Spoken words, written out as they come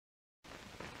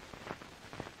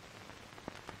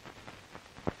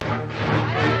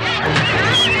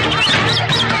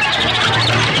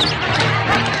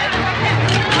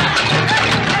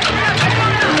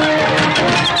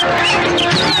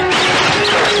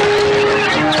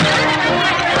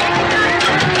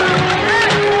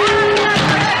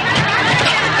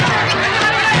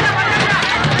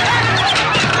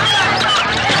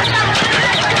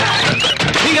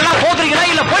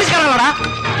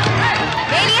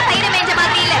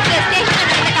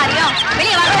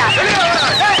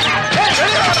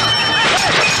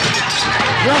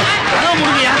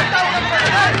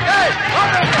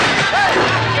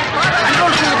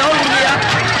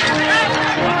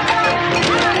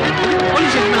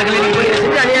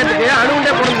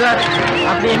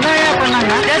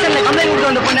பண்ணாங்க? ஸ்டேஷன்ல கம்ப்ளைண்ட் கொடுத்து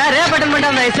வந்த பொண்ணு ரேப் அட்டெண்ட்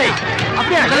பண்ணிட்டு அந்த எஸ்ஐ.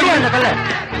 அப்படியா? கல்வி அந்த கல்ல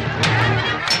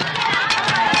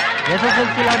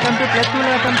SSLC attempt,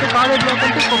 +2 attempt, college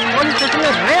attempt, police ஸ்டேஷன்ல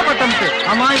ரேப் அட்டெம்ப்ட்.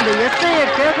 ஆமா, இந்த எஸ்ஐயை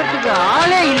கேட்கறதுக்கு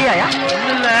ஆளே இல்லையா?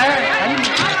 இல்ல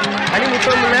அடி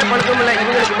முத்தம் இல்ல, படுத்தம் இல்ல,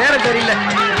 இவங்களுக்கு நேரம் தெரியல.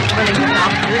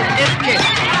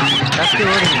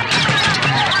 ஓடுங்க.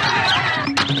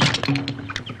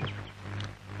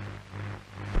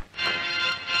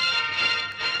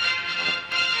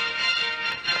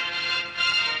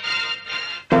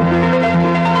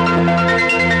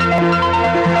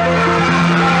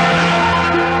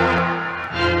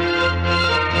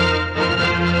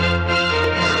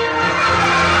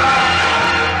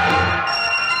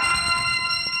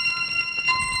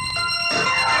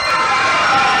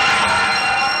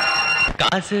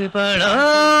 காசு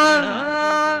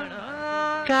பணம்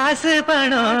காசு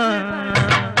பணம்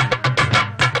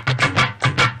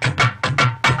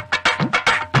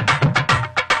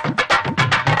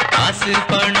காசு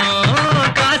பணம்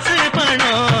காசு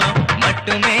பணம்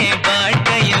மட்டுமே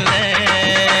வாழ்க்கையில்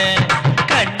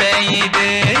கட்ட இது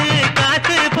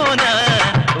காத்து போனா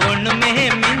ஒண்ணுமே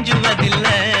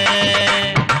மிஞ்சுவதில்லை.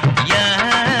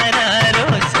 யாரோ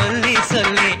சொல்லி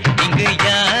சொல்லி இங்கு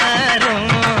யாரும்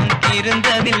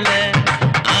இருந்ததில்லை.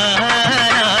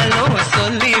 ஆனாலும்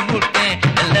சொல்லி விட்டேன்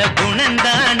நல்ல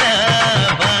குணந்தானா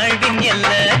வாழ்வின்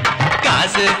எல்ல.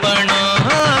 காசு பணம்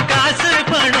காசு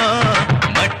பணம்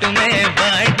மட்டுமே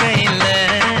வாழ்க்கை இல்ல.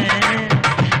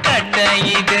 கட்ட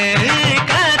இது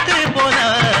காத்து போனா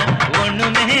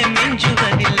ஒண்ணுமே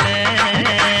மிஞ்சுவதில்லை.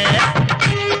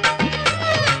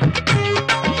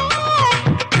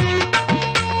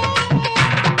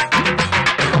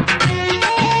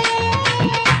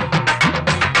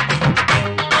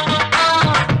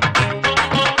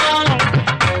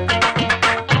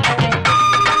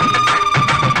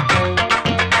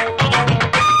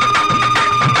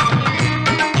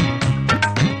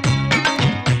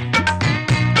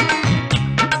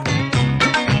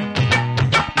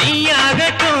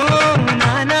 நீயாகட்டும்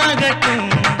நானாகட்டும்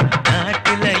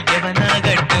நாட்டுல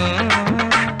எவனாகட்டும்,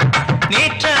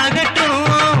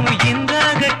 நேற்றாகட்டும்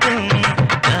இன்றாகட்டும்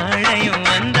நாளையும்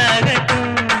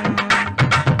வந்தாகட்டும்.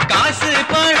 காசு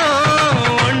பணம்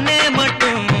ஒண்ணே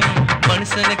மட்டும்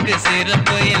மனுஷனுக்கு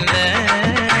சிறப்பு இல்லை.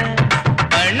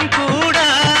 கண் கூட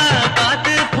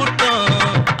பார்த்து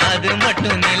புட்டோம் அது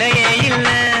மட்டும் நிலையே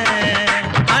இல்லை.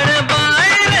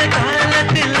 அழவாழ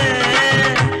காலத்தில்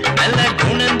நல்ல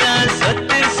குணந்தான்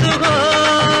சொத்து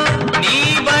சுகம். நீ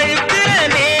வழுக்கிற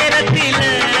நேரத்தில்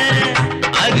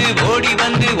அது ஓடி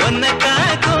வந்து ஒன்ன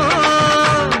காக்கும்.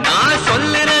 நான்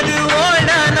சொல்லுறது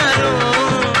ஓடானாலும்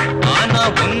ஆனா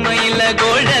உண்மையில்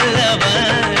கோடல்லவா.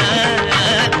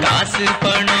 காசு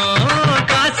பணம்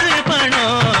காசு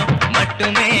பணம்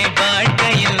மட்டுமே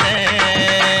வாழ்க்கையில்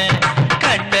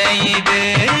கட்ட இது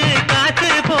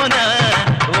காத்து போனா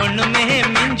ஒண்ணுமே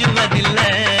மிஞ்சுவதில்லை.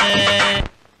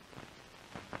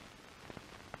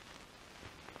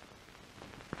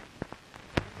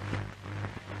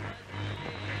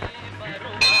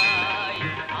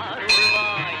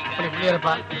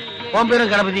 உன் பேரும்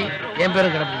கணபதி, என்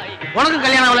பேரும் கணபதி. உனக்கு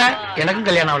கல்யாணம் ஆகல, எனக்கும்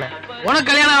கல்யாணம் ஆகல. உனக்கு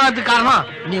கல்யாணம் ஆகிறதுக்கு காரணம்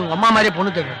நீ உங்க அம்மா மாதிரியே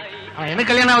பொண்ணு தேடுற. ஆனா எனக்கு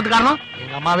கல்யாணம் ஆகிறதுக்கு காரணம்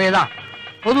எங்க அம்மாவே தான்.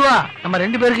 பொதுவா நம்ம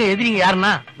 2 பேருக்கு எதிரிங்க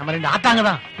யாருன்னா நம்ம 2 ஆத்தாங்க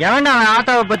தான். எவன்டா அவன்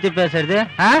ஆட்டாவை பத்தி பேசுறது?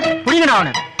 புரியுங்கடா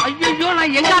அவனு. ஐயோ,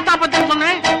 நான் எங்க ஆத்தா பத்தி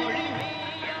சொன்னேன்.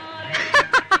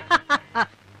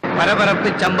 பரபரப்பு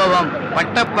சம்பவம்.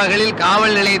 பட்டப்பகலில்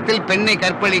காவல் நிலையத்தில் பெண்ணை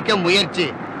கற்பழிக்க முயற்சி.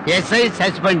 SI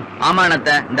suspend.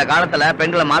 ஆமாண்ணத்த, இந்த காலத்துல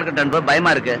பெண்களை மார்க்கெட் அனுப்ப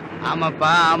பயமா இருக்கு. ஆமாப்பா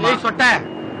ஆமா. சொட்ட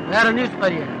வேற நியூஸ்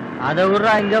பாரு. அதை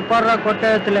விடுறா, இங்க போடுறா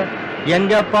கொட்டயத்துல.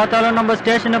 எங்க பார்த்தாலும் நம்ம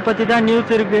ஸ்டேஷனை பத்தி தான்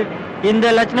நியூஸ் இருக்கு. இந்த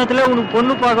லட்சணத்துல உனக்கு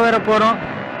பொண்ணு பார்க்க வேற போறோம்.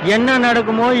 என்ன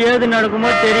நடக்குமோ ஏது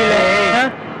நடக்குமோ தெரியல.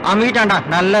 அமிட்டாண்டா,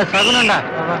 நல்ல சகுனண்டா.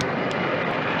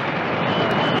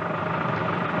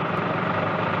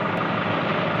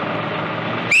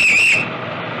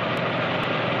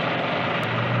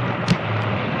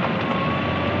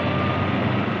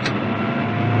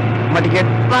 டிக்கெட்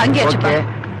வாங்கியாச்சுப்பா.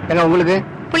 எங்க உங்களுக்கு?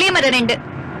 புளியமரம் 2.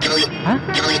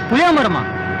 புளியாமரமா?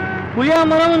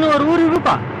 புளியாமரம் ஒரு ஊர்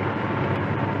இருக்குப்பா.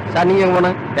 சார் நீங்க எங்க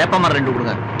போன? வேப்பமரம் 2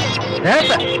 கொடுங்க.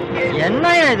 வேப்ப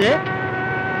என்ன இது?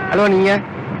 ஹலோ, நீங்க?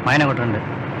 மயனக்கோட்டை 2.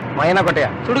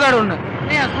 மயனக்கோட்டையா? சுடுகாடு 1.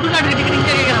 சுடுகாடு டிக்கெட்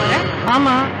கேட்கறாங்க.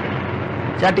 ஆமா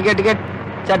சார். Ticket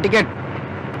sir.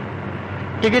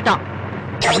 டிக்கெட்டா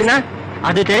அப்படின்னா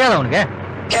அது தெரியாத உனக்கு?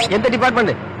 எந்த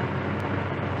டிபார்ட்மெண்ட்?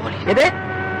 எது?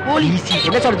 போலீஸ்.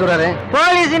 என்ன சார் சொல்றாரு?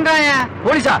 போலீஸ்ன்றாயா?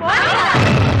 போலீஸா?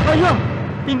 ஐயோ,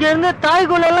 இங்க இருந்து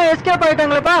தாய்க்குள்ள எல்லாம் எஸ்கேப்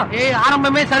ஆயிட்டாங்களேப்பா. ஏய்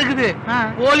ஆரம்பமே சறுக்குது.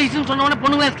 போலீஸ்னு சொன்ன உடனே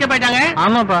பொண்ணுங்க எஸ்கேப் ஆயிட்டாங்க.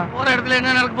 ஆமாப்பா. போற இடத்துல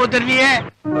என்ன நடக்க போகுது தெரியலையே.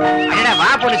 அடடா வா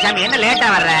போலீசாமி, என்ன லேட்டா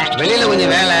வர்ற? வெளியில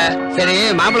கொஞ்சம் வேலை. சரி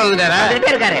மாப்பிள்ள வந்துட்டாரா?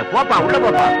 வந்துட்டே இருக்காரு. போப்பா உள்ள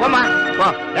போப்பா. போமா போ.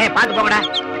 ஏய் பாத்து போங்கடா.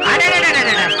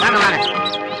 வாங்க வாங்க.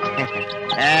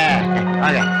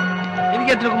 ஓகே.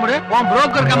 இதுக்கு எடுத்துக்க முடியும். உன்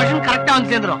புரோக்கர் கமிஷன் கரெக்டா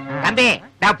வந்து சேர்ந்துரும். தம்பி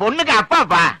நான் பொண்ணுக்கு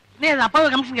அப்பாப்பா. என்ன அப்பாவை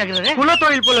கமிஷன் கேக்குறாரு? குல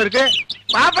தொழில் போல இருக்கு.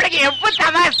 மாப்பிளைக்கு எப்ப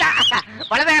தமாஷா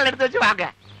வலதுகால எடுத்து வச்சு வாங்க.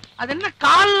 அது என்ன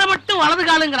கால்ல மட்டும் வலது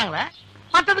காலுங்கறாங்களே,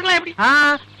 மத்ததுக்குலாம் எப்படி?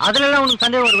 அதுல எல்லாம் உனக்கு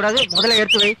சந்தேகம் வரக்கூடாது. முதல்ல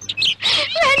எடுத்து வை.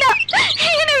 வேண்டாம்,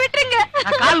 என்ன விட்டுருங்க.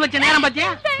 நான் கால் வச்ச நேரம் பாத்தியா?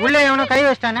 உள்ள எவனோ கை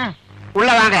வச்சிட்டானே. உள்ள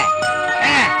வாங்க.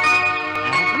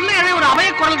 உள்ள ஏதோ ஒரு அபய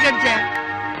குரல் கேட்டுச்சே.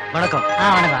 வணக்கம்.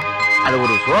 வணக்கம். அது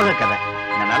ஒரு சோக கதை.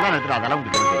 இந்த நல்ல நேரத்துல அதெல்லாம்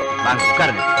உங்களுக்கு வாங்க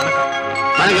உட்காருங்க.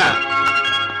 வணக்கம்.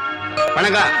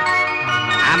 வணக்கம்.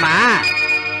 ஆமா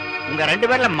உங்க 2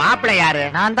 பேர்ல மாப்பிள்ளை யாரு?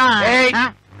 நான் தான்.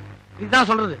 இதுதான்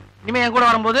சொல்றது. இனிமே என் கூட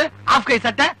வரும்போது ஆஃப் கை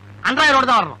சட்டை அன்றாயிரோட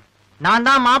தான் வரணும். நான்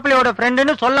தான் மாப்பிள்ளையோட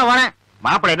ஃப்ரெண்டுன்னு சொல்ல வரேன்.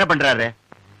 மாப்பிள்ளை என்ன பண்றாரு?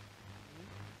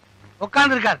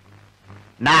 உட்கார்ந்து இருக்காரு.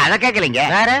 நான் அதை கேட்கலீங்க.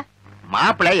 வேற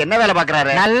மாப்பிள்ளை என்ன வேலை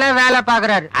பாக்குறாரு? நல்ல வேலை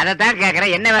பாக்குறாரு. அதத்தான்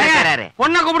கேக்குறேன். என்ன வேலை செய்றாரு?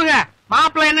 பொண்ணை கூப்பிடுங்க.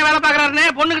 மாப்பிள்ளை என்ன வேலை பாக்குறாருன்னு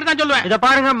பொண்ணுகிட்ட தான் சொல்லுவேன். இத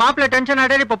பாருங்க, மாப்பிள்ளை டென்ஷன்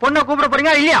ஆயிட்டாரு. இப்ப பொண்ணை கூப்பிட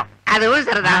போறீங்க இல்லையா? அதுவும்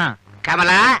சரிதான்.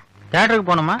 கமலா தியேட்டருக்கு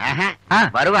போணுமா?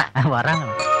 வருவா. வராங்க.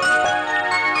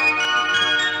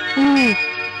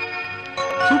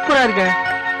 சூப்பரா இருக்கு.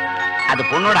 அது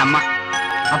பொண்ணோட அம்மா.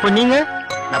 அப்ப நீங்க?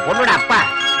 நான் பொண்ணோட அப்பா.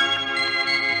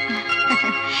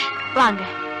 வாங்க.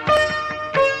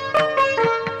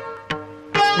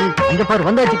 அங்க பாரு,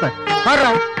 வந்தாச்சு பாரு. பாரு.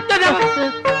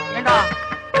 ஏண்டா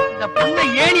இந்த பொண்ணை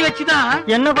ஏணி வச்சுதான்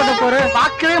என்ன பண்ண போற?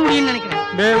 பார்க்கவே முடியும்னு நினைக்கிறேன்.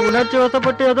 டேய், உணர்ச்சி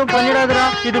வசப்பட்டு எதுவும் பண்ணிடாதடா.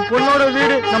 இது பொண்ணோட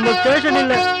வீடு, நம்ம ஸ்டேஷன்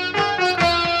இல்ல.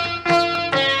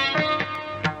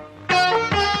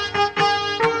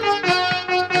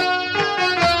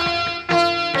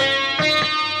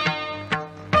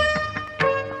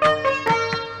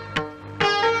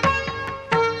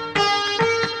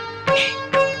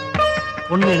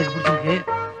 பொண்ணு எனக்கு பிடிச்சிருக்கு.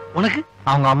 உனக்கு?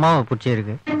 அவங்க அம்மாவை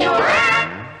பிடிச்சிருக்கு.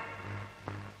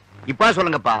 இப்ப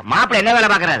சொல்லுங்கப்பா, மாப்பிள்ளை என்ன வேலை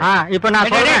பாக்குறாரு? இப்ப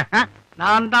நான் சொல்றேன்.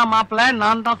 நான் தான் மாப்பிள்ளை,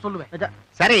 நான் தான் சொல்லுவேன்.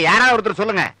 சரி, யாராவது ஒருத்தர்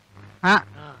சொல்லுங்க.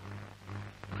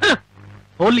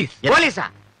 போலீஸ். போலீஸா?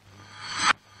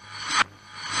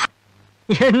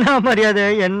 என்ன மரியாதை,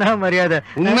 என்ன மரியாதை.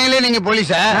 உண்மையிலே நீங்க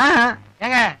போலீஸா?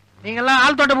 ஏங்க நீங்க எல்லாம்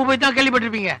ஆள் தோட்ட போய் தான்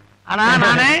கேள்விப்பட்டிருப்பீங்க. ஆனா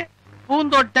நானு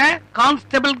பூந்தோட்ட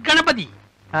கான்ஸ்டபிள் கணபதி.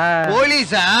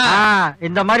 போலீஸா?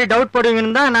 இந்த மாதிரி டவுட்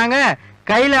போடுவீங்கன்னு தான் நாங்க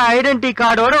கையில ஐடென்டி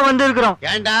கார்டோட வந்திருக்கிறோம்.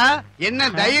 ஏண்டா என்ன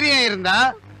தைரியம் இருந்தா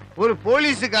ஒரு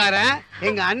போலீஸுக்காரன்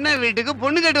எங்க அண்ணன் வீட்டுக்கு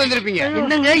பொண்ணு கேட்டு வந்திருப்பீங்க.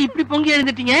 என்னங்க இப்படி பொங்கி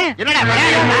எழுந்துட்டீங்க? என்னடா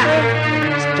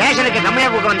ஸ்டேஷனுக்கு கம்மியா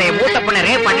கூட்ட வந்த மூத்த பொண்ணு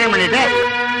ரேப் பண்ணிட்டு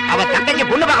அவ தந்தைக்கு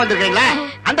பொண்ணு பார்க்க வந்திருக்கீங்களா?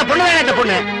 அந்த பொண்ணு வேற இந்த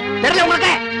பொண்ணு தெரியல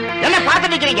உங்களுக்கு? என்ன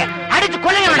பார்த்து நிக்கிறீங்க? அடிச்சு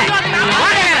கொள்ளுங்க.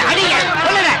 அடிங்க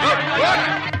கொள்ளுங்க.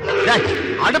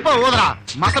 அடுப்ப ஊதுறா,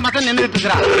 மச மச நின்றுட்டு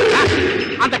இருக்கிறா.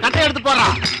 அந்த கட்டை எடுத்து போடுறா.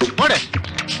 போடு.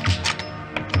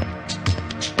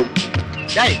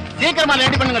 டேய் சீக்கிரமா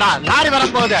ரெடி பண்ணுங்கடா, லாரி வர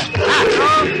போகுது.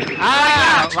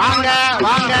 வாங்க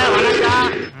வாங்க,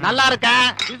 வணக்கம். நல்லா இருக்கேன்.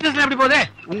 பிசினஸ் எப்படி போகுது?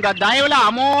 உங்க தயவுல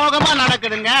அமோகமா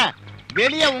நடக்குதுங்க.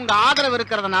 வெளியே உங்க ஆதரவு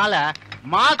இருக்கிறதுனால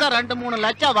மாசம் 2-3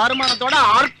 லட்சம் வருமானத்தோட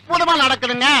அற்புதமா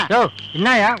நடக்குதுங்க.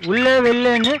 என்னயா உள்ள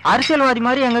வெளிலன்னு அரசியல்வாதி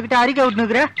மாதிரி எங்ககிட்ட அறிக்கை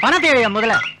விட்டுனுக்குற? பணம் தேவையா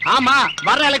முதல்ல? ஆமா,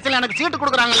 வர எலெக்ஷன்ல எனக்கு சீட்டு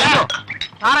கொடுக்குறாங்கல்ல.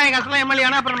 சாராய காசுலாம் எம்எல்ஏ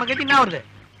ஆனா அப்புறம் நம்ம கட்டி என்ன வருது?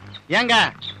 ஏங்க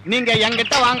நீங்க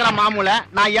என்கிட்ட வாங்குற மாமூல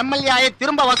நான் எம்எல்ஏ ஆயி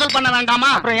திரும்ப வசூல் பண்ண வேண்டாமா?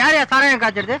 அப்புறம் யாரையா சாராயம்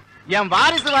காய்ச்சறது? என்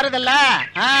வாரிசு வருதுல்ல,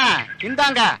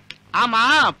 இந்தாங்க. ஆமா,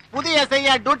 புதிய எஸ்ஐ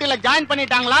டியூட்டில ஜாயின்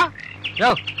பண்ணிட்டாங்களா?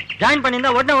 ஜாயின்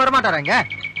பண்ணிருந்தா உடனே வரமாட்டாராங்க.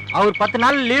 அவர் 10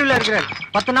 நாள் லீவ்ல இருக்கிறார்.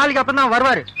 10 நாளைக்கு அப்புறம் தான்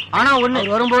வருவாரு. ஆனா ஒண்ணு,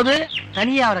 வரும்போது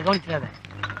தனியா அவரை கவனிச்சிடாத.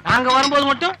 நாங்க வரும்போது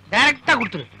மட்டும் டைரக்டா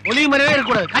கொடுத்துரு. ஒளிவு மறைவே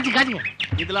இருக்கக்கூடாது. காட்சிங்க.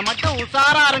 இதுல மட்டும்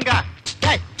உஷாரா இருங்க.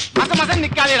 மசம்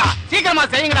நிக்காதீடா, சீக்கிரமா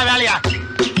செய்யுங்கடா வேலையா.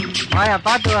 வாயா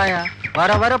பாத்து வாயா.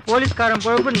 வர வர போலீஸ்காரன்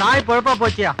பொழப்பு நாய் பொழப்பா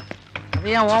போச்சியா.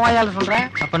 அதையும் ஓவாயால சொல்றேன்.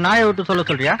 அப்ப நாயை விட்டு சொல்ல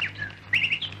சொல்றியா?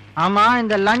 ஆமா,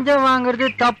 இந்த லஞ்சம் வாங்குறது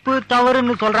தப்பு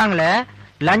தவறுன்னு சொல்றாங்களே,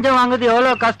 லஞ்சம் வாங்குறது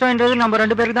எவ்வளவு கஷ்டம்ன்றது நம்ம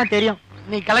 2 பேருக்கு தான் தெரியும்.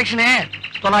 நீ கலெக்ஷனே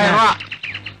 900 ரூபா,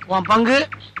 உன் பங்கு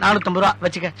 450 ரூபா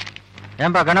வச்சுக்க.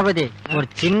 ஏன்பா கணபதி, ஒரு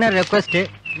சின்ன ரெக்வஸ்ட்.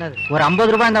 ஒரு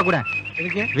 50 ரூபாய் இருந்தா கூட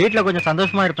இருக்கு. வீட்டுல கொஞ்சம்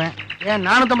சந்தோஷமா இருப்பேன். ஏன்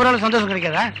 450 ரூபாய் சந்தோஷம்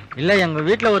கிடைக்காதா? இல்ல, எங்க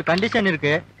வீட்டுல ஒரு கண்டிஷன்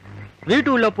இருக்கு. வீட்டு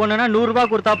உள்ள போனா 100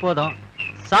 ரூபாய் கொடுத்தா போதும்.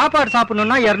 சாப்பாடு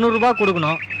சாப்பிடணும்னா 200 ரூபாய்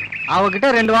கொடுக்கணும். அவகிட்ட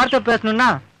 2 வார்த்தை பேசணும்னா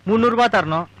 300 ரூபாய்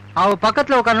தரணும். அவ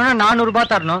பக்கத்துல உட்காரணும்னா 400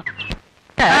 ரூபாய் தரணும்.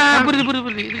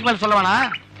 புரியுது. இதுக்கு மேல சொல்ல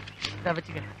வேணாம்,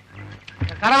 வச்சுக்க.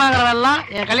 கடன் வாங்குறதெல்லாம்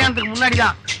என் கல்யாணத்துக்கு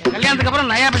முன்னாடிதான். என் கல்யாணத்துக்கு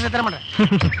அப்புறம் நயா பைசா தர மாட்டேன்.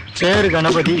 பேரு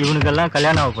கணபதி, இவனுக்கெல்லாம்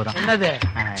கல்யாணம் ஆக போறான். என்னது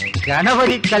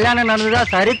கணபதி கல்யாணம் நடந்ததா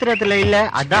சரித்திரத்துல இல்ல.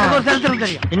 அதான் ஒரு சரித்திரம்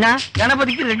தெரியும். என்ன?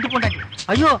 கணபதிக்கு 2 பொண்டாட்டி.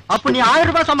 ஐயோ, அப்ப நீ 1000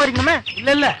 ரூபாய் சம்பாதிக்கணுமே.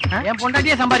 இல்ல என்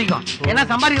பொண்டாட்டியே சம்பாதிக்கும். ஏன்னா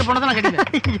சம்பாதிக்க போனதான் நான்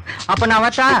கிடைக்கும். அப்ப நான்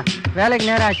வச்சா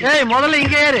வேலைக்கு நேரம் ஆச்சு. ஏய், முதல்ல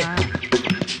இங்கே ஏறு.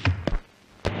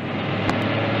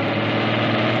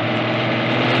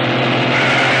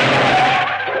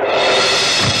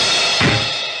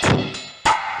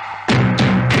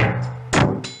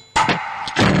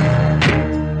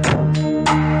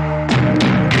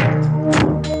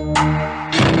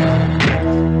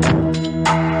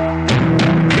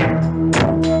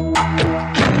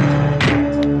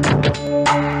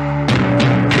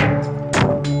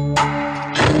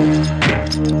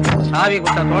 சாவி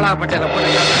கொடுத்த தோளாப்பட்டையில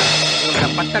போட்டு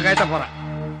பட்ட கயத்த போறேன்.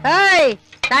 ஏய்,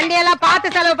 தண்ணி எல்லாம் பார்த்து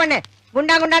செலவு பண்ணு.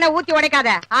 குண்டான ஊத்தி உடைக்காத.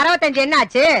 65 என்ன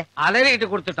ஆச்சு? அலறிட்டு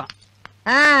கொடுத்துட்டோம்.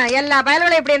 எல்லா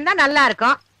பயல்களும் இப்படி இருந்தா நல்லா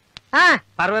இருக்கும்.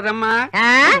 பர்வதம்மா,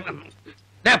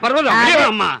 பர்வதம்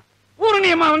அம்மா,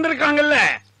 பூர்ணியம்மா வந்திருக்காங்கல்ல.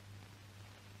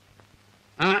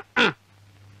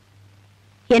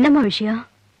 என்னம்மா விஷயம்?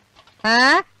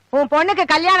 உன் பொண்ணுக்கு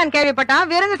கல்யாணம் கேள்விப்பட்டோம்,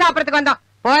 விருந்து சாப்பிடறதுக்கு வந்தோம்.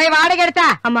 போய் வாடகை எடுத்தா?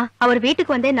 அம்மா, அவர்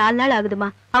வீட்டுக்கு வந்தே 4 நாள் ஆகுதுமா.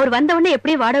 அவர் வந்த உடனே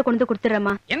எப்படி வாடகை கொண்டு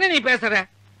கொடுத்துறமா? என்ன நீ பேசுற?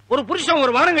 ஒரு புருஷன்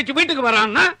ஒரு வாரம் கழிச்சு வீட்டுக்கு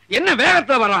வரான்னா என்ன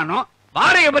வேகத்துல வரானோ?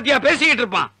 வாடகை பத்தியா பேசிக்கிட்டு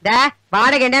இருப்பான்.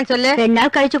 வாடகை என்னன்னு சொல்லு. 2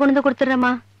 நாள் கழிச்சு கொண்டு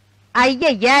கொடுத்துறமா.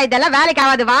 ஐயா, இதெல்லாம் வேலைக்கு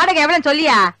ஆகாது. வாடகை எவ்வளவு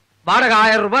சொல்லியா? வாடகை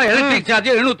 1000 ரூபாய், எலக்ட்ரிக் சார்ஜ்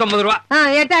 750 ரூபாய்.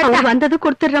 வந்தது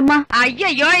கொடுத்துறமா.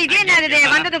 ஐயோ, இது என்னது?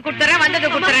 வந்தது குடுத்துறேன் அந்த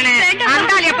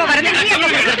எப்ப வரது? நீ எப்ப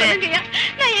கொடுக்குறது?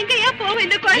 நான் எங்கயா போவேன்?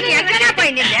 இந்த குழந்தை எங்கடா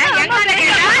போய் நில்ல?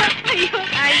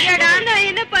 ஐயோடா, நான்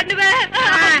என்ன பண்ணுவேன்?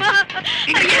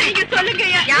 நீங்க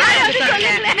சொல்லுங்கய்யா. யாரு சொல்லுங்க?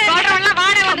 சொல்றவங்க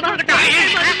வாடகை வந்து கொடுக்கட்டும்.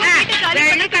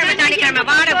 வெள்ளிக்கிழமை சனிக்கிழமை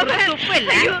வாடகை கொடுக்க துப்பு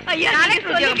இல்ல. நாளைக்கு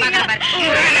உத்தியோகம் பார்க்க பாரு.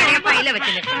 பையில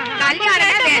வச்சுன்னு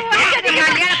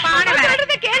கல்யாணம் பாட வேற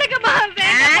கேளுங்கம்மா.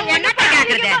 என்னப்பா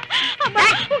கேக்குறது?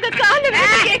 உங்க கால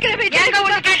கேக்குற எங்க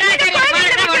உள்ள கேட்டா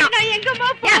நான் எங்கம்மா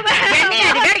போவேன்?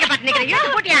 வேடிக்கை பார்த்து நிக்கிறீங்க.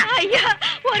 போட்டியா? ஐயா,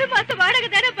 1 மாசம் வாடகை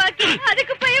தானே பாக்கி.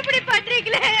 அதுக்கு போய் எப்படி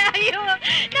பண்றீங்களே? ஐயோ,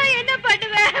 நான் என்ன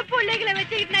பண்ணுவேன்? பிள்ளைகளை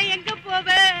வச்சுக்கிட்டு நான் எங்க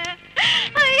போவேன்?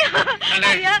 ஐயா,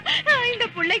 ஐயா, இந்த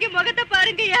பிள்ளைக்கு முகத்தை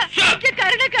பாருங்கய்யா.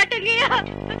 கருணை காட்டுங்கய்யா.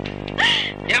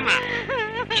 ஏமா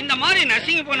இந்த மாதிரி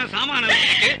நசிங்கி போன சாமான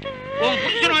உன்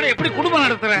புருஷனோட எப்படி குடும்பம்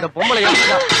நடத்துற? இந்த பொம்பளை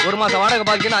 1 மாசம் வாடகை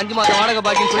பாக்கின்னு 5 மாசம் வாடகை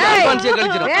பாக்கின்னு சொல்லி அட்வான்ஸே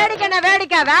கழிச்சிடும்.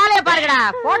 வேடிக்கை வேலையை பாருங்கடா.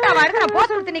 போட்டோவா எடுத்து நான்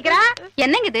போஸ்ட் கொடுத்து நிக்கிறேன்.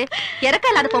 என்னங்க இது?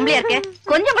 இறக்க இல்லாத பொம்பளையா இருக்கு.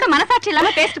 கொஞ்சம் கூட மனசாட்சி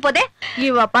இல்லாம பேசிட்டு போதே.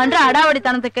 இவ பண்ற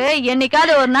அடாவடித்தனத்துக்கு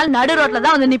என்னைக்காவது ஒரு நாள் நடு ரோட்ல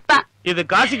தான் வந்து நிப்பா. இது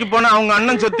காசிக்கு போன அவங்க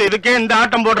அண்ணன் சொத்து. இதுக்கே இந்த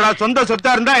ஆட்டம் போடுறா. சொந்த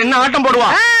சொத்தா இருந்தா என்ன ஆட்டம் போடுவா?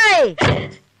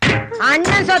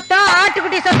 அண்ணன் சொத்தோ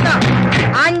ஆட்டுக்குட்டி சொத்தோ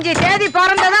 5 தேதி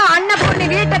பிறந்ததும் அண்ணன் பொண்ணு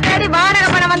வீட்டை தேடி வாடகை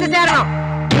பணம் வந்து சேரணும்.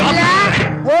 இல்ல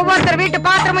ஒவ்வொருத்தர் வீட்டு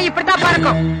பாத்திரமும் இப்படித்தான்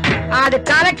பறக்கும். அது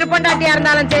கலெக்டர் பொண்டாட்டியா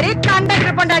இருந்தாலும் சரி,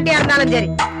 கண்டக்டர் பொண்டாட்டியா இருந்தாலும் சரி.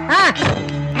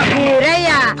 நிறைய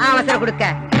அவசரம்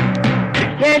கொடுக்க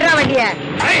ஏடுறா வண்டிய.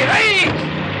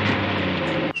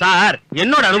 சார்,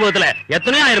 என்னோட அனுபவத்துல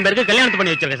எத்தனையோ 1000 பேருக்கு கல்யாணத்தை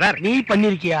பண்ணி வச்சிருக்கேன் சார். நீ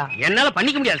பண்ணிருக்கியா? என்னால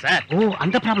பண்ணிக்க முடியாது சார். ஓ,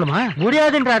 அந்த ப்ராப்ளமா?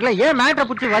 முடியாதுன்றாருல. ஏன் மேட்டரை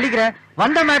புடிச்சு வலிக்கிற?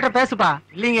 வந்த மேட்டரை பேசுப்பா.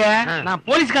 இல்லீங்க, நான்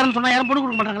போலீஸ்காரன் சொன்னா யாரும் பொண்ணு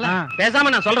கொடுக்க மாட்டாங்களா?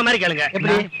 பேசாம நான் சொல்ற மாதிரி கேளுங்க.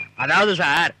 எப்படி? அதாவது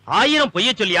சார், 1000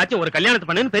 பொய்ய சொல்லியாச்சும் ஒரு கல்யாணத்தை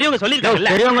பண்ணுன்னு பெரியவங்க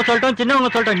சொல்லிருக்காங்கல்ல. பெரியவங்க சொல்லிட்டோம்,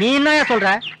 சின்னவங்க சொல்லிட்டோம். நீ என்ன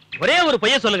சொல்ற? ஒரே ஒரு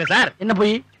பொய்ய சொல்லுங்க சார். என்ன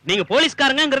போய்? நீங்க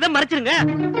போலீஸ்காரங்கிறத மறைச்சிருங்க.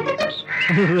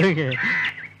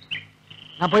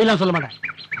 நான் பொய்லாம் சொல்ல மாட்டேன்.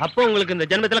 அப்போ உங்களுக்கு இந்த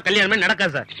ஜென்மத்துல கல்யாணமே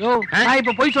நடக்காது சார். நான்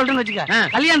இப்ப போய் சொல்றேன்னு வச்சுக்க,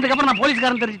 கல்யாணத்துக்கு அப்புறம் நான்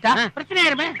போலீஸ்காரன் தெரிஞ்சுட்டா பிரச்சனை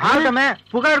ஆயிருமே. ஆகமே,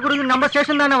 புகார் கொடுங்க. நம்ம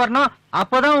ஸ்டேஷன் தானே வரணும்.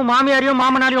 அப்பதான் உன் மாமியாரையும்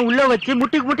மாமனாரையும் உள்ள வச்சு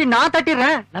முட்டி நான்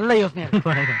தட்டிடுறேன். நல்ல யோசனை.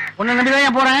 உன்னை நம்பிதான்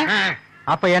ஏன் போறேன்.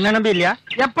 அப்ப என்ன நம்பி இல்லையா?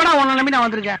 எப்படா உன்னை நம்பி நான்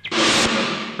வந்திருக்கேன்.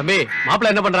 தம்பி,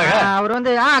 மாப்பிள்ள என்ன பண்றாங்க? அவர்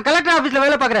வந்து கலெக்டர் ஆபீஸ்ல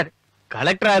வேலை பாக்குறாரு.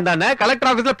 கலெக்டரா இருந்தானே,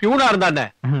 கலெக்டர் ஆபீஸ்ல பியூனா இருந்தானே.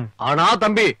 ஆனா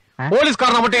தம்பி,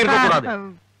 போலீஸ்காரனா மட்டும் இருக்க கூடாது.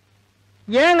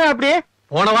 ஏங்க அப்படியே?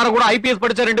 போன வாரம் கூட ஐபிஎஸ்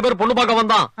படிச்ச 2 பேர் பொண்ணு பார்க்க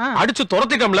வந்தான். அடிச்சு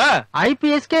துரத்திட்டோம்ல.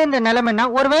 ஐபிஎஸ்கே இந்த நிலைமைன்னா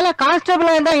ஒருவேளை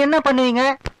கான்ஸ்டபிளா இருந்தா என்ன பண்ணுவீங்க?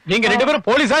 நீங்க 2 பேரும்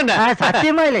போலீஸா என்ன?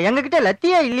 சத்தியமா இல்ல, எங்க கிட்ட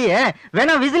லத்தியா இல்லையே.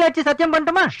 வேணா விசில் அடிச்சு சத்தியம்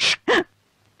பண்ணட்டுமா?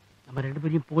 நம்ம 2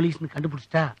 பேரையும் போலீஸ்னு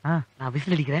கண்டுபிடிச்சிட்டா நான்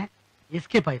விசில் அடிக்கிறேன்,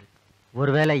 எஸ்கேப் ஆயிரு.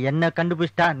 ஒருவேளை என்ன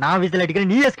கண்டுபிடிச்சிட்டா நான் விசில்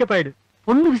அடிக்கிறேன், நீ எஸ்கேப் ஆயிடு.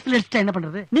 பொண்ணு விசில் அடிச்சிட்டா என்ன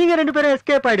பண்றது? நீங்க 2 பேரும்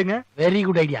எஸ்கேப் ஆயிடுங்க. Very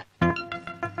good idea.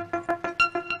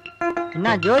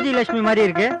 என்ன ஜோதி லட்சுமி மாதிரி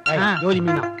இருக்கு? ஜோதி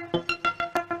மீனா.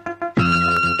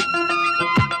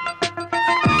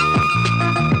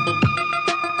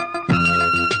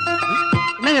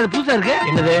 என்னங்க இது புதுசா இருக்கு?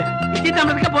 என்னது?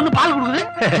 நிச்சயதார்த்தத்துக்கு பொண்ணு பால் கொடுக்குது.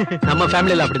 நம்ம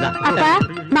ஃபேமிலில அப்படிதான். அப்பா,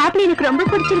 மாப்பிள்ளை எனக்கு ரொம்ப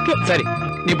பிடிச்சிருக்கு. சரி,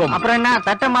 நீ போ. அப்புறம் என்ன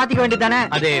தட்டை மாத்திக்க வேண்டியதானே?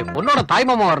 அது பொண்ணோட தாய்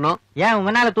மாமா வரணும். ஏன்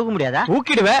உங்கனால தூக்க முடியாதா?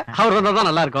 தூக்கிடுவேன், அவர் வந்தாதான்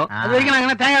நல்லா இருக்கும். அது வரைக்கும் நாங்க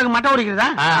என்ன தேங்காய்க்கு மட்டை உடைக்கிறதா?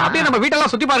 அப்படியே நம்ம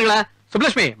வீட்டெல்லாம் சுத்தி பாருங்களேன்.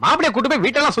 சுப்லட்சுமி மாப்பிளைய கூட்டு போய்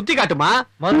வீட்டெல்லாம் சுத்தி காட்டுமா.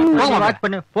 முதல்ல வாட்ச்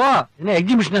பண்ணு போ. என்ன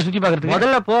எக்ஸிபிஷனை சுத்தி பாக்குறதுக்கு?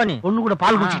 முதல்ல போ நீ. பொண்ணு கூட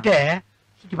பால் குடிச்சிட்டு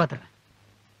சுத்தி பாத்துறேன்.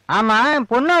 ஆமா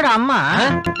பொண்ணோட அம்மா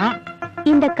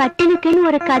இந்த கட்டிலுக்குன்னு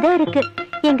ஒரு கதை இருக்கு.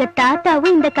 எங்க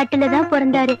தாத்தாவும் இந்த கட்டில தான்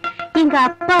பிறந்தாரு, எங்க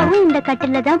அப்பாவும் இந்த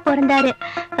கட்டில தான் பிறந்தாரு,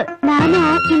 நானும்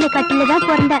இந்த கட்டில தான்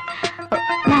பிறந்தேன்.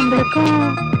 நம்மளுக்கும்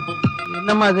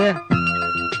என்னம்மா அது?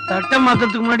 தட்டை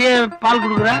மாத்தத்துக்கு முன்னாடியே பால்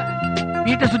குடுக்குற,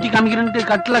 வீட்டை சுத்தி காமிக்கிறேன்ட்டு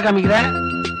கட்டில காமிக்கிற.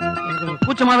 எனக்கு கொஞ்சம்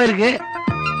கூச்சமாவே இருக்கு,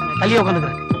 தள்ளியே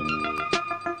உட்காந்துக்கிறேன்.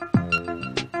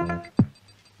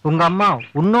 உங்க அம்மா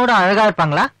உன்னோட அழகா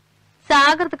இருப்பாங்களா?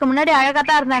 சாகிறதுக்கு முன்னாடி அழகா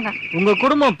தான் இருந்தாங்க. உங்க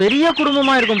குடும்பம் பெரிய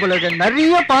குடும்பமா இருக்கும் போல இருக்கு.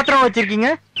 நிறைய பாத்திரம் வச்சிருக்கீங்க.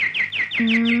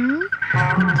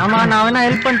 ஆமா நான் வேணா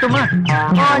ஹெல்ப் பண்ணட்டுமா?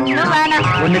 ஒண்ணும் வேணாம்.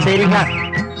 ஒண்ணு செய்றீங்களா?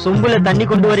 சொம்புல தண்ணி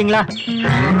கொண்டு வரீங்களா?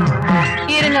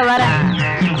 இருங்க வர.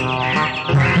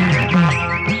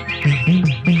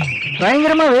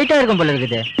 பயங்கரமா வெயிட்டா இருக்கும் போல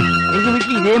இருக்குது. எங்க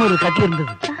வீட்டுல இதே மாதிரி ஒரு கட்டில்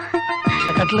இருந்தது.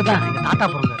 அந்த கட்டில தான் எங்க தாத்தா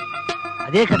பிறந்தாரு,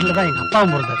 அதே கட்டில தான் எங்க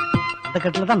அப்பாவும் பிறந்தாரு, அந்த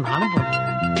கட்டில தான் நானும் பிறந்தேன்.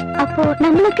 அப்போ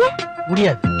நம்மளுக்கு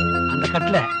முடியாது. அந்த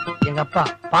கட்டில எங்க அப்பா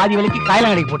பாதி வலிக்கு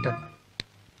காயலாங்கடைக்கு போட்டாரு.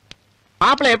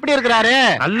 மாப்பிள்ள எப்படி இருக்கிறாரு?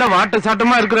 நல்ல வாட்ட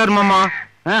சாட்டமா இருக்கிறாரு மாமா.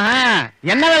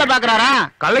 என்ன வேலை பாக்குறாரா?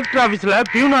 கலெக்டர் ஆபீஸ்ல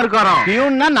பியூனா இருக்காராம்.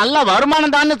 பியூன்னா நல்ல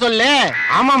வருமானம் தான்னு சொல்லு.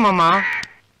 ஆமா மாமா.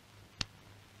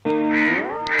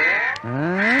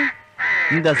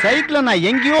 இந்த சைக்கிள நான்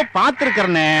எங்கேயோ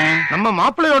பாத்துருக்கிறேனே. நம்ம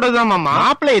மாப்பிள்ளையோட தான் மாமா.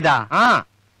 மாப்பிள்ளைதா?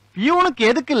 பியூனுக்கு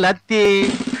எதுக்கு லத்தி?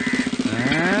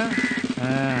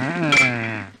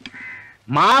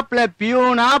 மாப்பிள்ள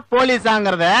பியூனா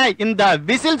போலீஸாங்கிறத இந்த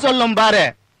விசில் சொல்லும் பாரு.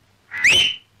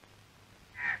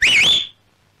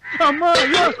 அம்மா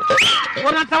ஐயோ.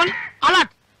 107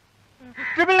 அலர்ட்.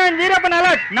 999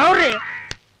 அலர்ட். நவுரி.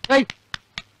 ஏய்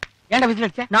ஏன்டா விசில்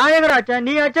அடிச்ச? நான் எங்கடா அடிச்சேன்?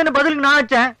 நீ அடிச்சேன்னு பதிலுக்கு நான்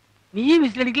அடிச்சேன். நீ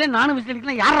விசில் அடிக்கல, நானும் விசில்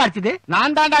அடிக்கல. யாரா அடிச்சது?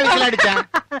 நான் தாண்டா விசில் அடிச்சேன்.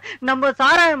 நம்ம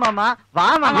சாராய மாமா. வா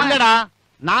மாமா. இல்லடா,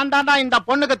 நான் தாண்டா இந்த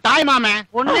பொண்ணுக்கு தாய் மாமன்.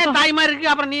 பொண்ணே தாய்மா இருக்கு,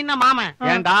 அப்புறம் நீ என்ன மாமன்?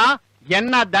 ஏண்டா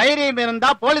என்ன தைரியம் இருந்தா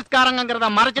போலீஸ்காரங்கிறத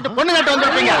மறைச்சிட்டு பொண்ணு கட்ட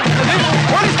வந்திருப்பீங்க.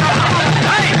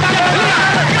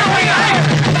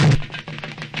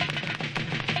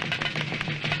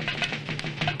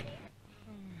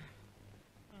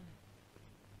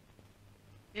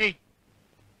 ஏய்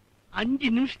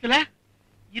 5 நிமிஷத்துல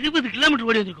 20 கிலோமீட்டர்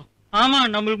ஓடி வந்திருக்கோம். ஆமா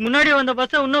நம்மளுக்கு முன்னாடி வந்த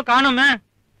பஸ் இன்னும் காணோமே.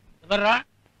 வர்றா,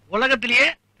 உலகத்திலேயே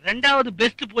 2வது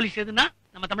பெஸ்ட் போலீஸ் எதுன்னா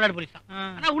நம்ம தமிழ்நாடு போலீஸ் தான்.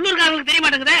 ஆனா உள்ளூர்காரங்களுக்கு தெரிய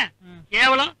மாட்டேங்குதே.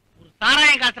 கேவலம் ஒரு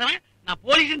சாராயம் காசுறவன் நான்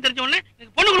போலீஸ்னு தெரிஞ்ச உடனே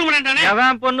எனக்கு பொண்ணு கொடுக்க மாட்டேன்டானே.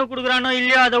 எவன் பொண்ணு குடுக்குறானோ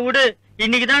இல்லையோ அதை விடு.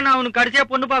 இன்னைக்குதான் நான் உனக்கு கடைசியா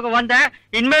பொண்ணு பார்க்க வந்தேன்.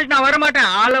 இனிமேல் நான் வரமாட்டேன்.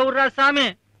 ஆள விடுறா சாமி.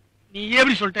 நீ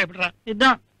எப்படி சொல்லிட்ட? எப்படிடா?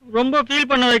 இதான் ரொம்ப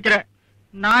ஃபீல் பண்ண வைக்கிற.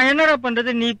 நான் என்னடா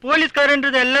பண்றது? நீ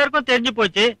போலீஸ்காரன்றது எல்லாருக்கும் தெரிஞ்சு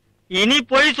போச்சு. இனி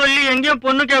போய் சொல்லி எங்கேயும்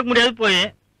பொண்ணு கேட்க முடியாது போய்.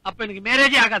 அப்ப எனக்கு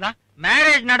மேரேஜே ஆகாதா?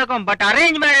 மேரேஜ் நடக்கும், பட்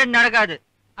அரேஞ்ச் மேரேஜ் நடக்காது.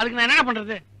 அதுக்கு நான் என்ன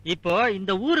பண்றது? இப்போ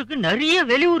இந்த ஊருக்கு நிறைய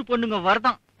வெளியூர் பொண்ணுங்க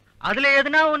வரதான். அதுல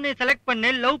எதுனா ஒண்ணு செலக்ட் பண்ணு,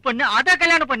 லவ் பண்ணு, அத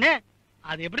கல்யாணம் பண்ணு.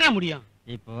 அது எப்படிடா முடியும்?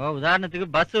 இப்போ உதாரணத்துக்கு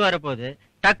பஸ் வரப்போகுது,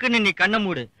 டக்குன்னு நீ கண்ண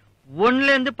மூடு. 1ல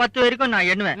இருந்து 10 வரைக்கும் நான்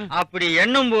எண்ணுவேன். அப்படி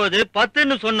எண்ணும் போது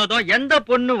 10ன்னு சொன்னதும் எந்த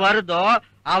பொண்ணு வருதோ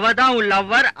அவதான் உன்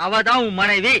லவ்வர், அவதான் உன்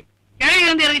மனைவி. கிழவி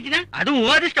வந்து இறங்கிச்சுன்னா அதுவும்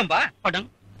உன் அதிர்ஷ்டம்பா. படம்.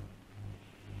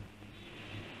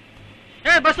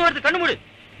 பஸ் வருது, கண்ணு மூடு.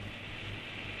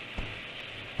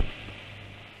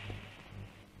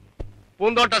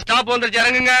 பூந்தோட்டம் ஸ்டாப் வந்துருச்சு,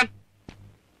 இறங்குங்க.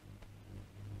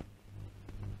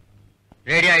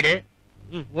 ரெடி ஆயிடு.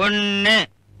 1.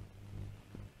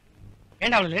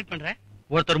 ஏன்டா அவ்வளவு லேட் பண்ற?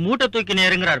 ஒருத்தர் மூட்டை தூக்கி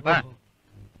இறங்குறாருப்பா.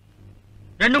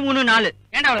 2, 3, 4.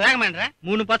 ஏன்டா அவ்வளவு வேகமான்ற?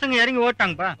 3 பசங்க இறங்கி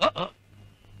ஓட்டாங்கப்பா.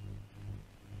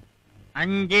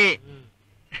 5,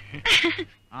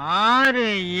 6,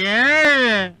 7.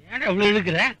 ஏன்டா இவ்வளவு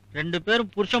இழுக்கிற? 2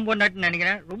 பேரும் புருஷன் பொண்டாட்டின்னு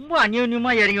நினைக்கிறேன். ரொம்ப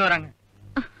அந்யோன்யமா இறங்கி வராங்க.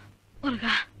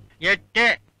 8.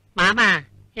 மாமா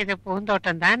இது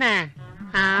பூந்தோட்டம் தானே?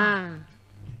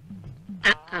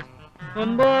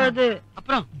 9.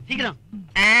 அப்புறம் சீக்கிரம்.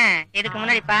 இதுக்கு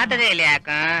முன்னாடி பார்த்ததே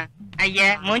இல்லையாக்கும். ஐயா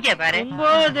மூஞ்சிய பாரு.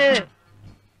 9.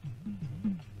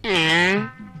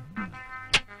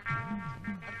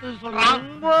 அடுத்தது சொல்றான்.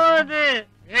 9.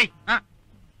 ஏய்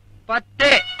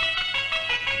 10.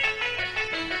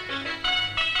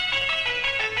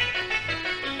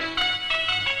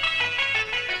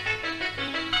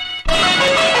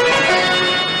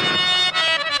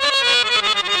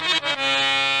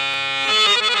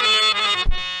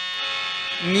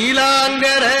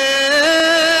 நீலாங்கர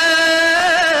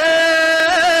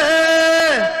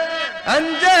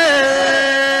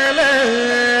அஞ்சல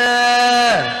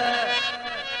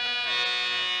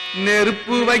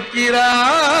வைக்கிறா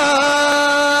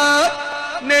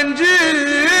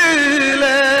நெஞ்சில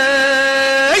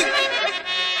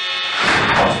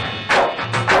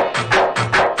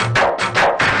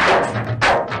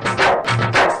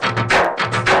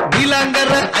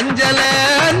நீலாங்கர அஞ்சல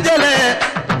அஞ்சல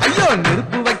ஐயோ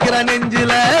நெருப்பு வைக்கிற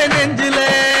நெஞ்சில நெஞ்சில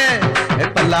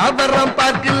பல்லாபரம்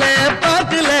பார்க்கல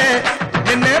பார்க்கல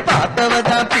என்ன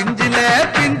பார்த்தவதான் பிஞ்சில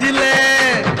பிஞ்சில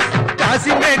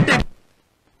காசிமேட்டு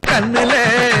கண்ணுல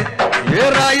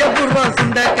ஏராயபுரம்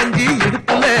சுண்ட கஞ்சி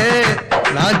இடுப்புல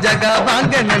நான் ஜகா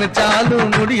வாங்க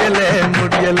நினைச்சாலும் முடியல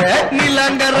முடியல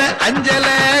நீலாங்கர அஞ்சல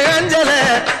அஞ்சல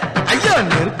ஐயோ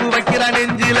நெருப்பு வைக்கிற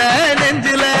நெஞ்சில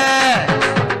நெஞ்சில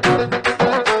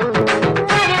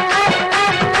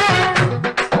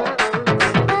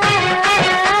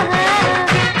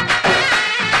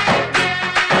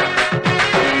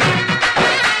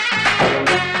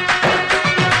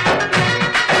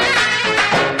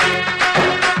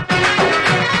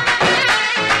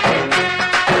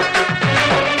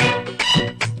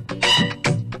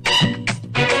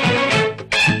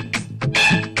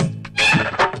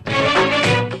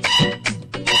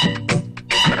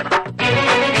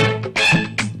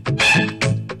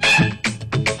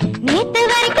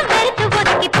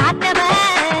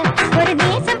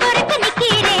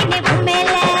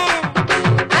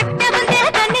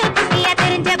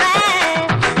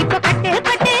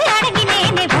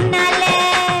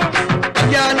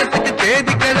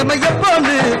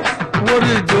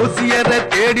ஒரு ஜோசியரை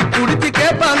தேடி புடிச்சு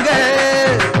கேட்பாங்க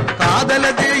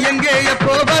காதலது எங்க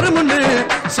எப்போ வரும்னு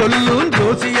சொல்லும்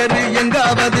ஜோசியர்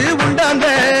எங்காவது உண்டாங்க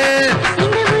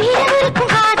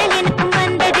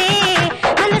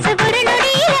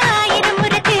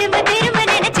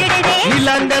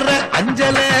நீலாங்கர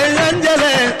அஞ்சல அஞ்சல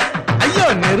ஐயோ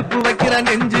நெருப்பு வைக்கிற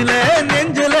நெஞ்சில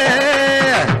நெஞ்சில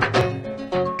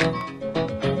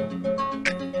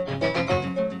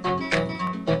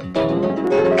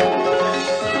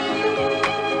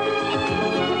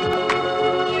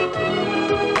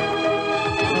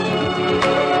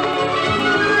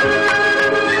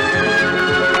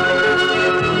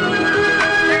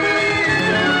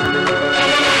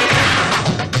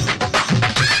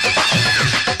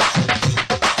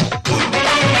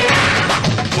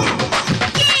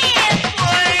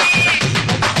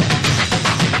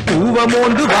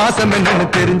மோந்து வாசம் என்னன்னு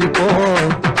தெரிஞ்சுப்போம்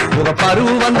உங்க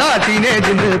பருவு வந்தா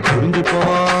டீனேஜ்னு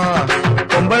புரிஞ்சுப்போம்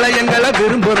பொம்பளை எங்களை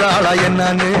விரும்புறாளா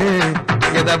என்னன்னு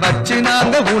எதை வச்சு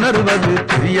நாங்க உணர்வது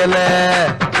தெரியல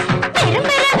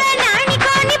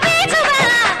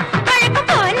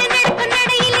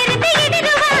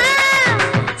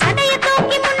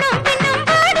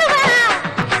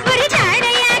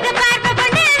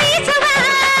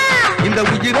இந்த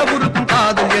உயிரை உருக்கும்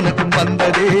காதல் எனக்கும்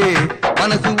வந்ததே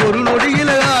மனசு ஒரு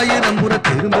நொடியில 1000 முறை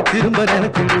திரும்ப திரும்ப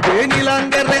நினைச்சுடுதே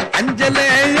நீலாங்கர அஞ்சல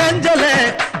அஞ்சல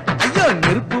ஐயோ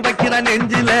நெருப்பு வைக்கிற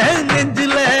நெஞ்சில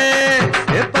நெஞ்சில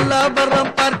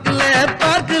பல்லாபரம் பார்க்கல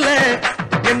பார்க்கல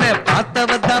என்ன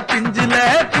பார்த்தவதான் பிஞ்சில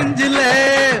பிஞ்சில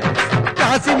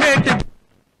காசிமேட்டு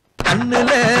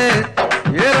கண்ணுல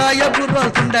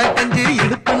ஏராயபுரம் சுண்ட கஞ்சி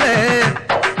இடுப்புல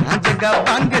நான் ஜகா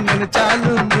வாங்க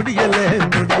நினைச்சாலும் முடியல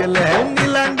முடியல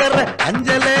நீலாங்கர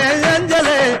அஞ்சல அஞ்சல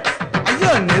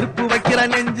ஐயோ நெருப்பு வைக்கிற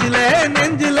நெஞ்சில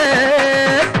நெஞ்சில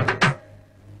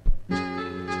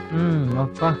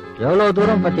அப்பா எவ்வளவு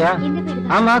தூரம் பாத்தியா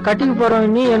ஆமா கட்டிக்கு போறோம்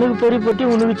நீ எனக்கு பெரிய பொட்டி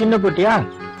உனக்கு சின்ன பொட்டியா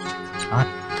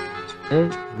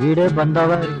வீடே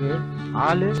பந்தாவா இருக்கு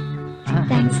ஆளு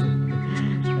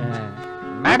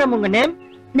மேடம் உங்க நேம்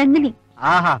நந்தினி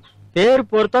ஆஹா பேர்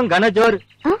பொருத்தம் கனஜோர்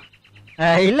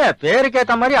இல்ல பேருக்கு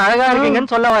ஏத்த மாதிரி அழகா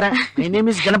இருக்கீங்கன்னு சொல்ல வரேன் My name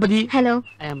is Ganapathy. Hello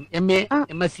I am MA,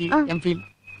 MSc, MPhil,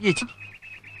 PhD.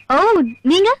 ஓ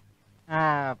நீங்க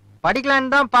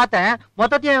படிக்கலான்னு தான் பார்த்தேன்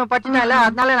மொத்தத்தையும் படிச்சுட்டேன்ல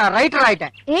அதனால நான் ரைட்டர்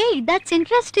ஆயிட்டேன் ஏய் தட்ஸ்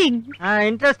இன்ட்ரஸ்டிங்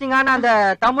இன்ட்ரெஸ்டிங்கான அந்த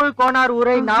தமிழ் கோனார்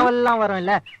உரை நாவல் எல்லாம் வரும்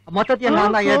இல்ல மொத்தத்தையும்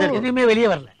நான் தான் எழுதுறது எதுவுமே வெளியே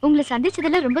வரல. உங்களை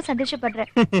சந்திச்சதுல ரொம்ப சந்தோஷப்படுறேன்.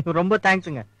 ரொம்ப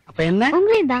தேங்க்ஸுங்க. அப்ப என்ன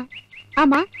உங்களையும் தான்.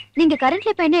 ஆமா நீங்க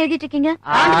கரண்ட்ல இப்ப என்ன எழுதிட்டு இருக்கீங்க?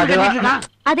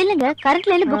 அது இல்லங்க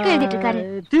கரண்ட்ல புக் எழுதிட்டு இருக்காரு.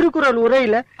 திருக்குறள்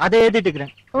உரையில அதை எழுதிட்டு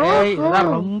இருக்கிறேன்.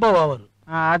 இதெல்லாம் ரொம்ப ஓவர்.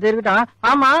 அது இருக்கட்டும்.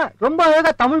 ஆமா ரொம்ப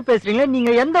அழகா தமிழ் பேசுறீங்க.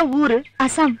 நீங்க எந்த ஊரு?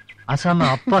 அசாம். அசாம்.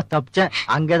 அப்பா தப்பிச்சேன்.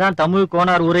 அங்கதான் தமிழ்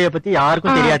கோனார் உரைய பத்தி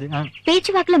யாருக்கும் தெரியாது.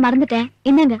 பேச்சு வாக்குல மறந்துட்டேன்.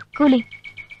 என்னங்க கூலி?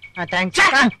 தேங்க்ஸ்.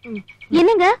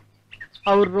 என்னங்க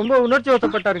அவர் ரொம்ப உணர்ச்சி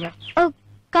வசப்பட்டாருங்க.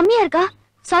 கம்மியா இருக்கா?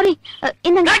 சாரி.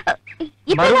 என்னங்க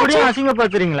மறுபடியும்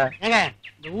அசிங்கப்படுத்துறீங்களா? ஏங்க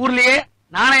இந்த ஊர்லயே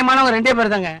நாணயமானவங்க 2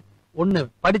 பேர் தாங்க. ஒண்ணு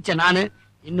படிச்ச நானு,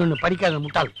 இன்னொன்னு படிக்காத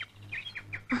முட்டாள்.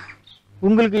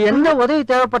 உங்களுக்கு எந்த உதவி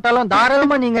தேவைப்பட்டாலும்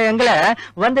தாராளமா நீங்க எங்களை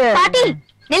வந்து பாட்டி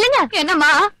நில்லுங்க.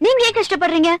 என்னம்மா நீங்க ஏன்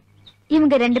கஷ்டப்படுறீங்க?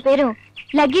 இவங்க 2 பேரும்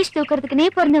லக்கேஜ் தூக்குறதுக்குனே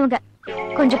பிறந்தவங்க.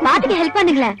 கொஞ்சம் பாத்துக்கு ஹெல்ப்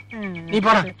பண்ணுங்களேன். நீ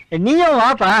போற. நீயும்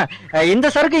வாப்பா. இந்த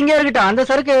சரக்கு இங்கே இருக்கட்டும், அந்த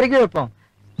சரக்கு இறக்கி வைப்போம்.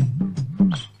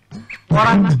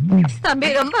 தம்பி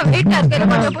ரொம்ப வெயிட்டா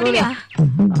இருக்கு, கொஞ்சம் புரியா?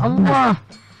 அம்மா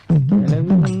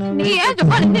நீ ஏன்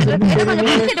சும்மா நின்னுட்டு கொஞ்சம்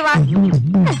பிடிச்சிட்டு வா.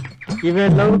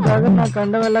 இவன் லவ்க்காக நான்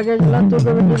கண்ட லக்கேஜ் எல்லாம் தூக்க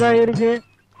வேண்டியதா இருக்கு.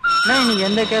 நீங்க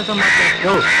எந்த கேஸ மாட்டேன்.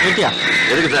 யோ வீட்டியா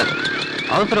எதுக்கு சார்?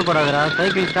 அவசரப்படாதரா,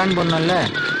 சைக்கிள் ஸ்டாண்ட் பண்ணல.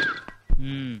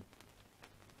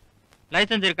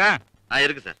 லைசன்ஸ் இருக்கா?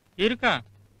 இருக்கு சார். இருக்கா?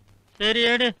 சரி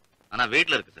எடு. ஆனா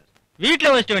வீட்ல இருக்கு சார். வீட்ல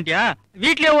வச்சிட்டு வண்டியா?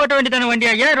 வீட்லயே ஓட்ட வேண்டியதான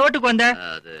வண்டியா? ஏன் ரோட்டுக்கு வந்த?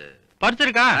 அது பர்ஸ்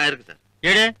இருக்கா? இருக்கு சார்.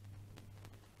 எடு.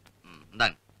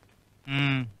 இந்தாங்க.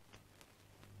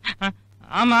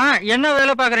 ஆமா, என்ன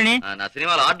வேலை பாக்குற நீ? நான்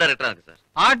சினிமால ஆர்ட் டைரக்டரா இருக்கு சார்.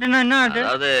 ஆர்ட்னா என்ன ஆர்ட்?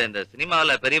 அதாவது இந்த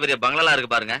சினிமால பெரிய பெரிய பங்களா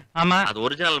இருக்கு பாருங்க. ஆமா. அது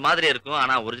ஒரிஜினல் மாதிரி இருக்கும்,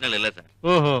 ஆனா ஒரிஜினல் இல்ல சார்.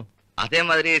 ஓஹோ. அதே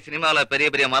மாதிரி சினிமால பெரிய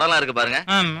பெரிய மரம்லாம் இருக்கு பாருங்க.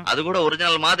 அது கூட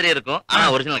ஒரிஜினல் மாதிரி இருக்கும், ஆனா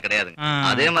ஒரிஜினல் கிடையாதுங்க.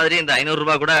 அதே மாதிரி இந்த 500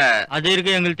 ரூபாய் கூட அது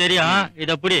இருக்கு, எங்களுக்கு தெரியும்.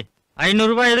 இத புடி. 500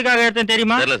 ரூபாய் எதுக்காக எடுத்தேன்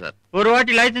தெரியுமா? தெரியல சார். ஒரு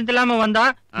வாட்டி லைசன்ஸ் இல்லாம வந்தா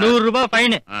 100 ரூபாய்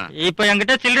ஃபைன். இப்ப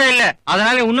என்கிட்ட சில்லறை இல்ல,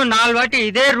 அதனால இன்னும் 4 வாட்டி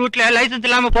இதே ரூட்ல லைசன்ஸ்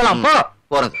இல்லாம போலாம். போ.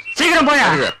 போறேன் சார். சீக்கிரம் போயா.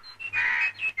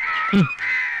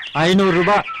 500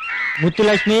 ரூபாய்.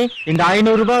 முத்துலட்சுமி, இந்த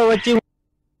 500 ரூபாய் வச்சு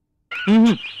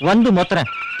வந்து மொத்தறேன்.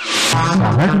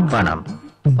 பணம்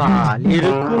பால்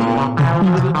இருக்கும்,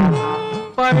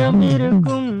 பணம்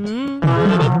இருக்கும்,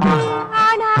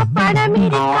 ஆனா பணம்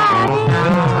இருக்காது.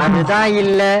 அதுதான்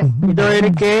இல்ல, இதோ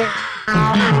இருக்கு.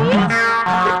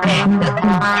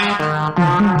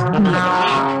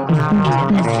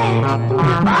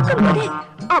 பார்க்கும்போது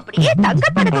அப்படியே தங்க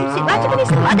பதக்கம் சிவாஜி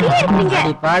கணேசன் மாதிரியே இருக்கீங்க.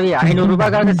 பாவி, 500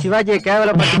 ரூபாய்க்காக சிவாஜியை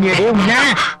கேவலப்பட்டீங்கடி.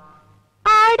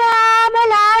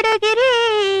 ஆடாமல்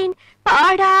ஆடுகிறேன்,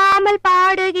 பாடாமல்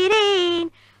பாடுகிறேன்,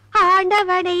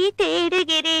 ஆண்டவனை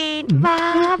தேடுகிறேன், வா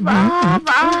வா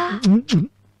வா.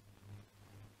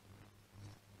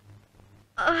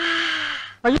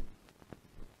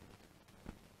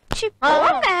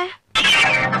 போங்க.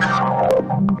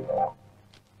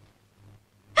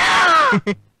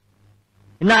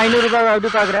 என்ன 500 ரூபாய் அப்படி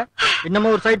பாக்குற?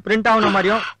 இன்னமும் ஒரு சைடு பிரிண்ட் ஆகணும்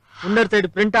மாதிரியும் இன்னொரு சைடு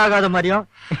பிரிண்ட் ஆகாத மாதிரியும்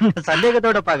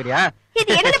சந்தேகத்தோட பாக்குறியா?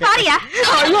 இது என்னது பாரியா?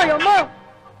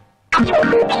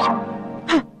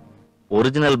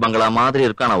 ஒரிஜினல் பங்களா மாதிரி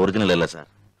இருக்கும், ஆனா ஒரிஜினல் இல்ல சார்.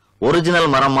 ஒரிஜினல்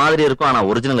மரம் மாதிரி இருக்கும், ஆனா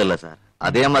ஒரிஜினல் இல்ல சார்.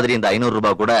 அதே மாதிரி இந்த 500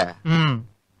 ரூபாய் கூட.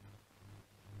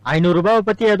 500 ரூபாய்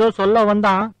பத்தி ஏதோ சொல்ல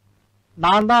வந்தான்,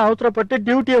 நான் தான் அவசரப்பட்டு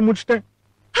டியூட்டியை முடிச்சிட்டேன்.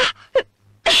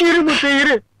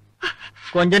 இரு,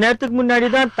 கொஞ்ச நேரத்துக்கு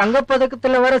முன்னாடிதான்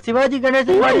தங்கப்பதக்கத்துல வர சிவாஜி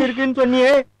கணேசன் மாதிரி இருக்குன்னு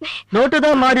சொன்னியே, நோட்டு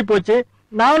தான் மாறி போச்சு.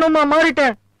 நானும்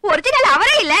மாறிட்டேன். ஒரிஜினல்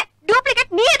அவரே இல்ல,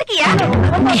 டூப்ளிகேட் நீ எதுக்கியா?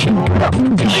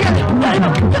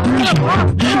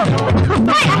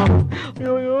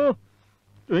 ஐயோ,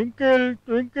 twinkle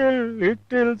twinkle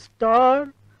little star,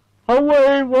 how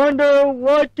I wonder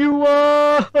what you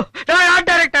are. Art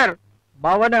director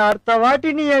பவன அர்த்த வாட்டி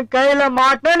நீ என் கையில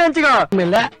மாட்டேன்னு நினைச்சுக்கோ.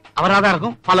 இல்ல, அவராதான்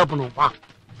இருக்கும், ஃபாலோ பண்ணுவோம். வா.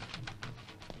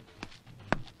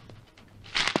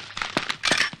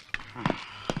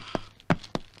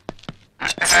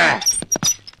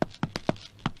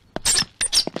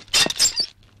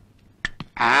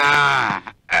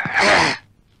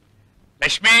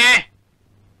 லட்சுமி,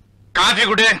 காஃபி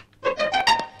குடு.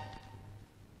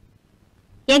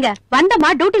 ஏங்க, வந்தமா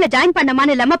டியூட்டில ஜாயின்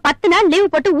பண்ணமான்னு இல்லாம 10 நாள்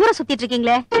லீவ் போட்டு ஊரை சுத்திட்டு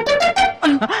இருக்கீங்களே.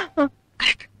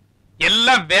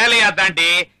 எல்லாம் வேலையா தாண்டி.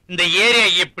 இந்த ஏரியா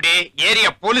எப்படி, ஏரியா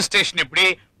போலீஸ் ஸ்டேஷன் எப்படி,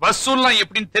 வசூல்லாம்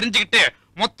எப்படின்னு தெரிஞ்சுக்கிட்டு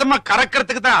மொத்தமா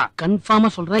கறக்கிறதுக்கு தான். கன்ஃபார்மா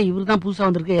சொல்றேன், இவரு தான் புதுசா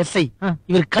வந்திருக்க எஸ்ஐ.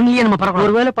 இவர் கண்ணிலே நம்ம பறக்கணும்.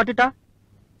 ஒருவேளை பட்டுட்டா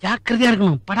ஜாக்கிரதையா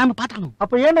இருக்கணும், படாம பாத்துக்கணும்.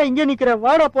 அப்ப ஏன்னா இங்க நிக்கிற,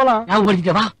 வாடா போலாம்.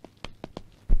 ஞாபகப்படுத்திட்டே வா.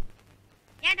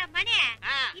 ஏண்டா மணி,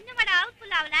 இன்னும் மட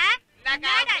ஹவுஸ்ஃபுல் ஆவல?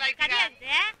 என்னடா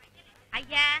கதையாகுது?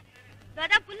 ஐயா,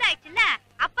 இப்பதான் புல் ஆயிடுச்சுல்ல,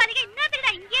 அப்ப அதுக்கு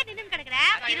இன்னத்துக்குடா இங்கேயே நின்னு கிடக்குற?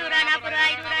 20 ரூபா 40 ரூபா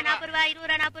 20 ரூபா 40 ரூபா 20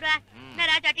 ரூபா 40 ரூபா. என்ன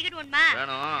ராஜா, டிக்கெட் வேணுமா?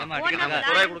 வேணும்.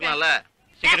 கொடுக்கலாம்ல.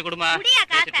 சீக்கிரம் கொடுமா. முடியா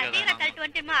காசு சீக்கிரம் தள்ளிட்டு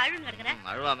வந்துட்டுமா அழுன்னு கிடக்குற?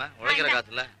 அழுவாம உழைக்கிற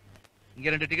காசுல. இங்க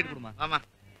 2 டிக்கெட் கொடுமா. ஆமா.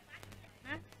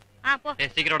 போ.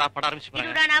 சீக்கிரம்டா, பட ஆரம்பிச்சு பாருங்க.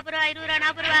 20 ரூபா 40 ரூபா 20 ரூபா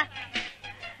 40 ரூபா.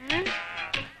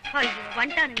 ஐயோ,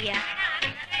 வந்துட்டானுங்கயா.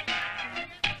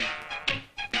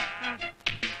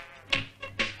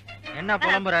 என்ன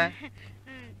புலம்புற?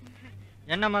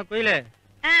 என்னம்மா குயிலு?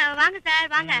 வாங்க சார்,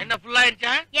 வாங்க. என்ன ஃபுல்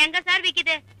ஆயிடுச்சா? எங்க சார்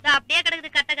விக்குது? அப்படியே கிடக்குது,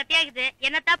 கட்ட கட்டியாகுது.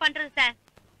 என்னத்தான் பண்றது சார்?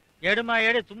 எடுமா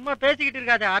எடு, சும்மா பேசிக்கிட்டு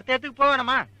இருக்காது. அர்த்தத்துக்கு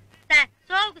போவேணமா சார்?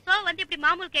 சோ வந்து இப்படி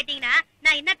மாமூல் கேட்டீங்கன்னா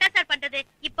நான் என்னத்தான் சார் பண்றது?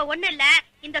 இப்ப ஒண்ணு இல்ல,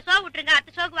 இந்த ஷோ விட்டுருங்க,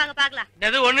 அடுத்த ஷோக்கு வாங்க பாக்கலாம்.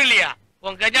 அது ஒண்ணு இல்லையா?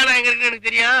 உன் கஜானா எங்க இருக்குன்னு எனக்கு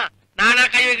தெரியும். நானா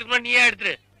கை வைக்கணுமா, நீயே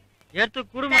எடுத்துரு. எடுத்து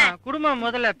குடும்பம்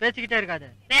முதல்ல பேசிக்கிட்டே இருக்காது.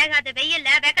 வேகாத வெயில்ல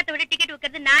வெக்கத்தை விட டிக்கெட்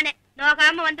விக்கிறது நானு.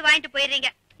 நோகாம வந்து வாங்கிட்டு போயிடுறீங்க.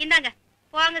 இந்தாங்க.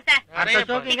 போங்க சார். அடுத்த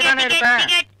ஷோக்கு இங்க தானே இருப்பேன்.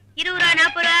 20 ரூபா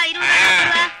 40 ரூபா 20 ரூபா 40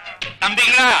 ரூபா.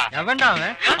 தம்பிங்களா எவன்டா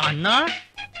அவன்? அண்ணா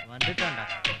வந்துட்டான்டா.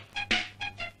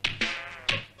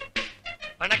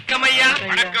 வணக்கம் ஐயா.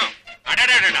 வணக்கம்.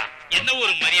 அடடடடா என்ன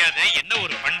ஒரு மரியாதை, என்ன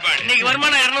ஒரு பண்பாடு. இன்னைக்கு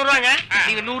வருமானம் 200 ரூபாங்க.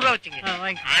 நீங்க 100 ரூபா வச்சுங்க.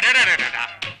 அடடடடடா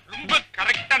ரொம்ப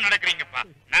கரெக்டா நடக்கிறீங்கப்பா.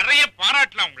 நிறைய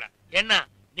பாராட்டலாம் உங்களை. என்ன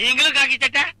நீங்களும் காக்கி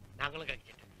சட்டை, நாங்களும் காக்கி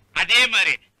சட்டை. அதே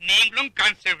மாதிரி நீங்களும்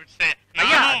கான்ஸ்டபிள்ஸ்.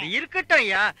 ஐயா அது இருக்கட்டும்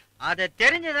ஐயா. அத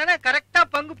தெரிஞ்சதானே கரெக்டா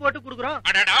பங்கு போட்டு குடுக்குறோம்.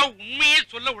 அடடா உண்மையே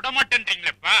சொல்ல விட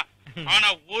மாட்டேன்றீங்களேப்பா. ஆனா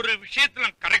ஒரு விஷயத்துல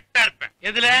கரெக்டா இருப்பேன்.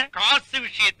 எதுல? காசு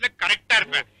விஷயத்துல கரெக்டா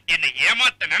இருப்பேன். என்ன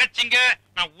ஏமாத்த நினைச்சீங்க,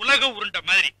 நான் உலக உருண்ட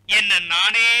மாதிரி என்ன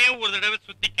நானே ஒரு தடவை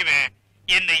சுத்திக்குவேன்.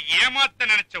 என்னை ஏமாத்த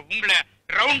நினைச்ச உங்களை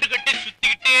ரவுண்டு கட்டி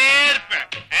சுத்திக்கிட்டே இருப்பேன்.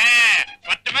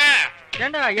 பத்துமே.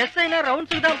 ஏண்டா எஸ்ஐனா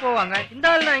ரவுண்ட்ஸ்க்கு தான் போவாங்க. இந்த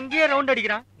ஆள் நான் இங்கேயே ரவுண்ட்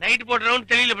அடிக்கிறான். நைட் போட்ட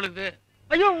ரவுண்ட் தெரியல பொழுது.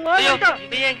 ஐயோ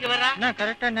இவன் எங்க வரா? என்ன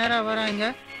கரெக்டா நேரா வராங்க.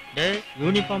 டேய்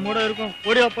யூனிஃபார்மோட இருக்கும்.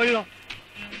 ஓடியா போயிடும்.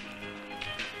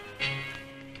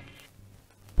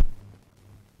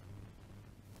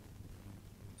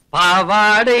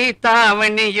 பாவாடை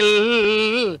தாவணியில்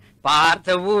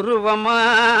பார்த்த உருவமா.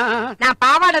 நான்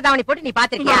பாவாடை தாவணி போட்டு நீ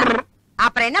பாத்திருக்கியா?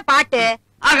 அப்புறம் என்ன பாட்டு?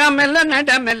 அகமெல்ல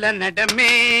நடமெல்ல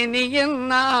நடமே நீ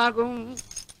என்னாகும்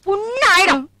புண்ணு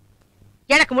ஆயிடும்.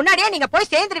 எனக்கு முன்னாடியே நீங்க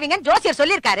போய் சேர்ந்துருவீங்கன்னு ஜோசியர்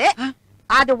சொல்லிருக்காரு.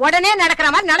 அது உடனே நடக்கிற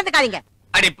மாதிரி நடந்துக்காதீங்க.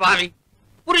 அடி பாவி,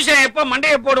 புருஷன் எப்ப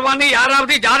மண்டைய போடுவான்னு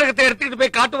யாராவது ஜாதகத்தை எடுத்துக்கிட்டு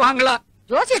போய் காட்டுவாங்களா?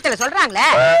 ஜோசியத்துல சொல்றாங்களே.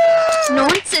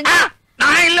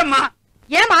 நான் இல்லம்மா.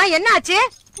 ஏமா என்ன ஆச்சு?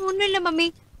 ஒண்ணும் இல்ல மம்மி.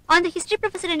 அந்த ஹிஸ்டரி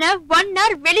ப்ரொஃபசர் என்ன 1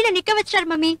 hour வெளியில நிக்க வச்சாரு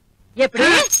மம்மி. எப்படி?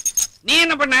 நீ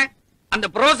என்ன பண்ண? அந்த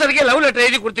ப்ரொஃபசருக்கே லவ் லெட்டர்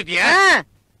எழுதி கொடுத்துட்டியா?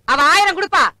 அவ 1000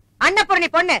 கொடுப்பா. அன்னபூரணி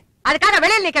பொண்ணு, அதுக்காக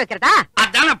வெளியில நிக்க வைக்கிறதா?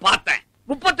 அதான பார்த்தேன்.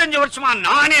 35 வருஷமா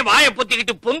நானே வாயை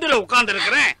பொத்திக்கிட்டு பொந்துல உட்கார்ந்து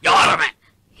இருக்கிறேன். யார் அவன்?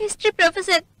 History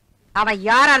professor. அவன்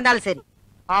யாரா இருந்தாலும் சரி,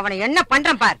 அவனை என்ன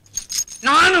பண்றான் பார்.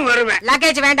 நானும் வருவேன்.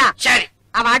 லக்கேஜ் வேண்டாம். சரி.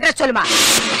 அவன் அட்ரஸ் சொல்லுமா.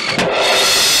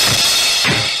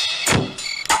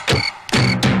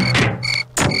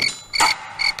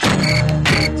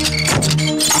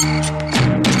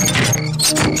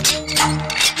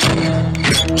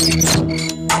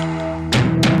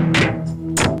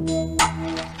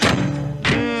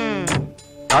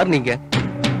 யார் நீங்க?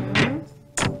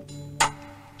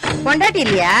 கொண்டாட்டி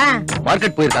இல்லையா?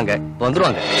 மார்க்கெட் போயிருக்காங்க,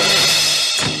 வந்துருவாங்க.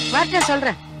 வரட்ட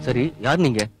சொல்றேன். சரி, யார்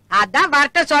நீங்க? அதான்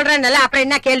வரட்ட சொல்றேன். அப்புறம்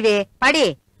என்ன கேள்வி? படி.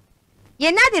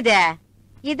 என்னது இது?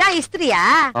 இதான் இஸ்திரியா?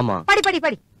 ஆமா. படி படி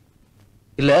படி.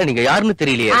 இல்ல நீங்க யாருன்னு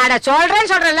தெரியலையே. அட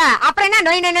சொல்றேன்னு சொல்றேன்ல, அப்புறம் என்ன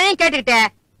நொய் நொய் நொய் கேட்டுக்கிட்ட?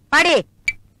 படி.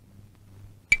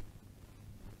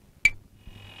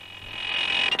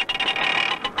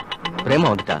 பிரேமா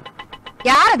வந்துட்டா.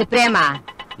 யார் அது? பிரேமா?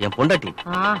 என் பொண்டாட்டி.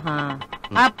 ஆஹா,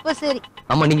 அப்ப சரி.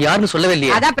 ஆமா, நீங்க யாருன்னு சொல்லவே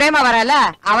இல்லையே. அதான் பிரேமா வரல,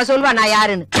 அவ சொல்வா நான்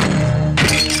யாருன்னு.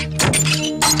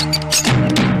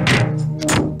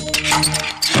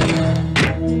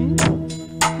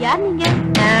 யார் நீங்க?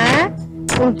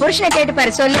 உன் புருஷனை கேட்டு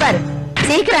பாரு, சொல்லுவாரு.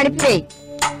 சீக்கிரம் அனுப்பி வை.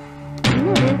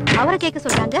 அவரை கேட்க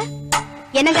சொல்றாங்க.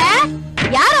 என்னங்க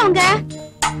யார் அவங்க?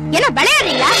 என்ன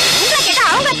விளையாடுறீங்களா? உங்களை கேட்டா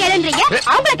அவங்க கேளுன்றீங்க,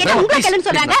 அவங்களை கேட்டா உங்களை கேளுன்னு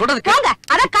சொல்றாங்க. போங்க,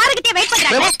 அதான் காருக்கிட்டே வெயிட்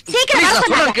பண்றாங்க. சீக்கிரம் வர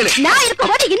சொன்னாங்க. நான்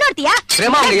இருக்கும்போது இன்னொருத்தியா?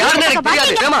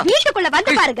 வீட்டுக்குள்ள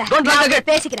வந்து பாருங்க,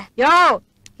 பேசிக்கிறேன். யோ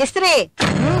இஸ்திரி,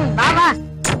 வா வா.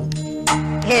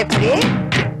 எப்படி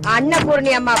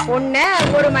அன்னபூர்ணி அம்மா பொண்ணு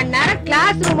 1 மணி நேரம்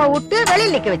கிளாஸ் ரூம விட்டு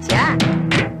வெளியில நிக்க வச்சியா?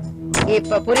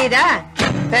 இப்ப புரியுதா?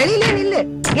 வெளியில நில்லு,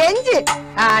 கெஞ்சு,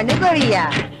 அனுபவியா?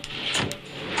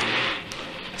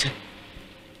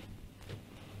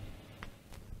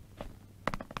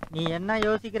 நீ என்ன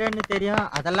யோசிக்கிறேன்னு தெரியும்,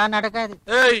 அதெல்லாம் நடக்காது.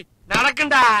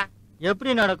 நடக்கும்டா.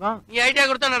 எப்படி நடக்கும்? நீ ஐடியா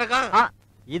கொடுத்தா நடக்கும்.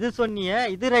 இது சொன்னியே,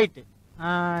 இது ரைட்டு.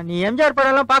 நீ எம்ஜிஆர்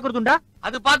படம் எல்லாம் பாக்குறதுண்டா?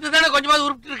 அது பார்த்து தானே கொஞ்சமாவது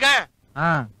உருப்பிட்டு இருக்கேன்.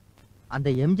 அந்த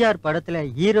எம்ஜிஆர் படத்துல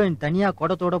ஹீரோயின் தனியா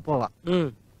குடத்தோட போவா.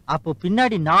 அப்போ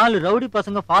பின்னாடி 4 ரவுடி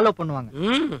பசங்க ஃபாலோ பண்ணுவாங்க.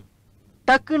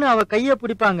 டக்குன்னு அவ கைய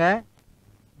பிடிப்பாங்க,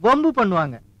 பொம்பு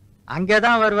பண்ணுவாங்க.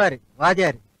 அங்கதான் வருவாரு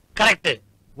வாத்தியார். கரெக்ட்.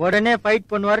 உடனே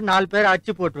ஃபைட் பண்ணுவாரு, 4 பேரை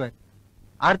அடிச்சு போட்டுவாரு.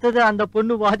 அடுத்தது அந்த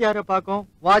பொண்ணு வாத்தியார பாக்கும்,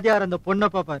 வாத்தியார் அந்த பொண்ணை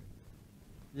பாப்பாரு.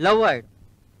 லவ் ஆயிடும்.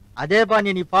 அதே பாணி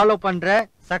நீ ஃபாலோ பண்ற,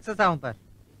 சக்சஸ் ஆகும் பாரு.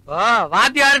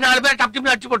 வாத்தியாரு 4 பேர் டப்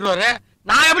டிப்னு அடிச்சு போட்டுருவாரு.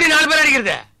 நான் எப்படி 4 பேர்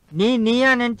அடிக்கிறது? நீயா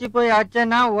நினைச்சு போய்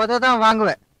அடிச்சனா உததான் வாங்குவ.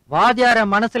 வாத்தியார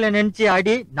மனசுல நினைச்சு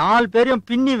அடி, 4 பேரையும்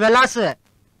பின்னி விளாசு.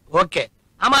 ஓகே.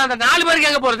 ஆமா, அந்த 4 பேருக்கு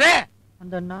எங்க போறது?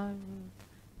 அந்த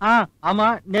ஆமா,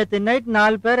 நேத்து நைட்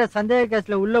 4 பேரை சந்தேக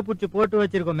கேஸ்ல உள்ள புடிச்சு போட்டு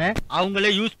வச்சிருக்கோமே,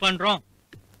 அவங்களே யூஸ் பண்றோம்.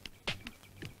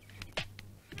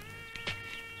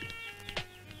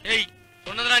 ஏய்,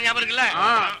 சொன்னதெல்லாம் ஞாபகம் இருக்குல்ல?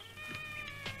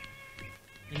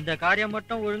 இந்த காரியம்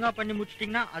மட்டும் ஒழுங்கா பண்ணி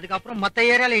முடிச்சிட்டீங்கன்னா அதுக்கப்புறம் மத்த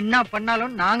ஏரியால என்ன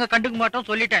பண்ணாலும் நாங்க கண்டுக்க மாட்டோம்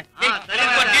சொல்லிட்டேன்.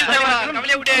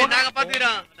 நாங்க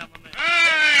பாத்துக்கிறோம்.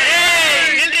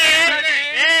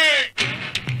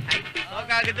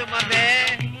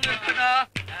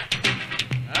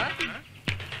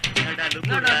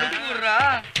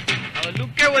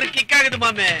 லுக்கே ஒரு கிக் ஆகுது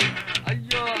மாமே.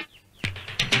 ஐயோ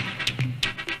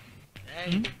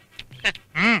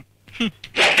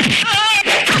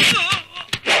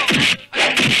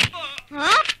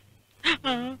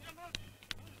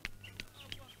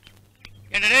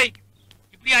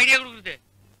இப்படி ஐடியா கொடுக்குறது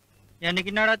எனக்கு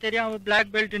என்னடா தெரியும் அவன்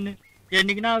பிளாக் பெல்ட்னு.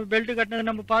 என்னைக்குன்னா அவன் பெல்ட் கட்டினது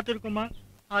நம்ம பாத்துருக்கோமா?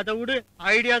 அதை விடு,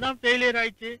 ஐடியா தான் ஃபெயிலியர்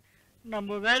ஆயிடுச்சு.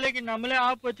 நம்ம வேலைக்கு நம்மளே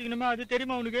ஆப் வச்சுக்கணுமே, அது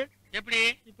தெரியுமா உனக்கு? எப்படி?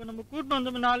 இப்ப நம்ம கூட்டிட்டு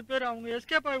வந்தோம் 4 பேர், அவங்க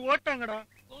எஸ்கேப் ஆகி ஓட்டாங்கடா.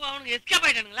 அவனுக்கு எஸ்கேப்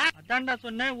ஆயிட்டானுங்களா? அதான்டா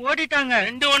சொன்னேன், ஓடிட்டாங்க.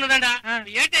 2 1 தான்டா.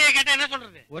 ஏட்டையே கேட்டா என்ன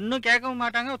சொல்றது? ஒன்னும் கேட்கவும்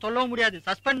மாட்டாங்க, சொல்லவும் முடியாது.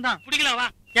 சஸ்பெண்ட் தான். பிடிக்கலாம் வா.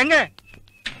 எங்க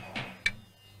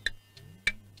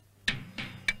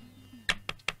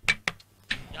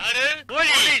யாரு?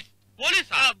 போலீஸ்.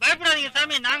 போலீஸா? பயப்படாதீங்க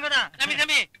சாமி, நாங்க தான். சாமி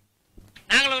சாமி,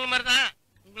 நாங்களும் உங்களை மாதிரி தான்.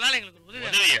 உங்களால எங்களுக்கு ஒரு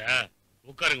உதவியா?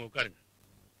 உட்காருங்க உட்காருங்க.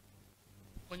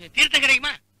 கொஞ்சம் தீர்த்தம்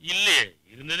கிடைக்குமா? இல்லையே,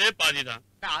 இருந்ததே பாதிதான்.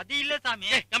 அது இல்ல சாமி.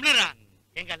 கம்ப்ளீரா,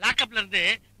 எங்க லாக்அப்ல இருந்து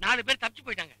 4 பேர் தப்பிச்சு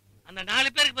போயிட்டாங்க. அந்த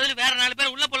 4 பேருக்கு பதில் வேற 4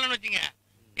 பேர் உள்ள போடலாம்னு வச்சுங்க,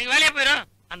 எங்க வேலையா போயிடும்.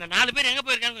 அந்த 4 பேர் எங்க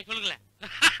போயிருக்காங்க சொல்லுங்களேன்.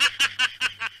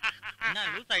 என்ன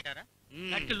லூஸ் ஆயிட்டாரா?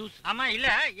 நட்டு லூஸ். ஆமா, இல்ல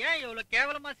ஏன் இவ்வளவு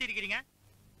கேவலமா சிரிக்கிறீங்க?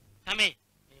 சாமி,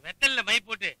 வெத்தல்ல மை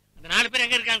போட்டு அந்த 4 பேர்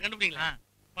எங்க இருக்காங்க கண்டுபிடிங்களா?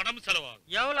 பணம் செலவாகும்.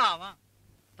 எவ்வளவு ஆகும்?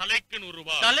 தலைக்கு 100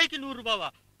 ரூபாய். தலைக்கு 100 ரூபாவா?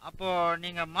 அப்போ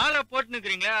நீங்க மாலை போட்டு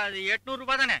நிக்கிறீங்களா, அது 800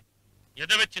 ரூபாய் தானே?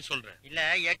 எதை வச்சு சொல்ற? இல்ல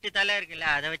 8 தலை இருக்குல்ல,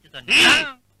 அதை வச்சு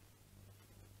சொன்னேன்.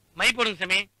 மை போடுங்க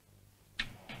சாமி.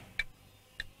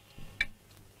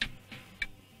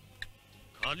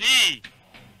 காளி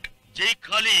ஜெய்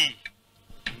காளி.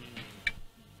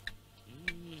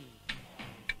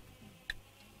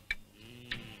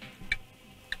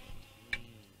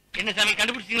 என்ன சாமி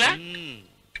கண்டுபிடிச்சீங்களா?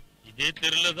 இதே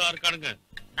தெருலதான் இருக்கானுங்க.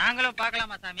 நாங்களும்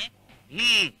பார்க்கலாமா சாமி?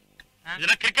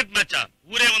 இதெல்லாம் கிரிக்கெட் மேட்சா?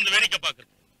 ஊரே வந்து வேடிக்கை பாக்குறது.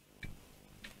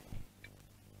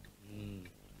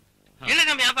 என்ன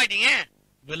சாமி ஆப்பாயிட்டீங்க?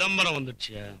 விளம்பரம்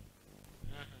வந்துடுச்சு.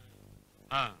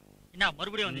 என்ன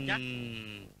மறுபடியும் வந்துச்சா?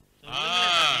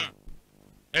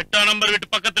 8ஆம் நம்பர்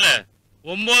வீட்டு பக்கத்துல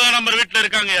 9ஆம் நம்பர் வீட்டுல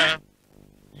இருக்காங்கயா.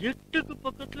 8க்கு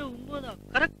பக்கத்துல 9ஆ?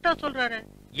 கரெக்டா சொல்றாரு.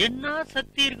 என்ன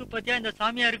சக்தி இருக்கு பாத்தியா இந்த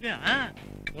சாமியாருக்கு?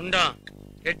 உண்டா?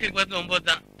 8க்கு பக்கத்துல 9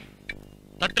 தான்.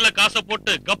 தட்டுல காசை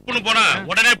போட்டு கப்புன்னு போனா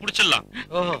உடனே புடிச்சிடலாம்.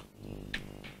 ஓஹோ,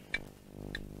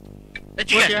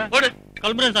 போடு.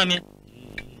 கிளம்புறேன் சாமி.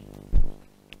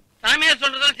 சாமியார்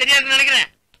சொல்றதெல்லாம் சரியா இருக்குன்னு நினைக்கிறேன்.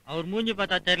 அவர் மூஞ்சி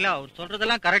பார்த்தா தெரியல, அவர்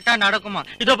சொல்றதெல்லாம் கரெக்டா நடக்குமா?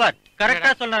 இதோ பார், கரெக்டா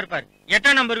சொன்னாரு பார்.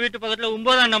 8ஆம் நம்பர் வீட்டு பக்கத்துல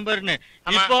 9ஆம் நம்பர்னு.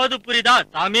 இப்போது புரியுதா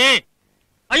சாமி?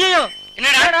 ஐயோ,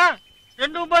 என்னடா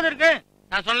 2 9 இருக்கு.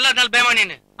 நான் சொல்லல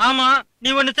பேமானின்னு. ஆமா, நீ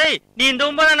ஒண்ணு செய். நீ இந்த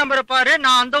 9ஆம் நம்பரை பாரு,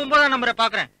 நான் அந்த 9ஆம் நம்பரை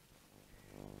பாக்குறேன்.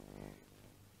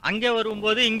 அங்கே ஒரு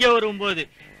 9, இங்கே ஒரு 9.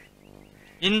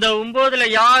 இந்த 9ல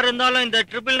யார் இருந்தாலும் இந்த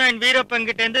 999 வீரப்பன்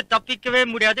கிட்ட இருந்து தப்பிக்கவே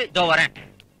முடியாது. இதோ வரேன்.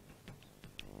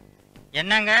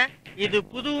 என்னங்க இது,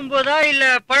 புது 9ஆ இல்ல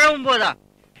பழ 9ஆ?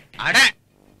 அட,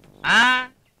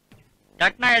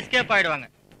 தட்னா எஸ்கேப் ஆயிடுவாங்க.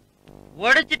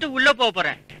 உடைச்சிட்டு உள்ள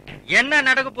போறேன். என்ன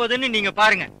நடக்க போகுதுன்னு நீங்க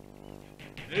பாருங்க.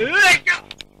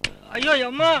 ஐயோ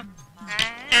அம்மா,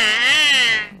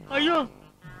 ஐயோ,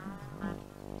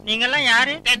 நீங்க எல்லாம்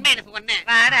யாரு?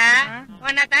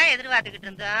 எதிர்பார்த்துக்கிட்டு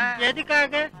இருந்தோம்.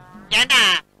 எதுக்காக? ஏண்டா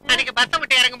அன்னைக்கு பஸ்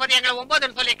விட்டு இறங்கும் போது எங்களை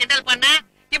 9ன்னு சொல்லி கிண்டல் பண்ண,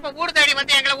 இப்ப ஊடு தேடி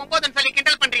வந்து எங்களை 9ன்னு சொல்லி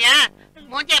கிண்டல் பண்றியா?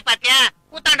 மூஞ்சிய பாத்தியா?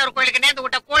 கூத்தாண்டவர் கோயிலுக்கு நேர்ந்து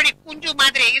விட்ட கோழி குஞ்சு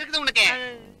மாதிரி இருக்குது உனக்கு.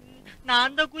 நான்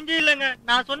அந்த குஞ்சு இல்லங்க,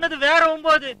 நான் சொன்னது வேற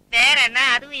 9. வேற என்ன?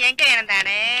 அதுவும் எங்க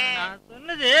இறந்தானே? நான்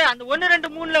சொன்னது அந்த 1 2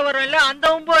 3ல வரும் இல்ல, அந்த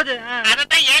 9.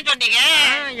 அதத்தான் ஏன் சொன்னீங்க?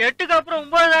 8க்கு அப்புறம்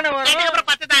 9 தானே வரும். 8க்கு அப்புறம்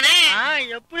 10 தானே?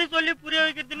 எப்படி சொல்லி புரிய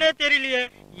வைக்கிறதுனே தெரியலையே.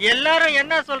 எல்லாரும்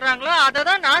என்ன சொல்றாங்களோ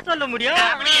அததான் நான் சொல்ல முடியும்.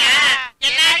 அப்படியா?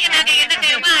 எல்லாரையும் நாங்க என்ன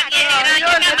தெரியுமா?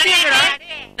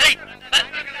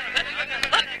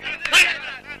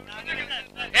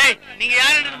 ஏய், நீங்க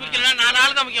யாருன்னு முக்கியம், 4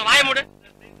 ஆளு தான் முக்கியம். வாய மூடு.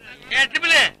 ஏ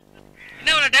ட்ரிபிள்,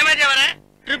 என்ன இவ்வளவு டேமேஜா வர?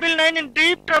 999 in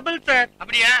deep trouble சார்.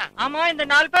 அப்படியா? ஆமா, இந்த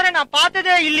 4 பேரை நான்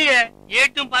பார்த்ததே இல்லையே.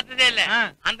 ஏட்டும் பார்த்ததே இல்ல.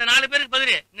 அந்த 4 பேருக்கு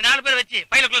பதில் இந்த 4 பேர் வச்சு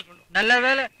ஃபைல க்ளோஸ் பண்ணு. நல்ல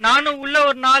வேலை, நானும் உள்ள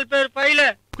ஒரு 4 பேர் ஃபைல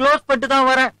க்ளோஸ் பண்ணிட்டு தான்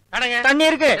வரேன். தண்ணி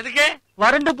இருக்கு. எதுக்கு?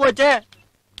 வறண்டு போச்சே.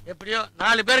 எப்படியோ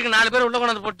 4 பேருக்கு 4 பேர் உள்ள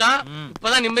கொண்டு போட்டான்.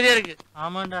 இப்பதான் நிம்மதியா இருக்கு.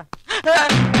 ஆமாண்டா.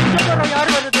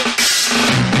 யாரு வருது?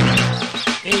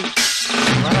 ஏய்,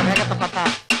 வர வேகத்தை பார்த்தா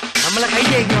நம்மள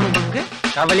கையை வைக்கணும். உங்களுக்கு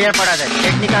கவலையே படாத,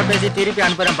 டெக்னிக்கா பேசி திருப்பி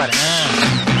அனுப்புறேன் பாரு.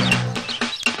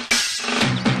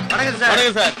 வணக்கம் சார்.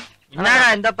 வணக்கம் சார். என்னடா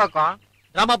இந்த பக்கம்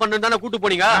டிராமா பண்ணு தானே கூட்டு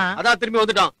போனீங்க, அதான் திரும்பி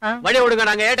வந்துட்டோம். வழி விடுங்க,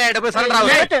 நாங்க ஏட்ட போய் சரண்டர்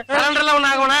ஆகும். சரண்டர்லாம் ஒண்ணு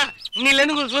ஆகணும்னா இன்னில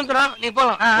இருந்து உங்களுக்கு சுதந்திரம், நீ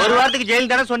போலாம். ஒரு வாரத்துக்கு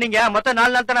ஜெயில் தானே சொன்னீங்க, மொத்தம்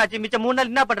 4 நாள் தானே ஆச்சு, மிச்சம் 3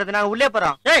 நாள் என்ன பண்றது? நாங்க உள்ளே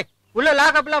போறோம். ஏய் உள்ள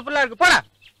லாக்அப்லாம் ஃபுல்லா இருக்கு, போடா.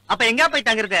 அப்ப எங்க போய்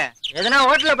தங்குறது? எதனா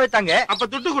ஹோட்டல்ல போய் தங்க. அப்ப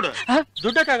துட்டு கொடு.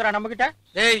 துட்ட கேக்குறா நம்ம கிட்ட.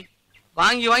 டேய்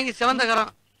வாங்கி வாங்கி சிவந்த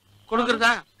கரம்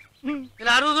கொடுக்கறதா?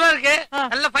 இதுல 60 ரூபா இருக்கு,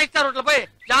 நல்ல 5 ஸ்டார் ஹோட்டல்ல போய்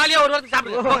ஜாலியா ஒரு வாரத்துக்கு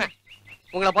சாப்பிடுங்க போங்க.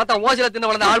 உங்களை பார்த்தா ஓசில தின்ன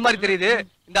வளர்ந்த ஆள் மாதிரி தெரியுது.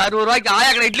 இந்த 60 ரூபாய்க்கு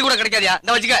ஆயா கடை இட்லி கூட கிடைக்காதியா?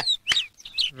 இந்த வச்சுக்க.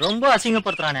 ரொம்ப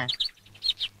அசிங்கப்படுத்துறானே.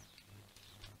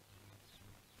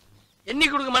 எண்ணி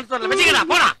கொடுக்க மனசு வரல, வச்சுக்கடா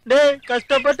போடா. டேய்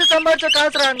கஷ்டப்பட்டு சம்பாதிச்ச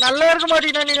காசுடா, நல்லா இருக்க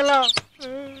மாட்டீங்க நீங்களாம்.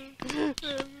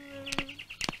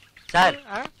 சார்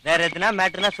வேற எதுனா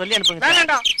மேட்டர்னா சொல்லி அனுப்புங்க.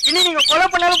 வேண்டாம்டா, இனி நீங்க கொலை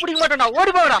பண்ணாலும் பிடிக்க மாட்டேன்டா,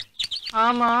 ஓடி போடா.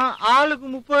 ஆமா ஆளுக்கு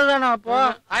 30 தானா அப்போ?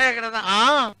 ஆயா கடை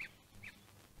தான்.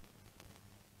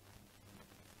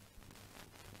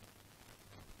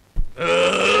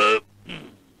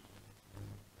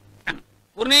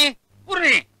 பூர்ணி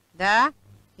பூர்ணி,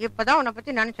 இப்பதான் உன்னை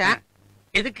பத்தி நினைச்சேன்.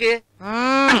 எதுக்கு?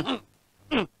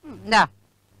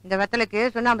 இந்த வெத்தலுக்கு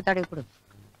சுண்ணாம்பு தடவி கொடு.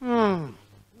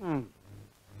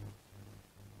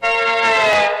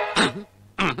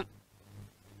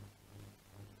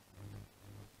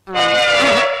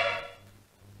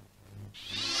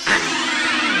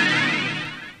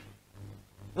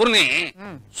 பூர்ணி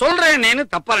சொல்றேன்னு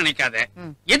தப்பா நினைக்காத.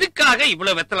 எதுக்காக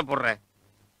இவ்வளவு வெத்தலை போடுற?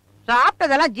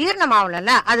 சாப்பிட்டதெல்லாம் ஜீரணம்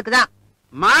ஆகல, அதுக்குதான்.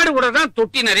 மாடு கூட தான்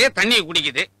தொட்டி நிறைய தண்ணியை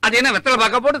குடிக்குது, அது என்ன வெத்தலை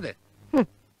பாக்க போடுது?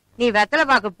 நீ வெத்தலை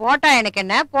பாக்கு போட்டா எனக்கு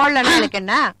என்ன, போடலன்னா எனக்கு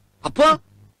என்ன? அப்போ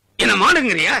என்ன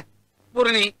மாடுங்கிறியா?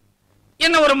 பூரணி,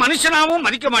 என்ன ஒரு மனுஷனாவும்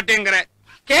மதிக்க மாட்டேங்கிற,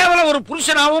 கேவலம் ஒரு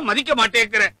புருஷனாவும் மதிக்க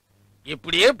மாட்டேங்கிற.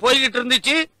 இப்படியே போய்கிட்டு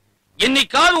இருந்துச்சு,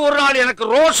 என்னைக்காவது ஒரு நாள் எனக்கு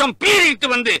ரோஷம் பீறிட்டு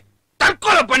வந்து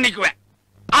தற்கொலை பண்ணிக்குவேன்.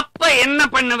 அப்ப என்ன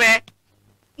பண்ணுவேன்?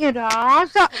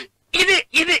 இது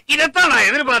இது இதத்தான் நான்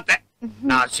எதிர்பார்த்தேன்.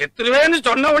 நான் செத்துருவேன்னு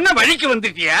சொன்ன உடனே வழிக்கு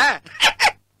வந்துட்டியா?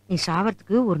 நீ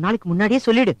சாவறதுக்கு ஒரு நாளைக்கு முன்னாடியே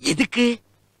சொல்லிடு. எதுக்கு?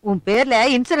 உன் பேர்ல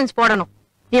இன்சூரன்ஸ் போடணும்.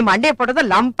 நீ மண்டைய போட்டத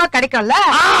லம்பா கிடைக்கும்ல.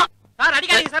 சார்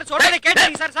அடிக்காதீங்க சார், சொல்றதை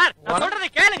கேளுங்க சார். சார் சொல்றதை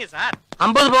கேளுங்க சார்.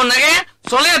 50 பவுன் நகைய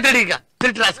சொல்லையா திருடிக்கா,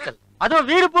 திருட்டு ராஸ்கல். அதுவும்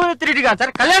வீடு போய் திருடிக்கான்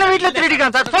சார், கல்யாண வீட்டுல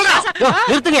திருடிக்கான் சார். சொல்றேன்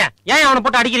நிறுத்துங்க, ஏன் அவனை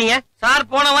போட்டு அடிக்கிறீங்க?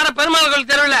 சார் போன வாரம் பெருமாள்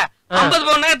கோயில் தெருவுல 50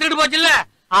 பவுன் நகை திருடு போச்சு இல்ல,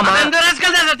 அந்த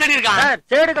ராஸ்கல் தான் திருடி இருக்கான். சார்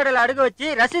சேடு கடையில அடுக்க வச்சு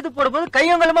ரசீது போடும்போது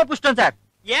கையங்கலமா புஷ்டம் சார்.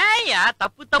 ஏயா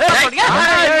தப்பு தப்பு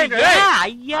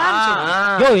ஐயா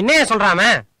என்ன சொல்றாம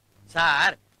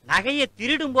சார்? நகைய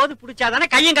திருடும் போது பிடிச்சாதானே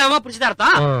கையங்காலமா பிடிச்சதா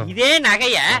அர்த்தம். இதே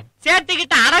நகைய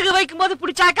சேர்த்துக்கிட்டு அடகு வைக்கும் போது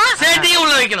பிடிச்சாக்கா சேட்டையும்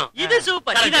உள்ள வைக்கணும். இது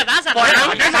சூப்பர். இதான்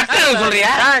சார்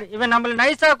சொல்றியா? சார் இவன் நம்மள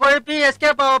நைஸா குழப்பி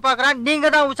எஸ்கேப் ஆக பாக்குறான், நீங்க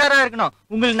தான் உஷாரா இருக்கணும்.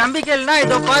 உங்களுக்கு நம்பிக்கை இல்லைன்னா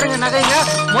இதோ பாருங்க நகைங்க,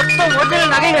 மொத்தம்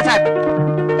ஒரிஜினல் நகைங்க சார்.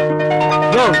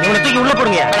 யோ இவனை தூக்கி உள்ள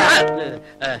போடுங்க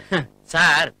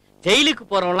சார். ஜெயிலுக்கு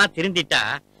போறவங்களாம் திருந்திட்டா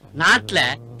நாட்டுல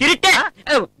திருட்ட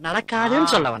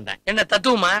நடக்காதுன்னு சொல்ல வந்தேன். என்ன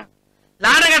தத்துவமா?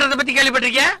 நாடகத்தை பத்தி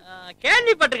கேள்விப்பட்டிருக்கியா?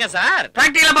 கேள்விப்பட்டிருக்கேன் சார்.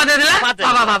 பிராக்டிகலா பார்த்ததுல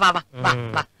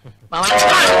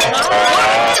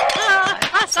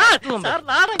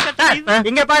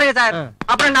இங்க பாருங்க சார்,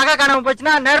 அப்புறம் நகை காணாம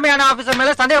போச்சுன்னா நேர்மையான ஆபீசர்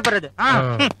மேல சந்தேகப்படுறது.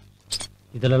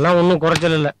 இதுல எல்லாம் ஒண்ணும்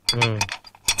குறைச்சல் இல்ல.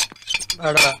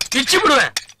 பிச்சு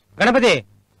விடுவேன். கணபதி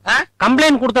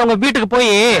கம்ப்ளைண்ட் கொடுத்தவங்க வீட்டுக்கு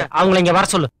போய் அவங்கள இங்க வர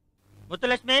சொல்லு.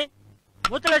 முத்துலட்சுமி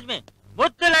முத்துலட்சுமி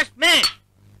முத்துலட்சுமி,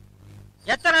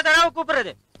 எத்தனை தடவை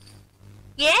கூப்பிடுறது?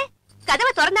 ஏ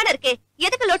கதவை திறந்தானே இருக்கு,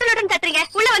 எதுக்கு லொட்டு லொட்டுன்னு தட்டுறீங்க?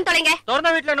 உள்ள வந்து தொலைங்க. திறந்த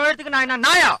வீட்டுல நுழையத்துக்கு நான் என்ன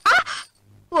நாயா?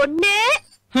 ஒண்ணு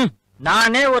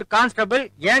நானே ஒரு கான்ஸ்டபிள்,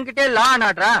 என்கிட்டே லா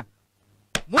நாடுறா.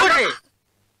 மூடுறி.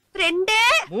 ரெண்டு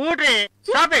மூடுறி.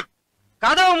 Stop it.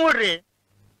 கதவை மூடுறி.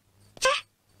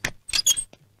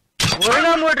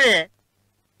 ஒழுங்கா மூடுறி.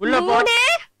 உள்ள போ.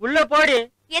 உள்ள போடி.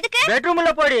 எதுக்கு? பெட்ரூம்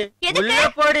உள்ள போடி. உள்ள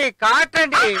போடி.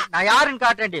 காட்டுறேன்டி நான் யாருன்னு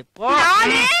காட்டுறேன்டி. போ.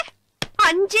 4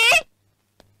 5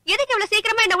 எதுக்கு இவ்வளவு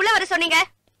சீக்கிரமா என்ன உள்ள வர சொன்னீங்க?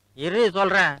 இரு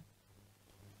சொல்றேன்.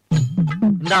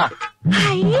 இந்தா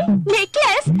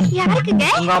நெக்லஸ் யாருக்குங்க?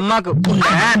 உங்க அம்மாக்கு.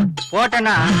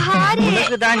 போட்டனா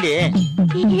உனக்கு தாண்டி.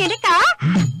 எனக்கா?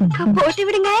 போட்டு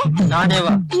விடுங்க. நானே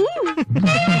வா.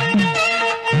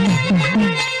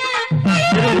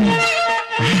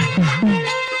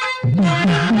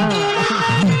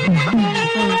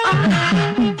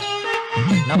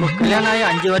 நமக்கு கல்யாணம் ஆகி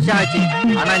 5 வருஷம் ஆச்சு,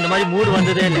 ஆனா இந்த மாதிரி மூடு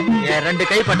வந்ததே இல்ல. என் 2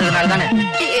 கை பட்டதுனால தானே.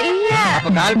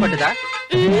 அப்ப கால் பட்டுதா?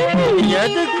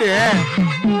 எதுக்கு?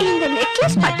 இந்த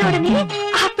நெக்லஸ் பட்ட உடனே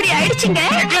அப்படி ஆயிடுச்சுங்க.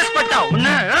 நெக்லஸ் பட்டா உன்ன?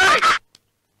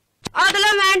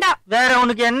 அதெல்லாம் வேண்டாம். வேற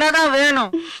உனக்கு என்னதான்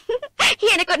வேணும்?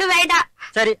 எனக்கு ஒண்ணு வேண்டாம்.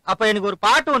 சரி அப்ப எனக்கு ஒரு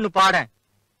பாட்டு ஒண்ணு பாட.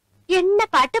 என்ன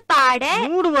பாட்டு பாட?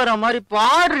 மூடு வர மாதிரி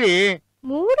பாடுறி.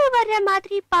 மூடு வர்ற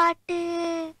மாதிரி பாட்டு.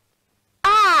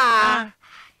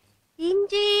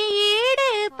 இஞ்சி ஈடு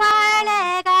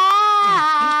பழகா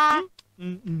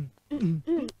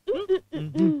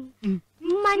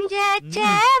மஞ்ச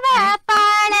சேவ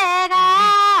பழகா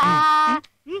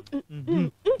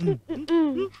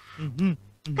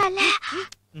கல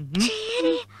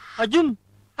சீரி அஜும்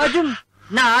அஜும்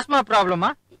நான் ஆஸ்மா ப்ராப்ளமா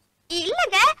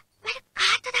இல்லங்க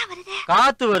காத்துதான் வருது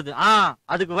காத்து வருது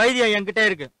அதுக்கு வைத்தியம் என்கிட்ட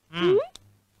இருக்கு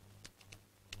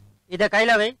இத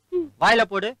கையில வை வாயில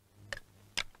போடு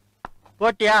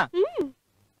போட்டியா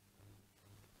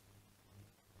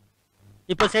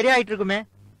இப்ப சரியாயிட்டு இருக்குமே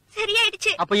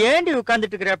சரியாயிடுச்சு அப்ப ஏண்டி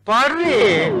உட்கார்ந்துட்டு இருக்கிற பாரு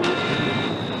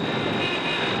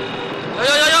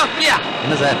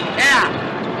என்ன சார்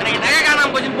நகை காணாம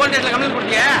போச்சு போலீஸ்ல கம்ப்ளைண்ட்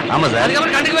கொடுத்தியா ஆமா சார்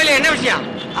அதுக்கப்புறம் கண்டுக்கவே இல்லையா என்ன விஷயம்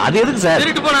அது எதுக்கு சார்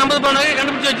திருட்டு போன 50 பவுன் நகை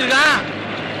கண்டுபிடிச்சு வச்சிருக்கான்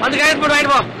வந்து கையெழுத்து போட்டு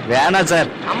வாங்கிட்டு போ வேணாம் சார்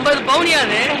 50 பவுனியா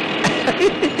அது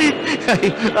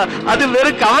அது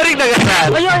வெறும் கவரிங் நகை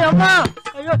சார் ஐயோ அம்மா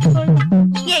ஐயோ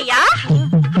ஏயா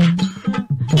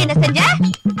என்ன செஞ்ச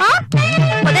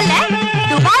முதல்ல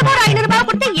துபாய் ஒரு 500 ரூபாய்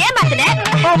கொடுத்து ஏமாத்துன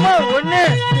அம்மா ஒண்ணு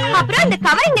அப்புறம் இந்த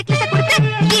கவரிங் நெக்லஸ் கொடுத்து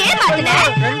ஏமாத்துன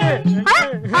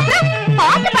அப்புறம்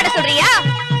பாட்டு பாட சொல்றியா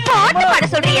பாட்டு பாட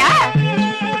சொல்றியா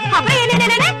அப்புறம்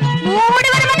என்ன மூடு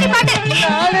வர மாதிரி பாட்டு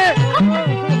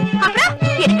அப்புறம்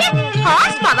எதுக்கு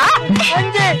ஆஸ்மாவா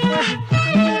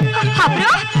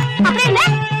அப்புறம் அப்புறம் என்ன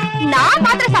நான்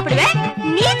மாத்திரை சாப்பிடுவேன்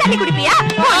நீ தண்ணி குடிப்பியா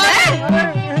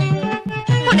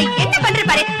உன்னை என்ன பண்ற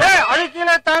பாரு அது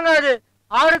கீழே தாங்காது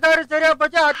ஆறுக்காரு சரியா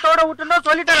போச்சு அத்தோட விட்டுனா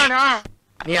சொல்லிட்டேன் நானா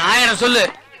நீ 1000 சொல்லு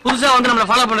புதுசா வந்து நம்மள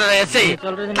ஃபாலோ பண்ற எஸ்ஐ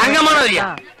தங்கமானவரியா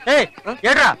ஏய்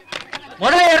ஏறா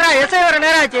முதல்ல ஏறா எஸ்ஐ வர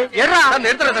நேரம் ஆச்சு ஏறா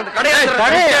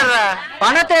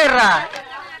பணத்தை ஏறா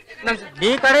நீ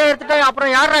கடையை எடுத்துட்டா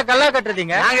அப்புறம் யாரா கல்லா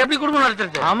கட்டுறீங்க நாங்க எப்படி குடும்பம்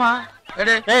நடத்துறது ஆமா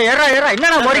ஏய் ஏறா ஏறா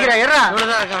என்னடா மோடிக்கிற ஏறா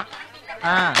இவ்வளவுதான் இருக்கான்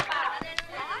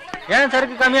ஏன்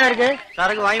சரக்கு கம்மியா இருக்கு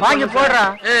சரக்கு வாங்கி போடுறா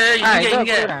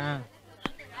இங்க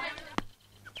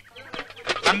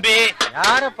தம்பி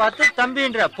யார பார்த்து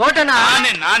தம்பின்ற போட்டனா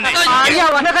ஐயா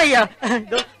வணக்கம் ஐயா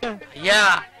ஐயா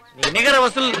நீ நிகர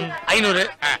வசூல் 500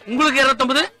 உங்களுக்கு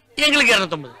 250 எங்களுக்கு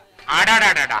 250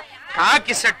 அடாடாடா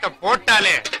காக்கி சட்டை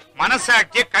போட்டாலே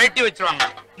மனசாட்சியை கழட்டி வச்சிருவாங்க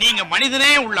நீங்க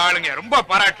மனிதனே உள்ள ஆளுங்க ரொம்ப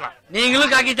பாராட்டலாம்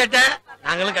நீங்களும் காக்கி சட்டை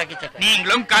நாங்களும் காக்கி சட்டை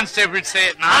நீங்களும் கான்ஸ்டபிள்ஸ்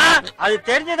அது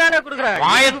தெரிஞ்சுதானே குடுக்குறேன்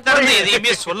வாயை திறந்து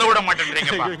எதையுமே சொல்ல விட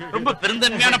மாட்டேன்றீங்கப்பா ரொம்ப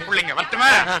பெருந்தன்மையான பிள்ளைங்க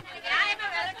வரட்டுமா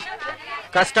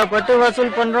கஷ்டப்பட்டு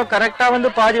வசூல் பண்றோம் கரெக்டா வந்து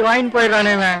பாதி வாங்கிட்டு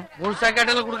போயிடுறானே முழு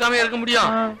சாக்காட்டில கொடுக்காம இருக்க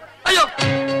முடியும் ஐயோ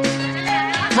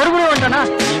மறுபடியும் வந்தானா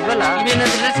இவ்வளா இவன் என்ன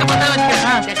ட்ரெஸ் பார்த்தா வச்சுக்க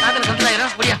காதல்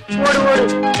கந்தலாயிரம் புரியா ஓடு ஓடு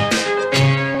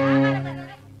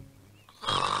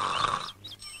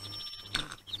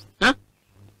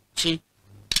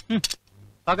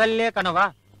பகல்லே கனவா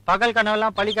பகல்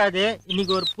கனவெல்லாம் பழிக்காது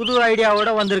இன்னைக்கு ஒரு புது ஐடியாவோட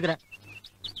வந்திருக்கிறேன்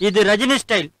இது ரஜினி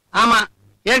ஸ்டைல் ஆமா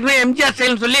ஏற்கனவே எம்ஜிஆர்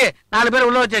ஸ்டைல் சொல்லி 4 பேர்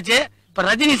உள்ள வச்சாச்சு இப்ப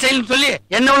ரஜினி ஸ்டைல் சொல்லி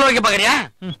என்ன உள்ள வைக்க பாக்குறியா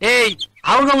ஏய்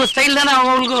அவங்க ஸ்டைல் தானே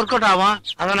அவங்களுக்கு ஒர்க் அவுட் ஆகும்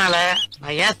அதனால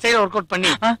நான் என் ஸ்டைல் ஒர்க் அவுட்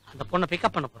பண்ணி அந்த பொண்ணை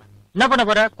பிக்கப் பண்ண போறேன் என்ன பண்ண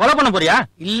போற கொலை பண்ண போறியா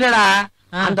இல்லடா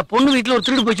அந்த பொண்ணு வீட்டுல ஒரு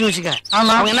திருடு போச்சு வச்சுக்க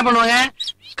அவங்க என்ன பண்ணுவாங்க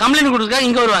கம்ப்ளைண்ட் கொடுக்க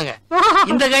இங்க வருவாங்க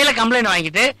இந்த கையில கம்ப்ளைண்ட்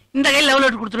வாங்கிட்டு இந்த கையில லெவல்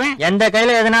லெட்டர் கொடுத்துருவேன் எந்த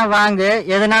கையில எதனா வாங்கு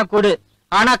எதனா கொடு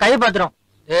ஆனா கை பத்திரம்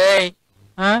ஏய்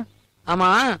ஆமா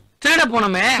திருட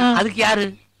போனோமே அதுக்கு யாரு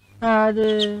அது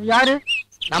யாரு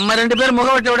நம்ம 2 பேர்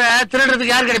முகவட்டோட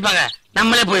திருடுறதுக்கு யாரு கிடைப்பாங்க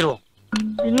நம்மளே போயிருவோம்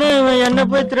இன்னும் இவன் என்ன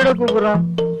போய் திருட கூப்பிடுறான்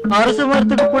அரசு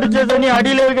மரத்துக்கு பிடிச்ச தண்ணி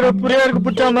அடியில இருக்கிற புரியாருக்கு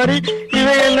பிடிச்ச மாதிரி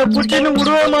இவன் என்ன பிடிச்சின்னு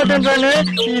விடவே மாட்டேன்றானே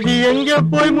இது எங்க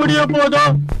போய் முடிய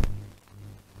போதும்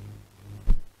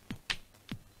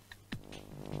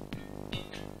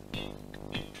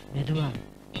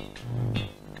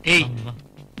டேய்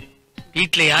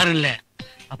வீட்டுல யாரும் இல்ல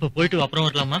அப்ப போயிட்டு அப்புறம்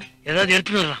வரலாமா ஏதாவது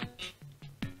எடுத்துட்டு வரலாம்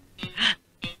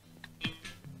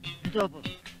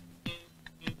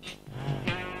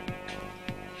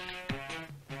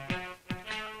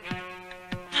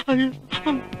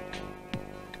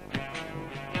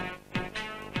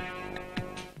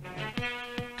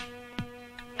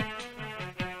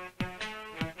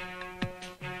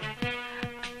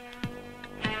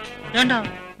ஏண்டா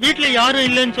வீட்டுல யாரும்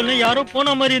இல்லன்னு சொல்ல யாரோ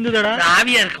போன மாதிரி இருந்ததடா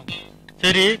ஆவியா இருக்கும்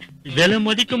சரி விலை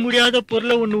மதிக்க முடியாத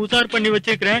பொருளை ஒண்ணு உசார் பண்ணி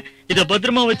வச்சிருக்கிறேன் இத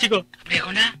பத்திரமா வச்சுக்கோ அப்படியே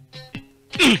கொண்டா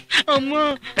அம்மா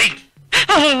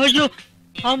ஐயோ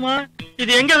ஆமா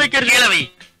இது எங்க வைக்கிறது கீழே வை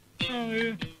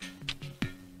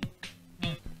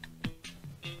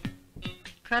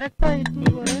கரெக்டா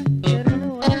இட்டு போறேன்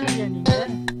நீங்க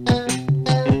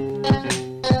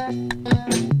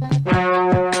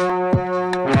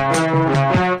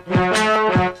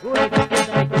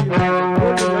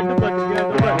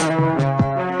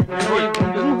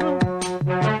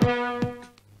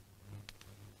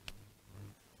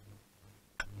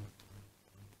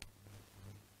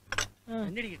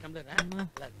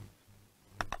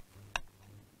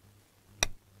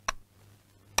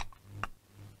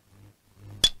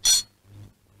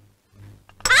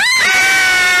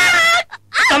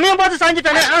சமயம் பார்த்து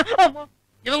சாஞ்சிட்டானே.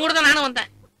 இவன் கூட தான் நானும் வந்தேன்.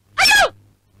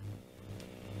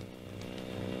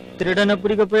 திருடனை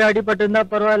பிடிக்க போய் அடிபட்டு இருந்தா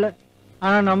பரவாயில்ல,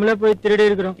 ஆனா நம்மளே போய் திருடி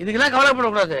இருக்கிறோம். இதுக்கெல்லாம்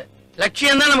கவலைப்படக்கூடாது,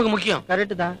 லட்சியம் தான் நமக்கு முக்கியம்.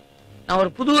 கரெக்ட் தான். நான்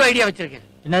ஒரு புது ஐடியா வச்சிருக்கேன்.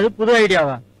 என்னது புது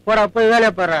ஐடியாவா? போடா போய்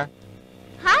வேலையை பாரு.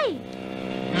 ஹாய்.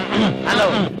 ஹலோ.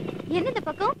 என்ன இந்த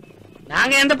பக்கம்?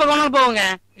 நாங்க எந்த பக்கம் வேணாலும் போவோங்க.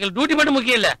 எங்களுக்கு டியூட்டி மட்டும்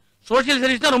முக்கியம் இல்ல, சோசியல்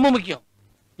சர்வீஸ் தான் ரொம்ப முக்கியம்.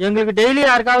 எங்களுக்கு டெய்லி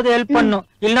யாருக்காவது ஹெல்ப் பண்ணணும்,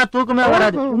 இல்லனா தூக்கமே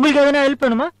வராது. உங்களுக்கு எதனா ஹெல்ப்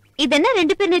பண்ணுமா? இது என்ன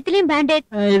ரெண்டு பேர் நெத்திலயும் பேண்டேட்?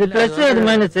 இது பிளஸ் இது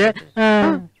மைனஸ்.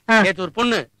 நேத்து ஒரு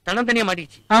பொண்ணு தனியா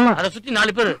மாட்டிச்சு. ஆமா, அதை சுத்தி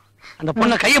 4 பேர் அந்த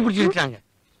பொண்ணை கைய பிடிச்சி வச்சாங்க.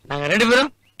 நாங்க 2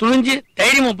 பேரும் துணிஞ்சு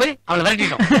தைரியமா போய் அவளை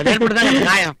விரட்டிட்டோம்.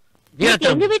 நியாயம்.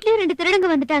 எங்க வீட்லயும் 2 திருடங்க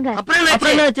வந்துட்டாங்க.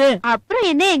 அப்புறம்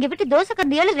என்ன, எங்க வீட்டு தோசை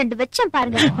கரண்டியால 2 வெச்சம்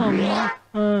பாருங்க.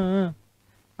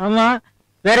 ஆமா,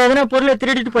 வேற எதனா பொருளை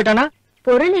திருடிட்டு போயிட்டானா?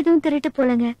 பொருள் எதுவும் திருட்டு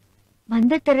போலங்க.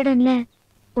 வந்த திருடன்ல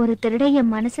ஒரு திருடன்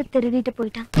என் மனசை திருடிட்டு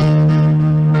போயிட்டான்.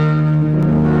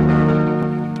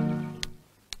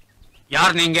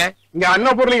 யார் நீங்க? இங்க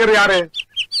அன்னபூர்ணிகர் யாரு?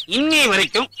 இன்னி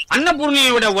வரைக்கும்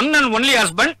அன்னபூர்ணியோட ஒன் அண்ட் ஒன்லி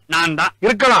ஹஸ்பண்ட் நான் தான்.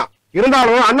 இருக்கலாம்,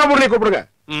 இருந்தாலும் அன்னபூர்ணி கூப்பிடுங்க.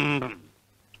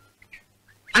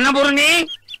 அன்னபூர்ணி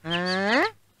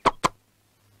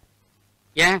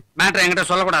ஏன் மேட்டர் என்கிட்ட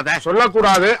சொல்லக்கூடாத?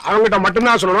 சொல்லக்கூடாது, அவங்கிட்ட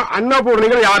மட்டும்தான் சொல்லணும்.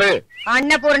 அன்னபூர்ணிகள் யாரு?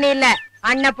 அன்னபூர்ணி இல்ல,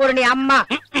 அன்னபூர்ணி அம்மா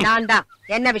நான் தான்.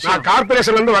 என்ன விஷயம்?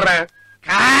 கார்பரேஷன்ல இருந்து வர்றேன்.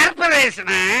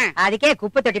 கார்பரேஷன்? அதுக்கே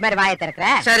குப்பை தொட்டி மாதிரி வாயை திறக்கிற.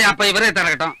 சரி, அப்ப இவரே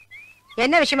திறக்கட்டும்.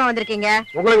 என்ன விஷயமா வந்திருக்கீங்க?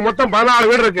 உங்களுக்கு மொத்தம் 14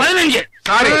 வீடு இருக்கு. 15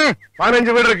 சாரி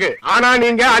 15 வீடு இருக்கு. ஆனா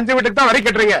நீங்க 5 வீட்டுக்கு தான் வரி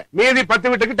கட்டுறீங்க, மீதி 10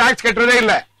 வீட்டுக்கு டாக்ஸ் கட்டுறதே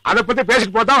இல்ல. அத பத்தி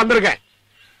பேசிட்டு போதான் வந்திருக்கேன்.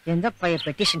 எந்த பைய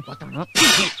பெட்டிஷன் போட்டானோ?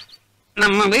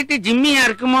 நம்ம வீட்டு ஜிம்மியா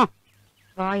இருக்குமோ?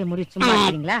 வாயை முடி சும்மா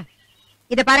இருக்கீங்களா?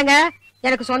 இத பாருங்க,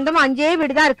 எனக்கு சொந்தமா 5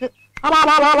 வீடு தான் இருக்கு.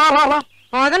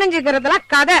 15ங்கிறதுலாம்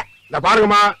கதை. இந்த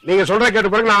பாருங்கம்மா, நீங்க சொல்ற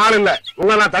கேட்டு பிறகு நான் ஆள் இல்ல.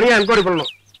 உங்களை நான் தனியா என்கொயரி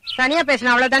பண்ணணும். தனியா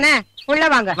பேசணும் அவ்வளவுதானே? உள்ள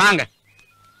வாங்க. வாங்க.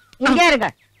 இங்கே இருங்க.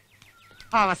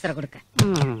 அவசரம் கொடுக்க.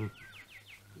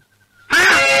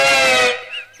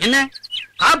 என்ன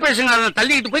கார்பரேஷன்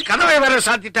தள்ளிக்கிட்டு போய் கதவை வேற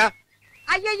சாத்திட்டா?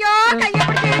 ஐயோ, கையை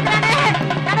பிடிச்சு இழுக்கிறானே.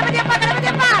 கணபதி அப்பா, கணபதி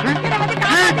அப்பா, இத வந்து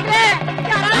காப்பாத்துங்களே.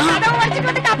 யாராவது கதவை உடைச்சிட்டு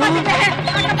வந்து காப்பாத்துங்களே.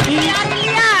 யாரும்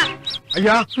இல்லையா?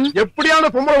 ஐயா,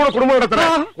 எப்படியான பொம்பளை கூட குடும்பம் நடத்துற?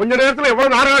 கொஞ்ச நேரத்துல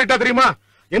எவ்வளவு நாரம் ஆயிட்டா தெரியுமா?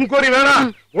 என்கொயரி வேணாம்,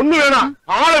 ஒண்ணு வேணாம்,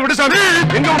 ஆளை விடுசாமி.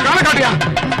 எங்க ஒரு கால காட்டியா?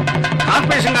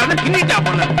 கார்பரேஷன் பின்னிட்டா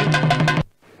போன.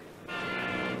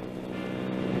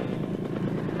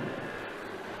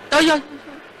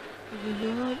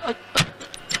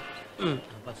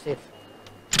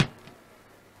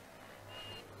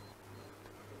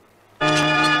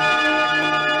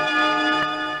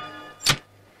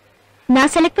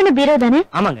 நான் செலக்ட் பண்ண பீரோ தானே?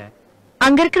 ஆமாங்க.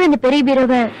 அங்க இருக்கிற இந்த பெரிய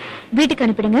பீரோவை வீட்டுக்கு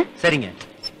அனுப்பிடுங்க. சரிங்க.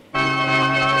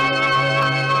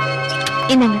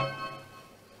 என்னங்க,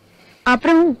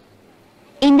 அப்புறம்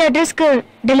இந்த அட்ரஸ்க்கு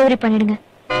டெலிவரி பண்ணிடுங்க.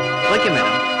 Okay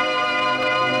madam.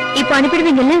 இப்போ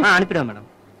அனுப்பிடுவீங்கல்ல? அனுப்பிடுவேன் மேடம்.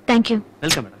 தேங்க்யூ.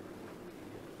 Welcome madam.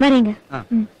 வரீங்க.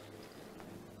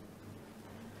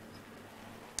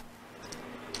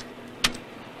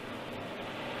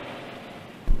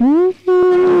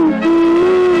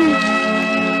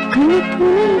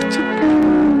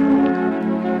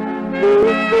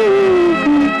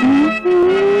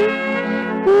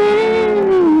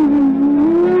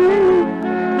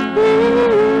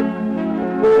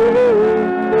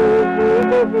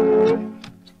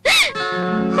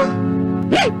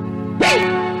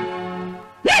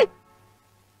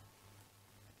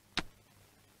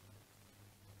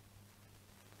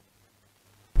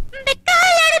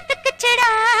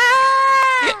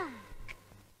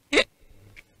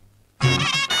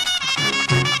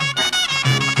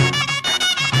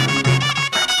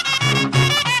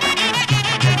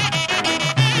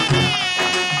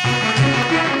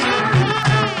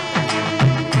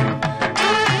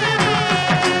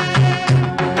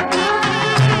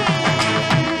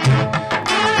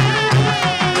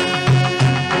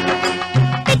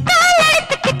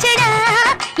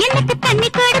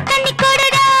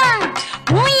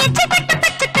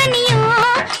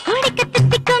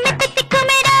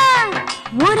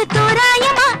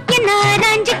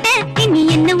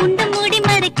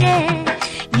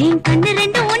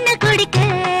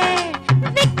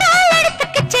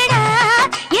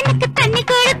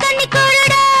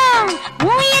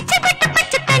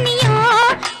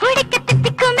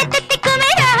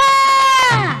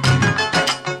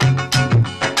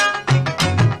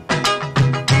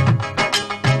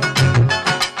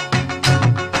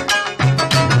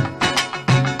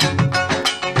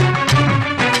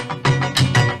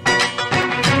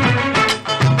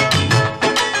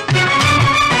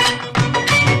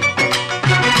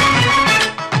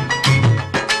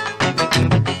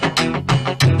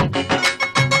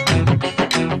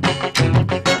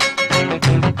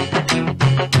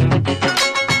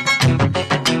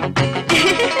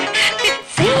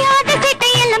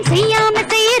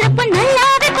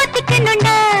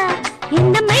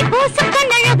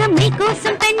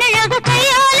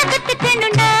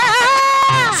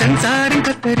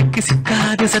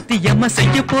 பிறகு சத்தியம்மா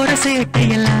செய்ய போற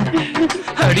சேட்டையெல்லாம்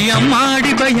அடி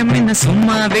அம்மாடி பயம் என்ன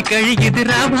சும்மாவே கழியுது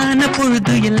ராவான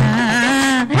பொழுது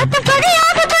எல்லாம் மொத்தம்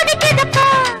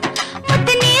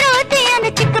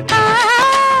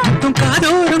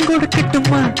காதோரம்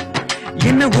கொடுக்கட்டுமா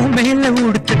என்ன உன் மேல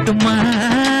உடுத்தட்டுமா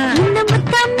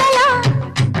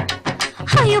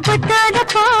ஐயோ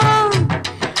பத்தாதப்பா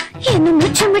என்ன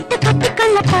முச்சமிட்டு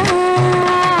கட்டிக்கொள்ளப்பா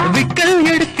விக்கல்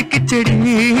எடுத்துக்கு செடி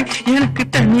எனக்கு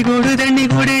தண்ணி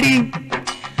கொடுடி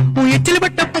உன் எச்சில்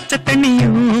பட்ட பச்சை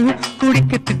தண்ணியும்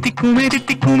குடிக்க தித்திக்குமேடி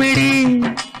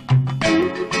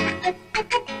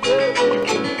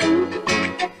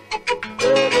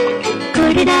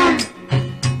கொடுடா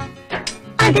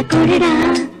அது கொடுடா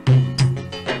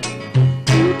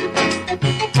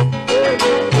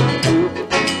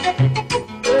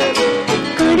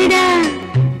கொடுடா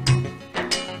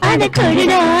அது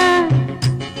கொடுடா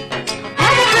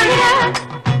அது கொடுடா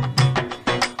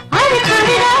அது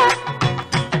கொடுடா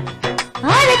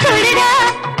அது கொடுடா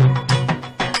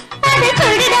அது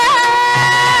கொடுடா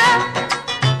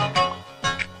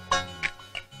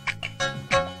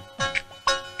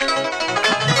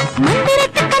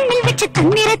மந்திரத்து கண்ணில் வச்சு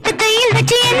தந்திரத்து கையில்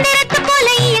வச்சு எந்திரத்து போல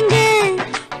இயங்கு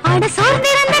ஆட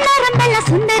சோர்ந்திருந்த நரம்பெல்லாம்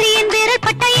சுந்தரி என் விரல்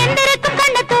பட்ட எந்திரக்கும்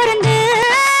கண்ண தோறந்து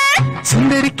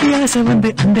சுந்தரிக்கு ஆசை வந்து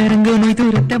அந்த ரங்க நோய்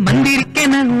தூரத்தை மந்திரிக்க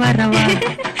நான் வரவா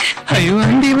ஐயோ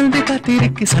அண்டி வந்து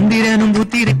காத்திருக்கு சந்திரனும்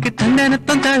பூத்திருக்கு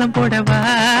தண்டனத்தம் தாளம் போடவா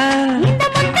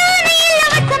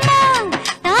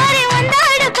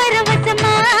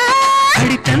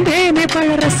அடி தந்தேனே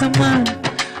பழரசமா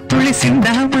துளி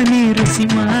சிந்தாமணி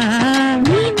ருசிமா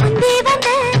நீ முந்தே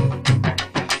வந்து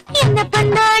என்ன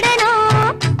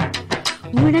பந்தாடணும்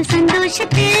உடல்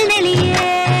சந்தோஷத்தில் வெளியே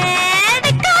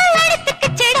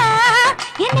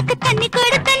எனக்கு தண்ணி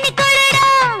கொடுடா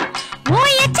ஓ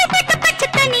எச்சப்பட்ட பச்சை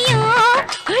தண்ணியோ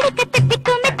கொடுக்க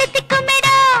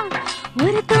தித்திக்குமேடா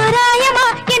ஒரு தோராயமா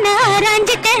என்ன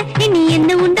ஆராய்ஞ்சிட்ட இனி என்ன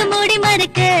உண்டு மூடி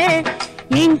மறுக்க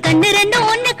என் கண்ணு ரெண்டு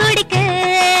ஒண்ணு குடிக்க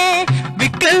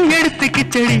விக்கல் எடுத்து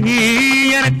கிச்சடி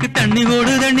எனக்கு தண்ணி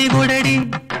கொடுடி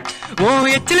ஓ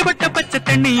எச்சில் பட்ட பச்சை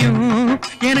தண்ணியும்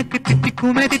எனக்கு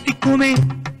தித்திக்குமே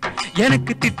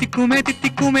எனக்கு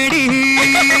தித்திக்குமேடி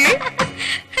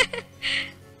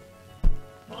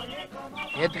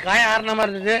நேற்று காயம் ஆறின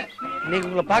மாதிரி இருந்தது, இன்னைக்கு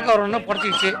உங்களை பார்க்க வரணும்னா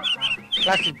புடச்சிக்கிச்சு,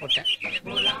 பிளாஸ்டிக் போட்டேன்.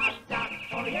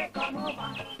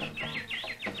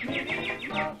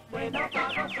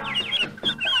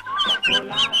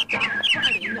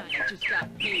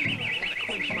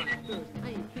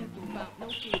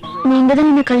 நீங்க தான்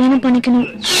என்ன கல்யாணம் பண்ணிக்கணும்.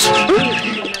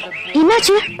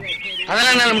 என்னாச்சு?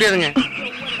 அதெல்லாம் என்னால முடியாதுங்க.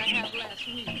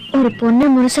 ஒரு பொண்ணு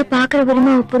முழுசா பாக்குற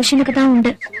உரிமை புருஷனுக்கு தான்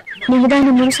உண்டு. நீங்க தான்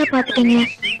என்ன முழுசா பாத்துட்டீங்க.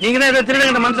 நீங்க தான் ஏதோ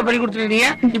திருடங்கிட்ட மனசை பறி கொடுத்துருக்கீங்க.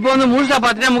 இப்போ வந்து முழுசா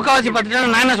பாத்துட்டேன், முக்காவாசி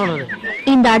பாத்துட்டேன், நான் என்ன சொல்றது?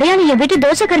 இந்த அடையாளம் என் வீட்டு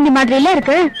தோசை கரண்டி மாதிரி எல்லாம்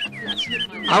இருக்கு.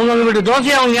 அவங்க வீட்டு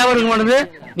தோசையை அவங்க ஞாபகம் இருக்க மாட்டேது,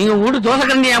 நீங்க வீட்டு தோசை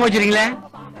கரண்டி ஞாபகம் வச்சிருக்கீங்களே.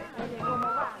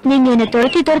 நீங்க என்ன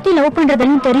துரத்தி லவ்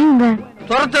பண்றதுன்னு தெரியுங்க.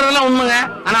 துரத்துறதெல்லாம் உண்மைங்க,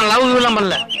 ஆனா லவ் எல்லாம்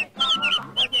பண்ணல.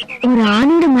 ஒரு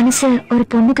ஆணோட மனசு ஒரு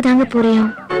பொண்ணுக்கு தாங்க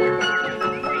புரியும்.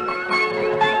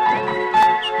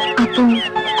 அப்போ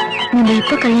நம்ம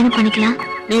எப்ப கல்யாணம் பண்ணிக்கலாம்?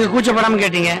 நீங்க கூச்சப்படாம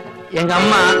கேட்டீங்க. எங்க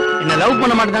அம்மா என்ன லவ்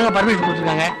பண்ண மாட்டேதாங்க பர்மிஷன்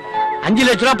கொடுத்துருக்காங்க. 5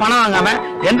 லட்ச ரூபாய் பணம் வாங்காம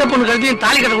எந்த பொண்ணு கழுத்தையும்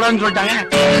தாலி கட்டக்கூடாதுன்னு சொல்லிட்டாங்க.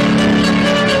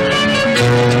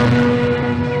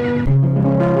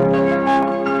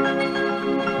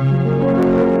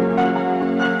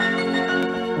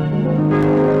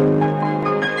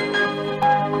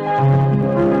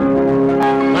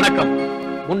 வணக்கம்.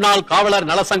 முன்னாள் காவலர்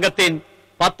நலசங்கத்தின்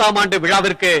 10ஆம் ஆண்டு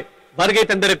விழாவிற்கு வருகை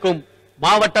தந்திருக்கும்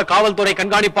மாவட்ட காவல்துறை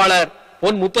கண்காணிப்பாளர்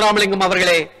பொன் முத்துராமலிங்கம்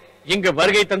அவர்களே, இங்கு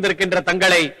வருகை தந்திருக்கின்ற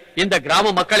தங்களை இந்த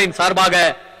கிராம மக்களின் சார்பாக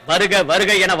வருக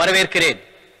வருக என வரவேற்கிறேன்.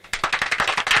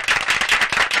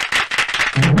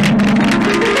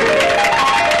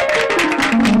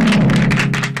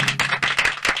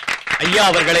 ஐயா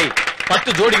அவர்களை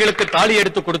 10 ஜோடிகளுக்கு தாலி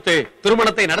எடுத்து கொடுத்து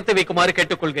திருமணத்தை நடத்தி வைக்குமாறு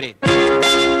கேட்டுக்கொள்கிறேன்.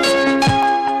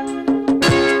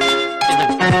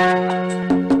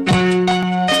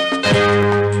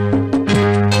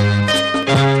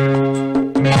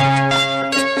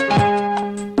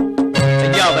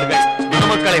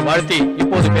 வாழ்த்தி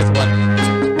இப்போது பேசுவார்.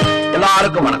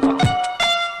 எல்லாருக்கும் வணக்கம்.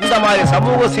 இந்த மாதிரி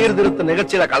சமூக சீர்திருத்த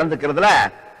நிகழ்ச்சியில கலந்துக்கிறதுல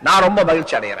நான் ரொம்ப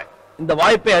மகிழ்ச்சி அடைகிறேன். இந்த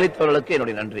வாய்ப்பை அளித்தவர்களுக்கு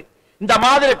என்னுடைய நன்றி. இந்த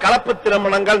மாதிரி கலப்பு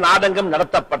திருமணங்கள் நாடகம்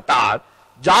நடத்தப்பட்டால்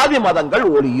ஜாதி மதங்கள்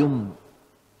ஒழியும்.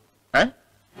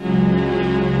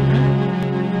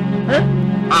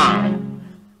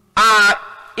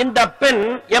 இந்த பெண்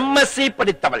எம்எஸ்சி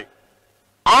படித்தவள்.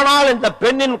 ஆனால் இந்த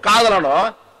பெண்ணின் காதலனோ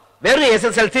வெறும்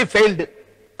SSLC ஃபெயில்டு.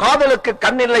 காதலுக்கு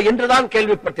கண்ணில்லை என்றுதான்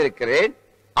கேள்விப்பட்டிருக்கிறேன்.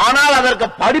 ஆனால் அதற்கு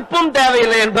படிப்பும்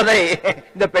தேவையில்லை என்பதை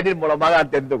இந்த பெண்ணின் மூலமாக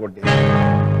நான் தெரிந்து கொண்டேன்.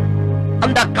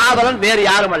 அந்த காதலன் வேறு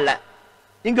யாரும் அல்ல,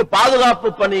 இங்கு பாதுகாப்பு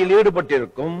பணியில்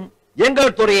ஈடுபட்டிருக்கும்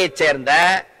எங்கள் துறையைச் சேர்ந்த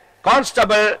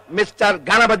கான்ஸ்டபிள் மிஸ்டர்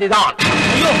கணபதி தான்.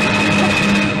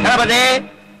 கணபதி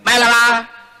மேலவா.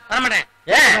 வரமாட்டேன்.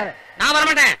 நான்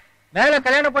வரமாட்டேன். மேல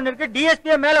கல்யாணம் பண்ணிருக்கு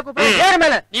டிஎஸ்பி மேல கூப்பிடு. ஏறு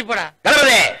மேல. நீ போடா.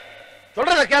 கணபதி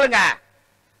சொல்றத கேளுங்க.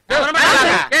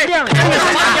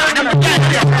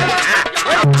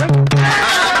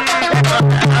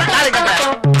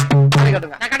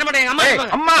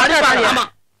 அம்மா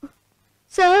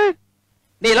சார்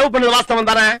நீ லவ் பண்ணது வாஸ்தவம்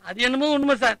தானே? அது என்னமோ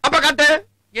உண்மை சார். அப்ப காட்டு.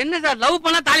 என்ன சார் லவ்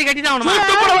பண்ணா தாலி கட்டி தான் ஆகணுமா?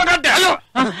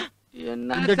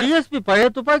 இந்த டிஎஸ்பி பழைய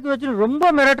துப்பாக்கி வச்சு ரொம்ப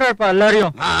மிரட்டுறாப்பா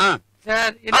எல்லாரையும்.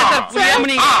 சார் என்ன சார் புரியாம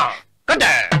நீங்க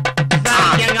கட்டு.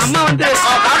 எங்க அம்மா வந்து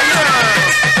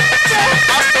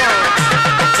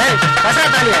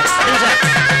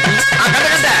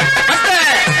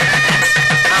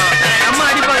அம்மா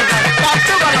அடிப்பாங்க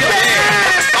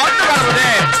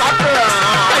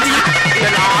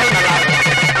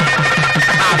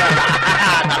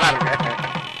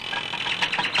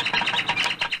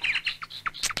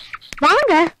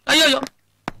வாங்க. ஐயோ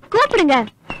கூப்பிடுங்க.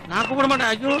 நான் கூப்பிட மாட்டேன்.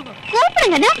 ஐயோ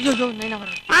கூப்பிடுங்க. ஐயோ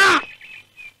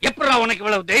எப்படா உனக்கு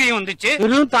இவ்வளவு தைரியம் வந்துச்சு?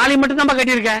 வெறும் தாலி மட்டும் தான்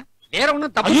கட்டி இருக்க, வேற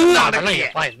ஒண்ணும் தப்பு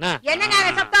என்ன? என்னங்க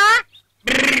சத்தம்?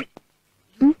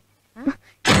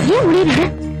 ஏன் முடியல?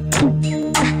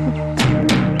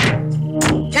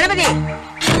 கணபதி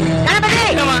கணபதி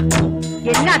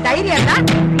என்ன தைரியம் தான்?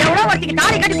 எவ்வளவு ஒருத்திக்கு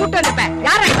தாலி கட்டி கூட்டு வந்திருப்ப.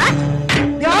 யாரா இவன்?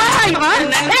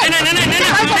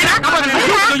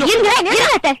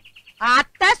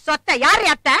 அத்தை சொத்த யாரு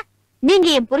அத்தை? நீங்க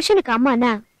என் புருஷனுக்கு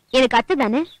அம்மானா எனக்கு அத்தை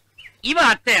தானே? இவ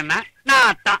அத்தை என்ன, நான்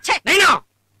அத்தா.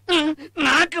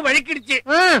 நாக்கு வழிக்கிடுச்சு.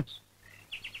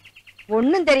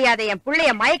 ஒண்ணும் தெரியாத என்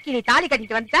புள்ளைய மயக்கி நீ தாலி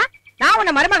கட்டிட்டு வந்துட்டா நான்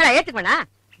உன்னை மருமகளா ஏத்துக்குவேனா?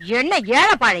 என்ன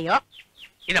ஏழப்பாழையோ.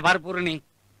 இத பாரு பூரணி,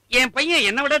 என் பையன்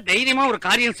என்ன விட தைரியமா ஒரு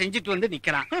காரியம் செஞ்சுட்டு வந்து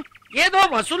நிக்கிறான். ஏதோ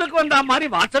வசூலுக்கு வந்தா மாதிரி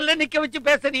வாசல்ல நிக்க வச்சு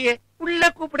பேசுறியே, உள்ள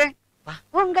கூப்பிடேன்.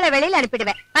 உங்களை வெளியில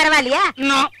அனுப்பிடுவேன், பரவாயில்லையா?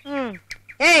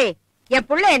 ஏய், என்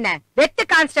புள்ள என்ன வெத்து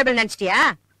கான்ஸ்டபிள் நினைச்சிட்டியா?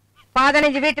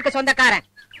 15 வீட்டுக்கு சொந்தக்காரன்.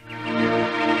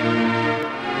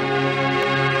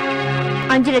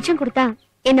 5 லட்சம் கொடுத்தா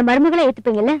என்ன மருமகளை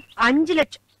ஏத்துப்பீங்கல்ல? 5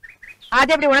 லட்சம்?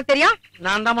 அது எப்படி உனக்கு தெரியும்?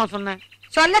 நான் தாமா சொன்னேன்.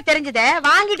 சொல்ல தெரிஞ்சத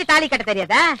வாங்கிட்டு தாலி கட்ட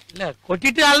தெரியாதா? இல்ல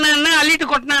கொட்டிட்டு அள்ளன அள்ளிட்டு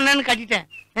கொட்டினான்னு கட்டிட்டேன்.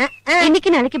 இன்னைக்கு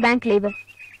நாளைக்கு பேங்க் லீவு.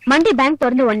 மண்டே பேங்க்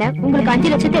திறந்த உடனே உங்களுக்கு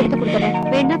 5 லட்சத்தை எடுத்து கொடுத்துறேன்,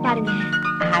 வேணா பாருங்க.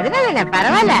 அதனால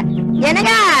பரவாயில்ல.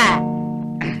 என்னங்க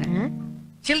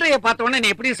சில்லறைய பார்த்த உடனே நீ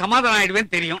எப்படி சமாதானம்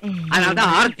ஆயிடுவேன்னு தெரியும்,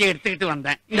 அதனாலதான் ஆரத்தியை எடுத்துக்கிட்டு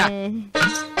வந்தேன்.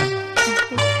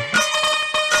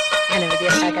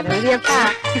 கணபதியப்பா,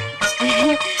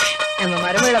 நம்ம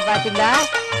மருமகளை பாத்தீங்களா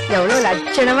எவ்வளவு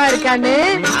லட்சணமா இருக்கான்னு?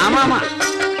 ஆமாமா,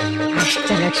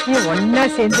 அஷ்டலட்சுமி ஒன்னா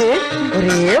சேர்ந்து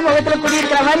ஒரே முகத்துல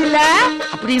குடியிருக்கிற மாதிரி இல்ல?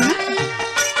 அப்படின்னு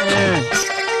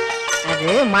அது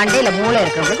மண்டையில மூளை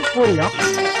இருக்கிறவங்களுக்கு புரியும்.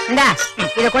 இந்தா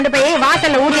இத கொண்டு போய்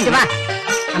வாசல்ல ஊட்டிட்டு வா.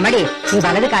 அம்மாடி, நீ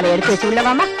வலது காலை எடுத்து வச்சு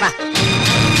உள்ளவாமா வா.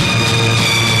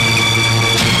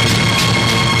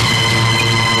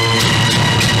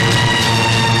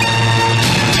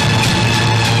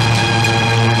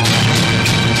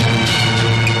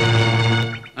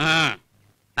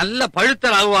 நல்ல பழுத்த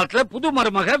ராகுவாத்துல புது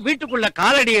மருமக வீட்டுக்குள்ள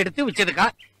காலடி எடுத்து வச்சிருக்கா.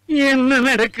 என்ன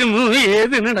நடக்குமோ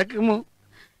ஏது நடக்குமோ?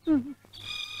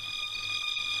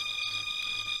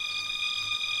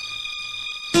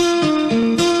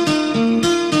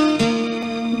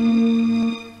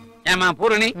 ஏமா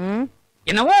பூரணி,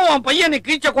 என்னவோ உன் பையன்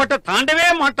கீழ்ச்ச கோட்டை தாண்டவே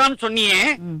மாட்டான்னு சொன்னியே,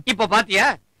 இப்ப பாத்தியா?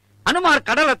 அனுமார்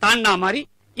கடலை தாண்டினா மாதிரி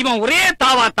இவன் ஒரே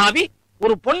தாவா தாவி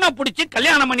ஒரு பொண்ணை புடிச்சு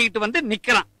கல்யாணம் பண்ணிக்கிட்டு வந்து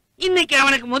நிக்கிறான். இன்னைக்கு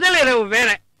அவனுக்கு முதல் இரவு வேற.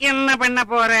 என்ன பண்ண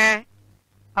போற?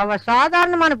 அவ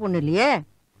சாதாரணமான பொண்ணு இல்லையே,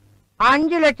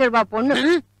 5 லட்சம் ரூபாய் பொண்ணு.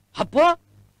 அப்போ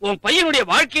உன் பையனுடைய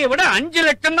வாழ்க்கையை விட 5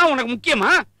 லட்சம் தான் உனக்கு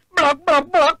முக்கியமா?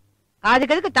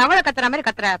 அதுக்கு எதுக்கு தவளை கத்துற மாதிரி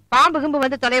கத்துற? பாம்பு கிம்பு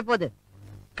வந்து தொலைய போகுது.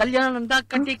 கல்யாணம் தான்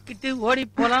கட்டிக்கிட்டு ஓடி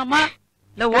போலாமா,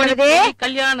 இல்ல ஓடி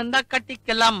கல்யாணம் தான்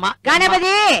கட்டிக்கலாமா?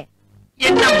 கணபதி,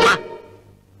 என்னம்மா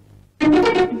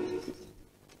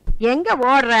எங்க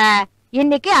ஓடுற?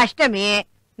 இன்னைக்கு அஷ்டமி,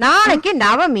 நாளைக்கு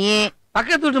நவமி.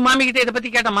 பக்கத்து வீட்டு மாமி கிட்ட இத பத்தி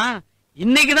கேட்டமா?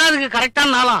 இன்னைக்குதான் அதுக்கு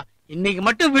கரெக்டான நாளாம். இன்னைக்கு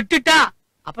மட்டும் விட்டுட்டா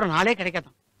அப்புறம் நாளே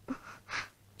கிடைக்காதான்.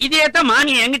 இதேதான்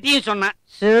மாமி எங்கிட்டயும் சொன்ன.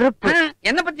 செருப்பு.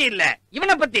 என்ன பத்தி இல்ல,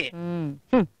 இவனை பத்தி.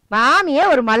 மாமியே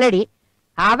ஒரு மலடி,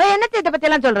 அவ என்னத்தை இத பத்தி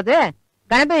எல்லாம் சொல்றது?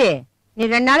 கணபதி, நீ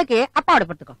 2 நாளைக்கு அப்பாவோட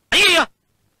படுத்துக்கோ. ஐயோ,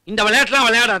 இந்த விளையாட்டுலாம்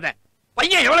விளையாடாத.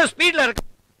 பையன் எவ்வளவு ஸ்பீட்ல இருக்கு.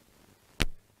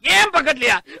 ஏன்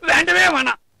பக்கத்துலயா? வேண்டவே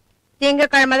வேணாம்.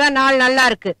 திங்கக்கிழமைதான் நாள் நல்லா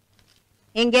இருக்கு.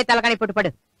 எங்கே தலைக்காணி போட்டு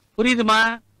படு. புரியுதுமா?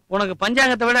 உனக்கு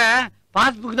பஞ்சாங்கத்தை விட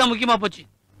பாஸ்புக் தான் முக்கியமா போச்சு.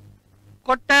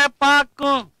 கொட்டை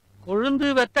பாக்கும் கொழுந்து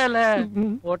வெத்தல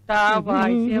போட்டா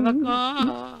வாய்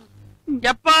சிவக்கும்.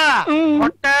 எப்பா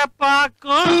கொட்டை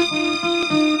பாக்கும்.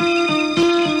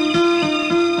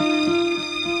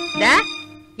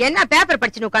 என்ன பேப்பர்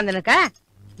படிச்சுன்னு உட்கார்ந்துருக்க?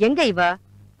 எங்க இவ?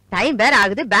 டைம் வேற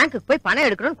ஆகுது, பேங்க்குக்கு போய் பணம்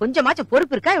எடுக்கணும். கொஞ்சமாச்சும்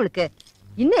பொறுப்பு இருக்கா இவளுக்கு?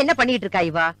 இன்னும் என்ன பண்ணிட்டு இருக்கா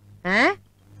இவா?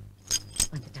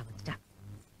 வந்துட்டா.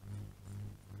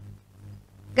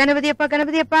 கணபதி அப்பா,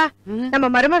 கணபதி அப்பா, நம்ம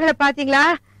மருமகளை பாத்தீங்களா?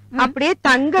 அப்படியே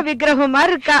தங்க விக்கிரகம்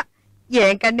மாதிரி இருக்கா.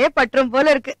 என் கண்ணே பற்றும் போல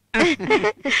இருக்கு.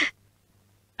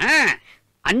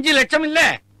 5 லட்சம் இல்ல,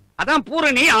 அதான்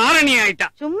பூரணி ஆரணி ஆயிட்டா.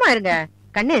 சும்மா இருங்க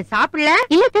கண்ணு. சாப்பிடல?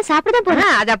 இல்ல சாப்பிடதான்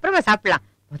போறேன். அது அப்புறமா சாப்பிடலாம்.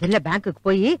 முதல்ல பேங்க்குக்கு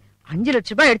போய் 5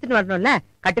 லட்சம் ரூபாய் எடுத்துட்டு வரணும்ல.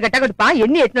 கட்டு கட்டா கொடுப்பா,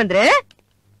 எண்ணி எடுத்துட்டு வந்துரு.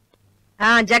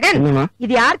 ஜெகன்,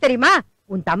 இது யார் தெரியுமா?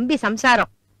 உன் தம்பி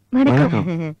சம்சாரம்.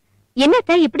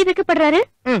 என்னத்த இப்படி வைக்கப்படுறாரு?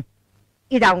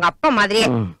 இது அவங்க அப்பா மாதிரியே.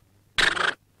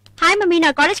 ஹாய் மம்மி,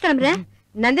 நான் காலேஜ் கிளம்புறேன்.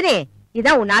 நந்தினி,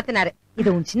 இதான் உன் நாத்தனாரு. இது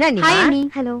உன் சின்ன அண்ணி.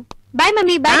 ஹலோ. By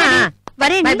mummy. பை.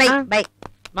 வரேன். By by.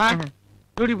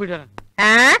 டியூட்டி போயிட்டு வரேன்.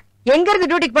 எங்க இருந்து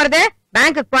டியூட்டிக்கு போறது?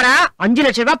 பேங்க்குக்கு போறா. 5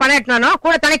 லட்சம் ரூபாய் பணம் எடுக்கணும்.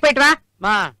 கூட துணைக்கு போயிட்டு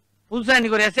வா. புதுசா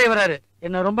இன்னைக்கு ஒரு எஸ்ஐ வராரு.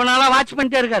 என்ன ரொம்ப நாளா வாட்ச்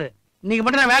பண்ணிட்டே இருக்காரு. இன்னைக்கு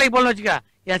மட்டும் நான் வேலைக்கு போகணும்னு வச்சுக்க,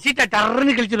 என் சீட்டை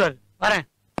டர்ன்னு கிழிச்சிருவாரு. வரேன்.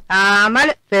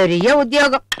 ஆமால், பெரிய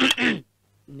உத்தியோகம்.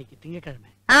 இன்னைக்கு திங்கக்கிழமை.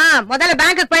 முதல்ல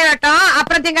பேங்க்குக்கு போய் வரட்டும்,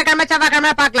 அப்புறம் திங்கக்கிழமை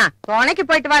செவ்வாய்க்கிழமை பாக்கலாம். துணைக்கு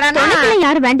போயிட்டு வாடா.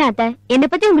 யாரும் வேண்டாம் அத்தை. என்னை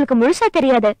பத்தி உங்களுக்கு முழுசா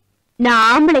தெரியாது. நான்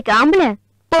ஆம்பளைக்கு ஆம்பளை,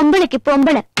 பொம்பளைக்கு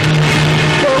பொம்பளை.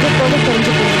 போக போக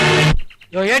தெரிஞ்சுக்கணும்.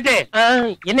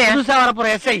 என்ன புதுசா வர போற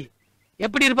எஸ்ஐ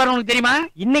எப்படி இருப்பாரு உனக்கு தெரியுமா?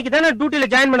 இன்னைக்கு தானே டியூட்டில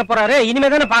ஜாயின் பண்ண போறாரு. இனிமே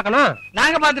தானே பாக்கணும்.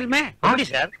 நாங்க பாத்துருமே. எப்படி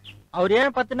சார்? அவர்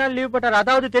ஏன் 10 நாள் லீவ் போட்டாரு?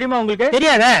 அதாவது தெரியுமா உங்களுக்கு?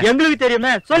 தெரியாத? எங்களுக்கு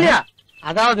தெரியுமே. சொல்லியா?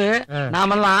 அதாவது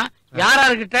நாமெல்லாம்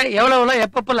யாராருக்கிட்ட எவ்வளவு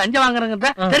எப்ப லஞ்சம் வாங்குறங்க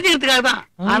தெரிஞ்சுக்கிறதுக்காக தான்.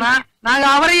 ஆனா நாங்க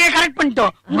அவரையே கரெக்ட்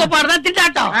பண்ணிட்டோம். உங்க பாருதான்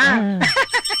திண்டாட்டம்.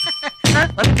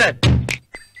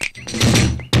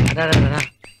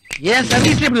 ஏன்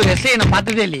சர்வீஸ்ல இப்படி ஒரு எஸ்ஐ நான்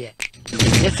பார்த்ததே இல்லையே.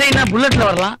 எஸ்ஐனா புல்லட்ல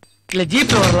வரலாம், இல்ல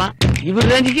ஜீப்ல வரலாம், இவர்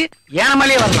ரேஞ்சுக்கு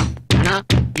ஏனமாலே வரலாம். ஆனா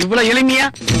இவ்வளவு எளிமையா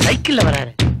சைக்கிள்ல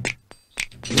வராரு.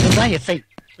 இதுதான் எஸ்ஐ.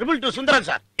 222 சுந்தரம்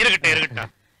சார்.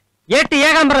 இருக்கட்டும். 8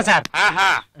 Ekambaram sir.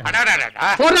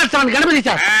 407 Ganapathi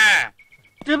sir.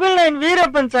 999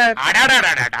 Veerappan sir.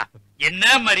 என்ன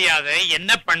மரியாதை,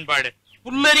 என்ன பண்பாடு,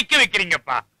 புல்லரிக்க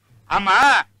வைக்கிறீங்கப்பா. ஆமா,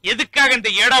 எதுக்காக இந்த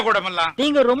ஏடா கூடம் எல்லாம்?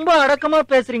 நீங்க ரொம்ப அடக்கமா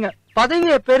பேசுறீங்க.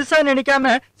 பதவியை பெருசா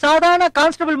நினைக்காம சாதாரண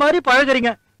கான்ஸ்டபிள் மாதிரி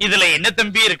பழகுறீங்க. இதுல என்ன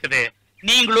தம்பி இருக்குது?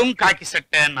 நீங்களும் காக்கி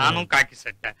சட்டை, நானும் காக்கி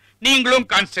சட்டை. நீங்களும்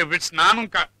கான்ஸ்டபிள்ஸ், நானும்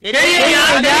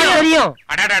தெரியும்.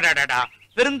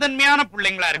 பெருந்தன்மையான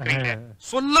பிள்ளைங்களா இருக்கிறீங்க.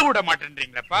 சொல்ல விட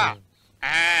மாட்டேன்றீங்களப்பா.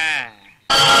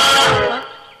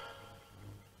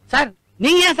 சார்,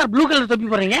 நீங்க ஏன் சார் ப்ளூ கலர் தொப்பி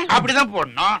போடுறீங்க? அப்படிதான்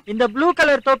போடணும். இந்த ப்ளூ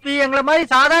கலர் தொப்பி எங்களை மாதிரி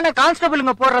சாதாரண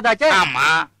கான்ஸ்டபிளுங்க போடுறதாச்சே. ஆமா,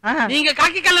 நீங்க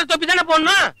காக்கி கலர் தொப்பி தானே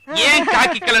போடணும். ஏன்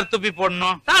காக்கி கலர் தொப்பி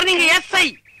போடணும்? சார், நீங்க எஸ்ஐ.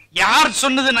 யார்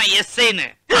சொன்னது நான் எஸ்ஐன்னு?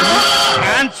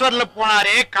 டிரான்ஸ்பர்ல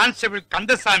போனாரே கான்ஸ்டபிள்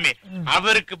கந்தசாமி,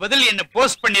 அவருக்கு பதில் என்ன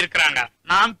போஸ்ட் பண்ணிருக்காங்க.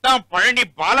 நான் தான் பழனி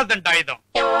பாலதண்டாயுதம்.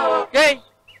 ஏய்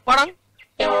படம்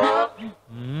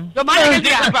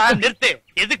நிறுத்து.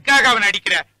 எதுக்காக அவன்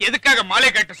அடிக்கிற? எதுக்காக மாலை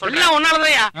கட்ட சொல்ல?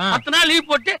 ஒன்னாலதான் 10 நாள் லீவ்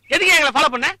போட்டு எதுக்கு எங்களை ஃபாலோ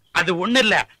பண்ண? அது ஒண்ணு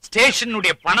இல்ல,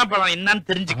 ஸ்டேஷனுடைய பணபலம் என்னன்னு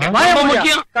தெரிஞ்சுக்க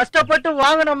முக்கியம். கஷ்டப்பட்டு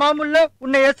வாங்கின மாமூல்ல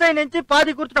உன்னை எஸ்ஐ நினைச்சு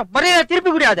பாதி கொடுத்துட்டோம். மரியாதை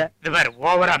திருப்பி கூடாது. இது வேற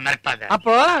ஓவரா மிரட்டாத.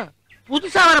 அப்போ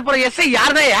புதுசா வர போற எஸ்ஐ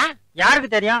யார்தையா?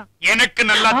 யாருக்கு தெரியும்? எனக்கு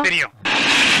நல்லா தெரியும்.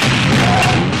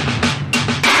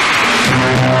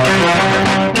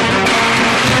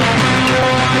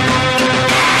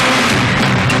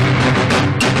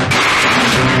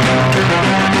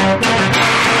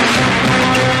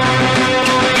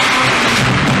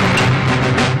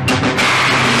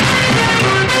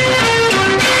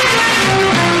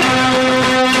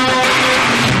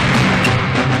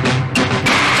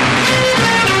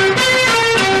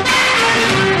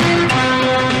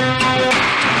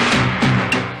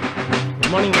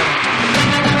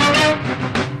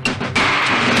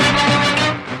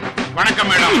 வணக்கம்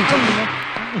மேடம்.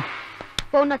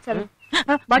 போனா சார்,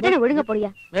 பட்டனை ஒழுங்க போடியா.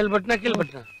 மேல் பட்டனா கீழ்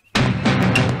பட்டனா?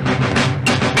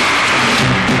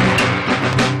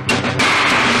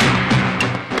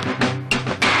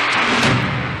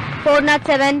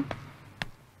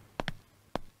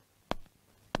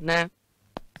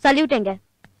 சல்யூட் எங்க?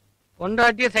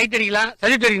 பொண்டாட்டிய சைட் அடிக்கலாம்,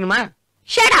 சல்யூட் அடிக்கணுமா?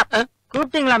 Shut up.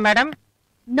 கூப்பிட்டீங்களா மேடம்?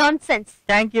 நான்சென்ஸ்.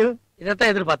 Thank you.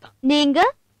 இதத்தான் எதிர்பார்த்தான். நீங்க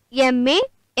MA,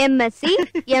 MSc,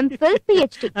 MPhil,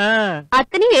 PhD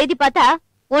அத்தனையும் எழுதி பார்த்தா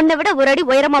உன்னை விட ஒரு அடி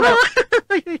உயரமா வரும்.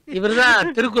 இவருதான்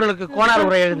திருக்குறளுக்கு கோணார்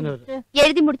உரை எழுதினவர்.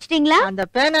 எழுதி முடிச்சிட்டீங்களா? அந்த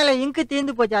பேனால இங்கு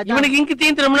தீந்து போச்சா? இவனுக்கு இங்கு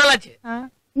தீந்து ரொம்ப நாள் ஆச்சு.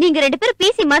 நீங்க 2 பேரும்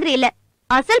பிசி மாதிரி இல்ல,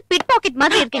 அசல் பிட் பாக்கெட்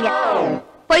மாதிரி இருக்கீங்க.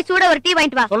 போய் சூட ஒரு டீ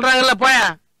வாங்கிட்டு வா. சொல்றாங்கல்ல போயா.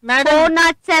 மேடம்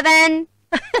 407.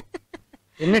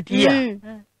 என்ன டீயா?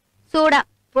 சூடா.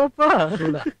 போ போ.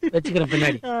 சூடா வெச்சுக்கற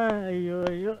பின்னாடி. ஐயோ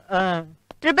ஐயோ.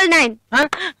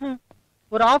 999.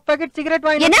 ஒரு half packet சிகரெட்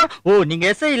வாங்கினா. ஓ நீங்க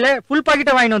எஸ்ஐ இல்ல, ஃபுல்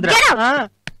பாக்கெட்ட வாங்கிட்டு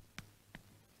வந்துறேன்.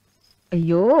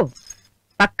 ஐயோ,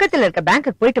 பக்கத்துல இருக்க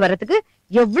பேங்க்குக்கு போயிட்டு வர்றதுக்கு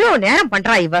எவ்வளவு நேரம்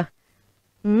பண்றா இவ.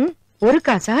 ஒரு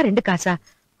காசா 2 காசா?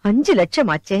 5 லட்சம்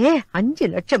ஆச்சே, 5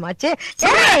 லட்சம் ஆச்சே.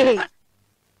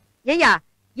 ஏய்யா,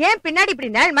 ஏன் பின்னாடி இப்படி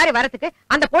நேரம் மாதிரி வரதுக்கு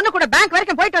அந்த பொண்ணு கூட பேங்க்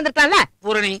வரைக்கும் போயிட்டு வந்துட்டான்ல?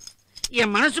 பூரணி,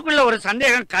 என் மனசுக்குள்ள ஒரு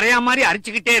சந்தேகம் கரையா மாதிரி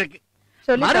அரிச்சுக்கிட்டே இருக்கு.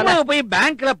 மருமக போய்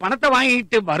பேங்க்ல பணத்தை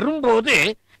வாங்கிட்டு வரும்போது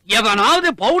எவனாவது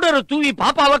பவுடரை தூவி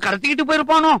பாப்பாவை கடத்திக்கிட்டு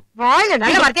போயிருப்பானோ? வாயில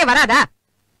நல்ல வார்த்தையே வராதா?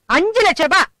 5 லட்சம்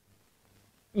ரூபாய்.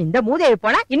 இந்த மூதேவி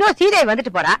போனா இன்னும் சீதையை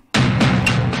வந்துட்டு போறா.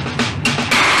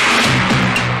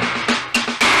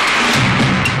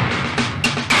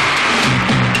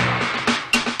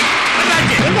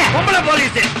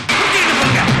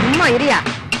 சும்மா இரியா.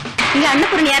 இங்க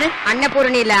அன்னபூரணி யாரு?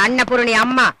 அன்னபூரணி இல்ல, அன்னபூரணி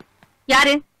அம்மா.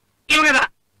 யாரு? இவங்கதான்.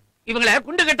 இவங்கள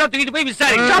குண்டு கட்டா தூக்கிட்டு போய்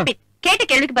விசாரிச்சு கேட்ட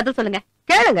கேள்விக்கு பதில் சொல்லுங்க.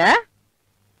 கேளுங்க.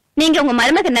 நீங்க உங்க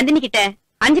மருமக நந்தினி கிட்ட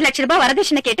 5 லட்சம் ரூபாய்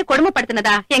வரதட்சணை கேட்டு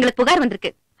கொடுமைப்படுத்தினதா எங்களுக்கு புகார்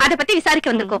வந்திருக்கு. அத பத்தி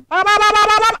விசாரிக்க வந்திருக்கோம்.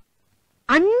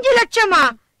 5 லட்சமா?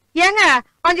 ஏங்க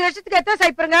 5 லட்சத்துக்கு எத்தனை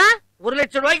சைப்பருங்க? 1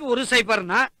 லட்சம் ரூபாய்க்கு 1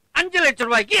 சைப்பர்னா 5 லட்சம்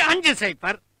ரூபாய்க்கு 5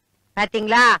 சைப்பர்.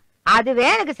 பாத்தீங்களா, அதுவே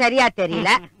எனக்கு சரியா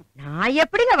தெரியல. நான்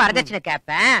எப்படிங்க வரதட்சணை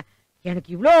கேப்பேன்? எனக்கு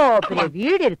இவ்ளோ பெரிய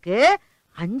வீடு இருக்கு,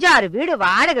 5-6 வீடு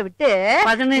வாடகை விட்டு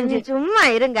 15. சும்மா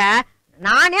இருங்க,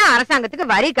 நானே அரசாங்கத்துக்கு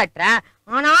வரி கட்டுறேன்.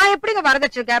 ஆனா எப்படிங்க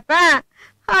வரதட்சணை கேப்பேன்?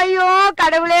 ஐயோ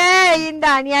கடவுளே, இந்த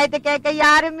அநியாயத்தை கேட்க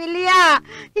யாரும் இல்லையா?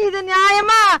 இது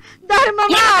நியாயமா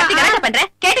தர்மமா? பண்ற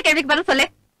கேட்ட கேள்விக்கு பதில் சொல்லு.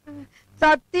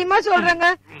 சத்தியமா சொல்றேங்க,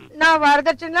 நான்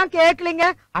வரதட்சணை கேட்கலீங்க.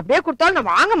 அப்படியே கொடுத்தாலும்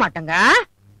நான் வாங்க மாட்டேங்க.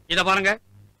 இத பாருங்க,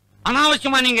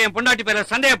 அனாவசியமா நீங்க என் பொண்டாட்டி பேர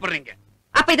சந்தேகப்படுறீங்க.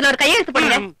 அப்ப இதுல ஒரு கையெழுத்து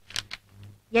போடுங்க.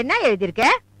 என்ன எழுதிருக்க?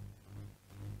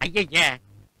 ஐயா,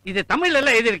 இது தமிழ்ல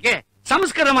எல்லாம் எழுதிருக்கு.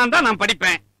 சமஸ்கிருதமா தான் நான்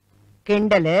படிப்பேன்.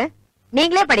 கிண்டலு.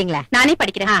 நீங்களே படிங்களா? நானே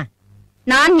படிக்கிறேன்.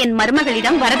 நான் என்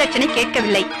மருமகளிடம் வரதட்சணை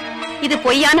கேட்கவில்லை. இது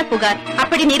பொய்யான புகார்.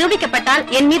 அப்படி நிரூபிக்கப்பட்டால்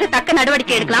என் மீது தக்க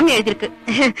நடவடிக்கை எடுக்கலாம் எழுதிருக்கு.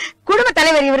 குடும்ப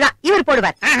தலைவர் இவர்தான், இவர்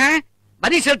போடுவார்.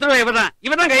 பதில் செலுத்துவ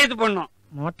இவர்தான் கையெழுத்து போடணும்.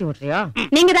 மாட்டி விட்டுறியா?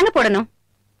 நீங்க தானே போடணும்.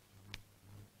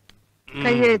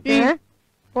 கையெழுத்து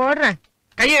போடுறேன்.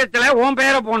 கையெழுத்துல உன்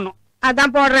பேரை போடணும்.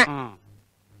 அதான் போடுறேன்.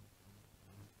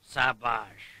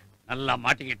 சபாஷ், நல்லா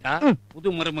மாட்டிக்கிட்டா. புது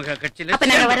மருமக கட்சியில அப்ப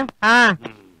நாங்க வரோம்.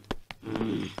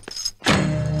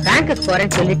 பேங்க்குக்கு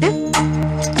போறேன்னு சொல்லிட்டு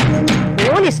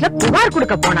போலீஸ்ல புகார்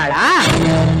கொடுக்க போனாளா?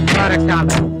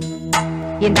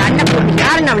 இந்த அன்னபூர்ணி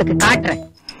யாருன்னு அவளுக்கு காட்டுறேன்.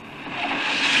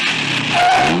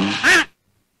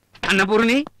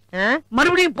 அன்னபூர்ணி,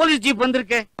 மறுபடியும் போலீஸ் ஜீப்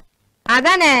வந்திருக்க.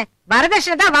 அதானே,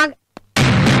 வரதட்சணை தான் வாங்க.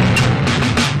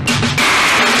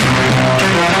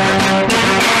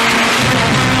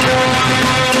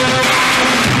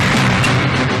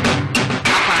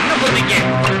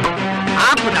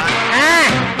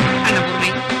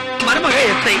 மருமக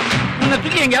எஸ்ஐ உன்னை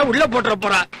தூக்கி எங்க உள்ள போட்டுற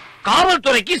போறா.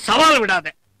 காவல்துறைக்கு சவால் விடாத.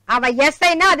 அவ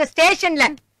எஸ்ஐனா அது ஸ்டேஷன்ல.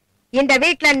 இந்த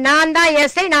வீட்டுல நான் தான்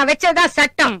எஸ்ஐ, நான் வச்சதுதான்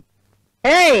சட்டம்.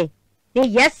 ஏய், நீ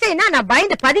எஸ்ஐனா நான்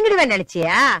பயந்து பதுங்கிடுவேன்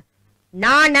நினைச்சியா?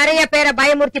 நான் நிறைய பேரை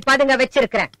பயமுறுத்தி பதுங்க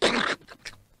வச்சிருக்கிறேன்.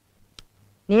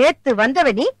 நேத்து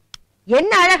வந்தவ நீ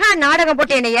என்ன அழகா நாடகம்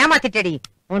போட்டு என்னை ஏமாத்திட்டடி.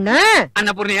 ஒண்ணு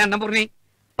அன்னபூர்ணி,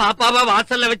 பாப்பாவை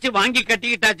வாசல்ல வச்சு வாங்கி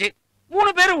கட்டிக்கிட்டாச்சு.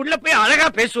 3 பேரும் உள்ள போய் அழகா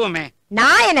பேசுவோமே.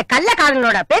 நான் என்ன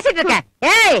கள்ளக்காரங்களோட பேசிட்டு இருக்கேன்?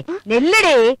 ஏய்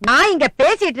நெல்லடி, நான் இங்க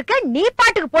பேசிட்டு இருக்கேன், நீ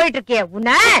பாட்டுக்கு போயிட்டு இருக்கிய.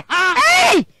 உன்ன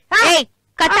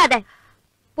கத்தாத.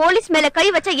 போலீஸ் மேல கை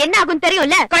வச்சா என்ன ஆகும்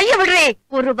தெரியும்ல? கைய விடுறே.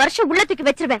 1 வருஷம் உள்ளத்துக்கு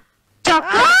வச்சிருவேன்.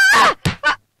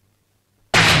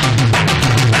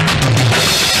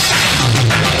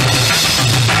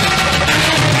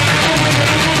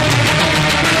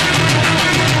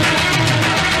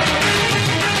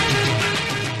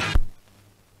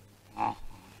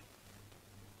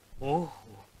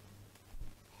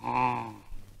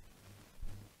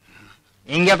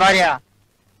 இங்க பாரியா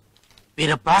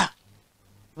வீரப்பா,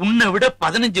 உன்னை விட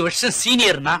 15 வருஷம்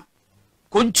சீனியர்னா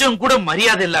கொஞ்சம் கூட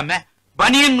மரியாதை இல்லாம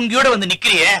பனியன்கியோட வந்து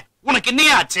நிக்கிறிய, உனக்கு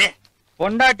என்னையா ஆச்சு?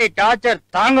 பொண்டாட்டி டார்ச்சர்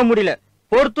தாங்க முடியல,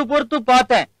 பொறுத்து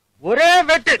பார்த்தேன், ஒரே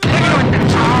வெட்டு.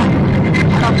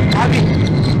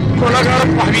 கொலகார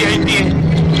பாவி ஆயிட்டியே.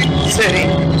 சரி,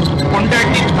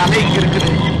 பொண்டாட்டி தலை இங்க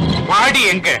இருக்குது, பாடி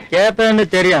எங்க? கேப்பேன்னு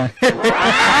தெரியும்.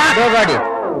 இதோ பாடி,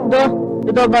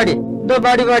 இதோ பாடி, இதோ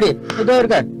பாடி, இதோ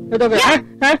இருக்க.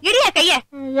 இடியா கைய.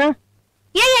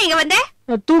 ஏன் இங்க வந்த?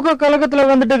 தூக்க கலக்கத்துல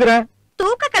வந்துட்டு இருக்கிறேன்.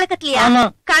 தூக்க கலக்கத்திலயா? ஆமா.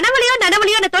 கனவுலயோ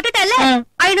நனவுலயோ நான் தொட்டுட்டல.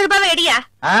 500 ரூபாய் எடியா?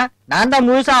 நான் தான்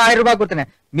முழுசா 1000 ரூபாய்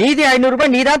கொடுத்தேன். மீதி 500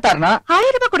 ரூபாய் நீ தான் தரணும்.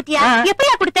 1000 ரூபாய் கொடுத்தியா?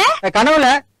 எப்பயா கொடுத்த? கனவுல.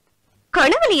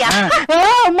 கனவுலயா?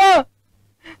 அம்மா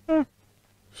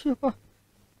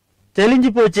தெளிஞ்சு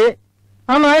போச்சு.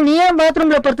 ஆமா, நீ ஏன்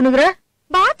பாத்ரூம்ல படுத்துனுக்குற?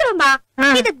 பாத்ரூமா?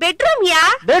 இது பெட்ரூம்யா?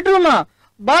 பெட்ரூமா?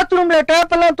 பாத்ரூம்ல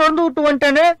டேப் எல்லாம் திறந்து விட்டு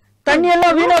வந்துட்டேன்னு தண்ணி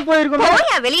எல்லாம் வீணா போயிருக்கும்.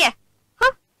 போயா வெளிய.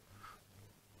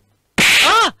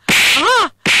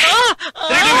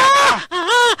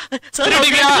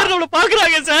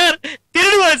 பாக்குறாங்க சார்.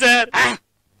 திருடுவா சார்.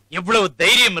 எவ்வளவு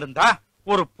தைரியம் இருந்தா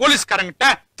ஒரு போலீஸ்காரங்கிட்ட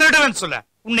திருடுவேன்னு சொல்ல.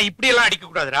 உன்னை இப்படி எல்லாம் அடிக்க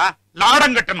கூடாதுடா.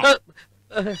 லாடம் கட்டணும்.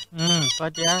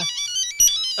 பாத்தியா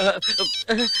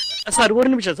சார்? ஒரு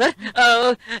நிமிஷம் சார்.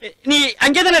 நீ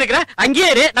அங்கே தானே இருக்கிற? அங்கேயே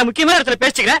இரு. நான் முக்கியமான இடத்துல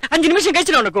பேசிக்கிறேன். 5 நிமிஷம்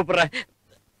கழிச்சு நான் உன்னை கூப்பிடுறேன்.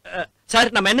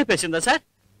 சார், நம்ம என்ன பேசியிருந்தோம் சார்?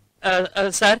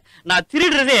 சார், நான்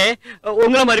திருடுறதே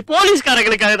உங்களை மாதிரி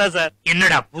போலீஸ்காரங்களுக்காக தான் சார்.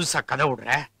 என்னடா புதுசா கதை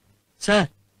விடுற? சார்,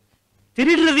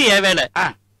 திருடுறது என் வேலை.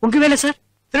 உங்க வேலை சார்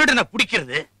திருடனை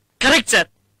பிடிக்கிறது. Correct sir.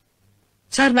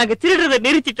 சார், நாங்க திருடுறதை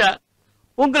நிறுத்திட்டா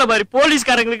உங்களை மாதிரி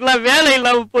போலீஸ்காரங்களுக்கு எல்லாம் வேலை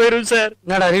இல்லாம போயிரும் சார்.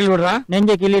 என்னடா ரீல் விடுறான்?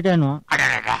 நெஞ்ச கிள்ளிட்டேன்னு.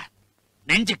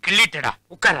 நெஞ்சு கிள்ளிட்டடா.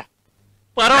 உட்கார.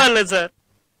 பரவாயில்ல சார்.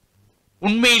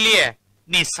 உண்மையிலேயே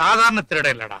நீ சாதாரண திருட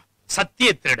இல்லடா,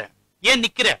 சத்திய திருட. ஏன்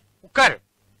நிக்கிற? உட்காரு.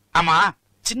 ஆமா,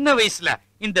 சின்ன வயசுல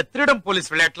இந்த திருடம்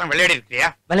போலீஸ் விளையாட்டுலாம் விளையாடி இருக்கியா?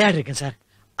 விளையாடி இருக்கேன் சார்.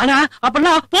 ஆனா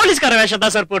அப்ப போலீஸ்கார வேஷம்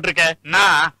தான் சார் போட்டிருக்கேன்.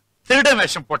 நான் திருடன்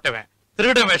வேஷம் போட்டவன்.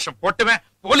 திருடன் வேஷம் போட்டவன்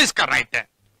போலீஸ்காரன் ஆயிட்டேன்.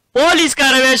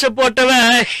 போலீஸ்கார வேஷம் போட்டவன்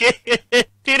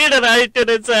திருடன்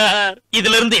ஆயிட்டேன் சார்.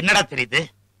 இதுல இருந்து என்னடா தெரியுது?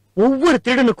 ஒவ்வொரு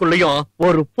திருடனுக்குள்ளயும்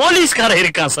ஒரு போலீஸ்கார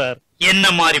இருக்கான் சார். என்ன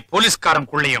மாதிரி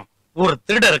போலீஸ்காரனுக்குள்ளயும் ஒரு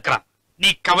திருட இருக்கிறான்.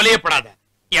 நீ கவலையே படாத.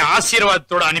 என்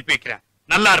ஆசீர்வாதத்தோட அனுப்பி வைக்கிறேன்.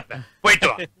 நல்லா இருப்ப. போயிட்டு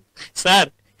வா. சார்,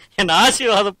 என்ன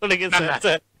ஆசீர்வாதம் பண்ணுங்க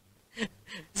சார்.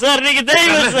 சார், நீங்க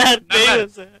தெய்வம் சார்.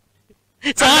 தெய்வம் சார்.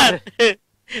 சார்,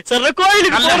 சார், நான்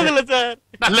கோயிலுக்கு போறதில்ல சார்.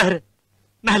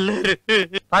 நல்ல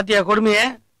பாத்தியா கொடுமைய?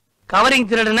 கவரிங்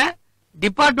திருடன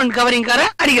டிபார்ட்மெண்ட் கவரிங் கார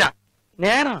அடிக்கிறான்.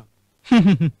 நேரம்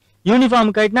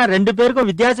யூனிஃபார்ம் கட்டினா 2 பேருக்கும்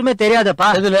வித்தியாசமே தெரியாதப்பா.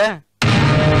 இதுல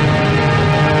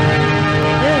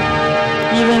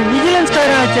இவன் விஜிலன்ஸ்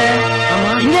காரனாச்சே.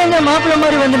 இங்க எங்க மாப்பிள்ள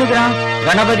மாதிரி வந்து நிக்கிறான்.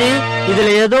 கணபதி, இதுல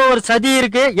ஏதோ ஒரு சதி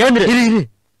இருக்கு. ஏந்திரு. இரு.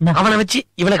 அவனை வச்சு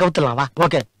இவனை கவுத்தலாம். வா.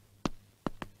 ஓகே.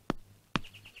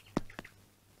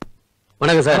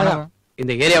 வணக்கம் சார்.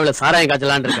 இந்த ஏரியாவுல சாராயம்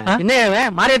காய்ச்சலான் இருக்கேன். என்ன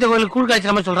மாரியத்த கோயிலுக்கு கூழ்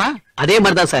காய்ச்சல் மாதிரி சொல்றான்? அதே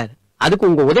மாதிரிதான் சார். அதுக்கு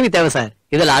உங்க உதவி தேவை சார்.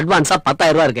 இதுல அட்வான்ஸா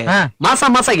 10,000 ரூபாய் இருக்கு.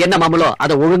 மாசம் மாசம் என்ன மாமலோ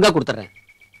அதை ஒழுங்கா கொடுத்துறேன்.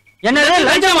 என்ன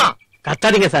லஞ்சமா?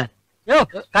 கத்தாதீங்க சார். யோ,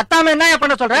 கத்தாம என்ன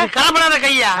பண்ண சொல்றேன்? கரப்படாத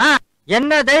கையா.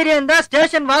 என்ன தைரியம் தான்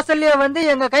ஸ்டேஷன் வாசல்லயே வந்து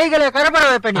எங்க கைகளை கரப்பட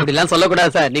வைப்பேன். அப்படிலாம்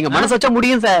சொல்லக்கூடாது சார். நீங்க மனசு வச்சா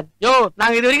முடியும் சார். யோ,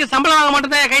 நாங்க இது வரைக்கும் சம்பளம் வாங்க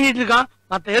மட்டும் தான் கை நீட்டு இருக்கோம்.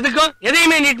 மத்த எதுக்கும்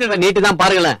எதையுமே நீட்டு தான்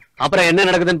பாருங்களேன். அப்புறம் என்ன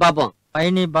நடக்குதுன்னு பாப்போம்.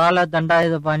 பைனி பால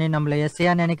தண்டாயுத பாணி நம்மள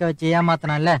எஸ்ஐயா நினைக்க வச்சு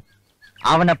ஏமாத்தனால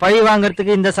அவனை பழி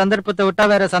வாங்கறதுக்கு இந்த சந்தர்ப்பத்தை விட்டா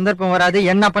வேற சந்தர்ப்பம் வராது.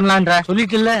 என்ன பண்ணலான்ற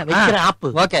சொல்லிட்டு இல்ல வைக்கிற ஆப்பு.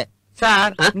 ஓகே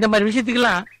சார், இந்த மாதிரி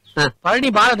விஷயத்துக்குலாம் பழனி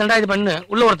பால தண்டாயுத பண்ணு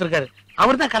உள்ள ஒருத்தர் இருக்காரு.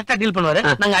 அவர் தான் கரெக்டா டீல் பண்ணுவாரு.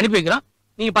 நாங்க அனுப்பி வைக்கிறோம்.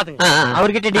 நீங்க பாத்துங்க.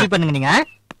 அவர்கிட்ட டீல் பண்ணுங்க. நீங்க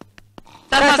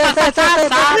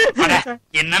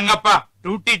என்னங்கப்பா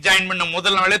டியூட்டி ஜாயின் பண்ண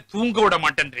முதல் நாளே தூங்க விட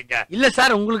மாட்டேன்றீங்க? இல்ல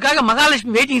சார், உங்களுக்காக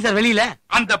மகாலட்சுமி வெயிட்டிங் சார் வெளியில.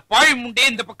 அந்த பாய் முண்டே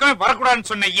இந்த பக்கமே வரக்கூடாதுன்னு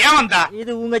சொன்ன. ஏன் வந்தா?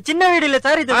 இது உங்க சின்ன வீடு இல்ல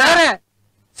சார், இது வேற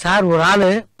சார். ஒரு ஆளு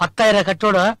 10,000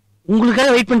 கட்டோட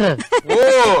உங்களுக்காக வெயிட் பண்றாரு. ஓ,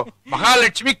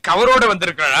 மகாலட்சுமி கவரோட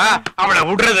வந்திருக்காளா? அவளை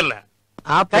விடுறது இல்ல.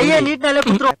 கைய நீட்னாலே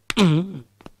குத்துறோம்.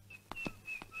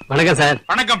 வணக்கம் சார்.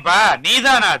 வணக்கம்ப்பா.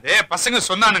 நீதானா அது? பசங்க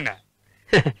சொன்னானுங்க.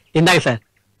 இந்தாங்க சார்.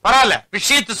 பரவாயில்ல,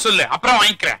 விஷயத்த சொல்லு, அப்புறம்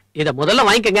வாங்கிக்கிறேன். இத முதல்ல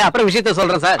வாங்கிக்கங்க, அப்புறம் விஷயத்த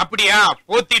சொல்றேன் சார். அப்படியா?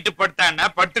 போத்திட்டு படுத்தானா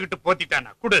படுத்துக்கிட்டு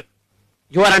போத்திட்டானா? குடு.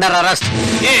 You are under arrest.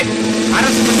 ஏய்,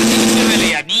 அரெஸ்ட் பண்ணி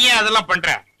வேலையா? நீயே அதெல்லாம்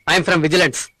பண்ற? ஐ அம் ஃப்ரம்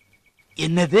விஜிலன்ஸ்.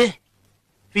 என்னது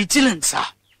விஜிலன்ஸா?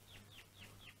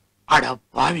 அட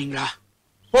பாவீங்களா,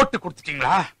 போட்டு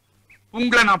கொடுத்துட்டீங்களா?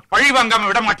 உங்களை நான் பழி வாங்காம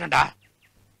விட மாட்டேன்டா.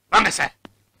 வாங்க சார்.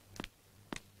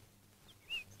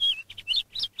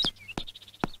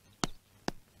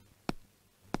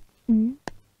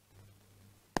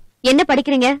 என்ன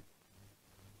படிக்கிறீங்க?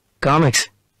 காமிக்ஸ்.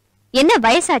 என்ன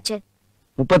வயசாச்சு?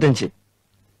 35.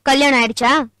 கல்யாணம்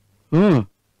ஆயிடுச்சா?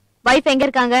 வைஃப் எங்க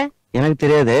இருக்காங்க? எனக்கு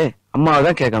தெரியாது, அம்மாவை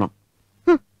தான் கேட்கணும்.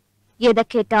 எதை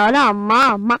கேட்டாலும் அம்மா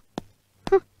அம்மா.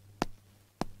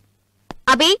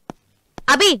 அபி,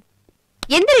 அபி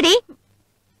எந்திரடி.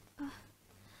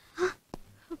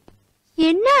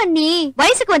 என்ன நீ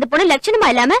வயசுக்கு வந்த பொண்ணு லட்சணமா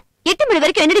இல்லாம 8 மணி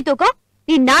வரைக்கும் என்னடி தூக்கம்?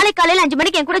 நீ நாளை காலையில 5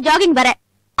 மணிக்கு என் கூட ஜாகிங் வர.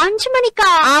 5 மணிக்கா?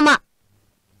 ஆமா.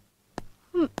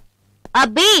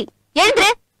 அபி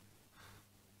எழுந்துரு.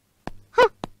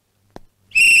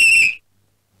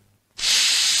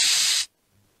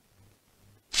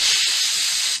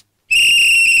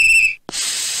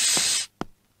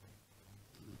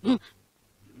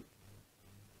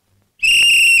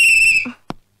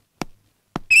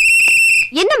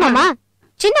 என்ன மாமா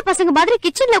சின்ன பசங்க மாதிரி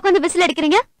கிச்சன்ல உட்கார்ந்து விசில்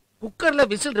அடிக்கிறீங்க? குக்கர்ல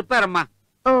விசில் ரிப்பேர் அம்மா,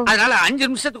 அதனால 5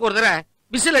 நிமிஷத்துக்கு ஒரு தடவை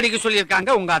விசில் அடிக்க சொல்லியிருக்காங்க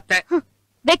உங்க அத்தை.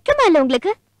 வெக்கமா இல்ல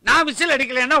உங்களுக்கு? நான் விசில்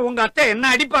அடிக்கலன்னா உங்க அத்தை என்ன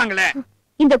அடிப்பாங்களே.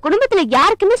 இந்த குடும்பத்துல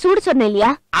யாருக்குமே சூடு சொன்ன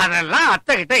இல்லையா? அதெல்லாம்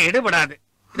அத்தை கிட்ட எடுபடாது.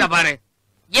 இத பாரு,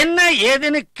 என்ன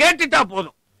ஏதுன்னு கேட்டுட்டா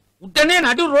போதும், உடனே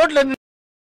நடு ரோட்ல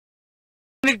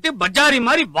நின்னுட்டு பஜாரி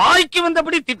மாதிரி வாய்க்கு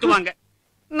வந்தபடி திட்டுவாங்க.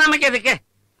 நமக்கு எதுக்கு,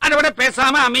 அதை விட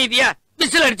பேசாம அமைதியா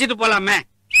விசில் அடிச்சிட்டு போலாமே.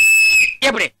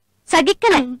 எப்படி?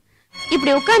 சகிக்கல.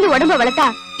 இப்படி உட்கார்ந்து உடம்ப வளர்த்தா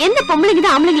எந்த பொம்பளைங்க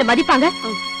தான் ஆம்பளைங்களை மதிப்பாங்க?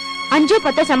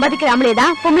 5-10 சம்பாதிக்கிற ஆம்பளை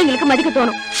தான் பொம்பளைங்களுக்கு மதிக்க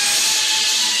தோணும்.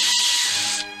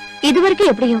 இது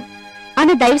வரைக்கும் எப்படியும்,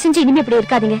 ஆனா தயவு செஞ்சு இனிமே இப்படி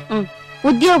இருக்காதீங்க.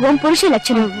 உத்தியோகம் புருஷ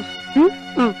லட்சணம்.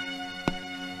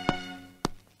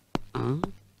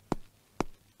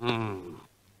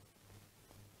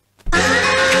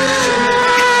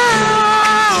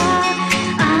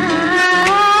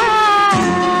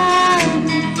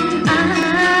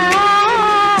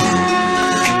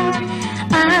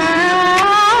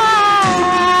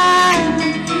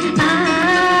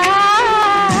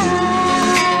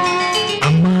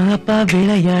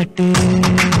 விளையாட்டு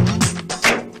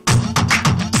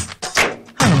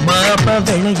அம்மா அப்பா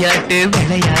விளையாட்டு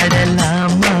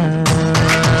விளையாடலாமா?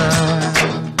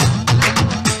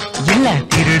 இல்ல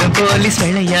திருடு போலீஸ்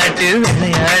விளையாட்டு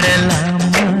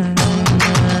விளையாடலாமா?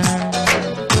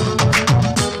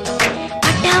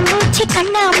 பட்டாம்பூச்சி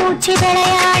கண்ணாமூச்சி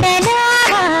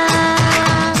விளையாடலாமா?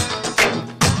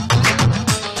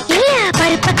 இல்ல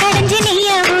பருப்ப கடைஞ்சு நெய்ய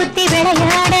ஊத்தி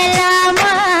விளையாடலாமா?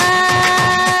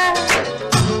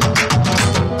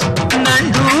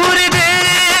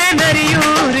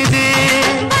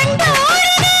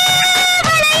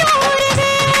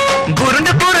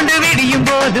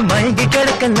 மயங்கி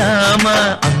கிடக்கலாமா?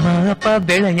 அம்மா அப்பா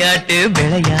விளையாட்டு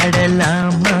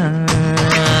விளையாடலாமா?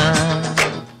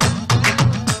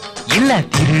 இல்ல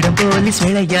திருட போலீஸ்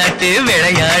விளையாட்டு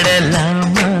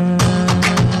விளையாடலாமா?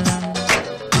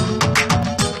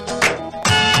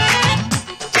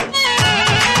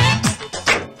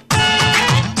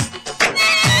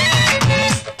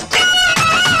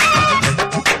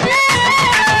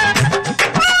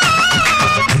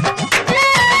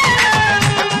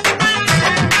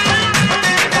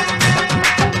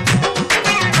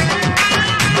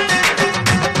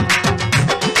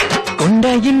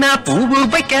 கொண்டாயின்னா பூவு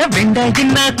வைக்க,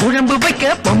 வெண்டாயின்னா குழம்பு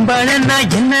வைக்க, பொம்பளன்னா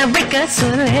என்ன வைக்க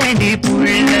சொல்லி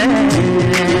புள்ள.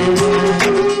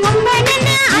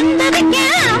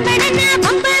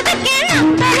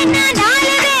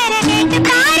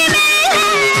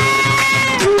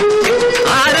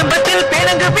 ஆரம்பத்தில்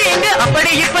பிணங்குவீங்க,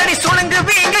 அப்படி இப்படி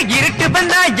சுணங்குவீங்க, இருட்டு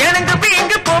வந்தா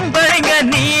இணங்குவீங்க பொம்பளைங்க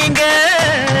நீங்க.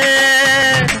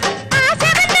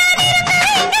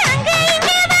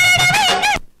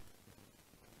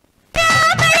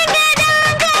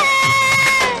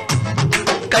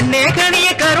 கண்ணே கணிய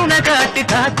கருணை காட்டு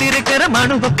காத்திருக்கிற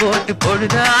மனுவ போட்டு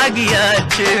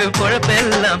பொழுதாகியாச்சு,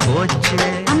 பொழப்பெல்லாம் போச்சு.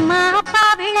 அம்மா அப்பா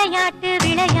விளையாட்டு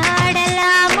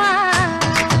விளையாடலாமா?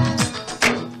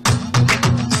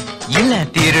 இல்ல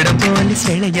திருட போலீஸ்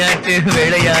விளையாட்டு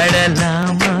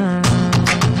விளையாடலாமா?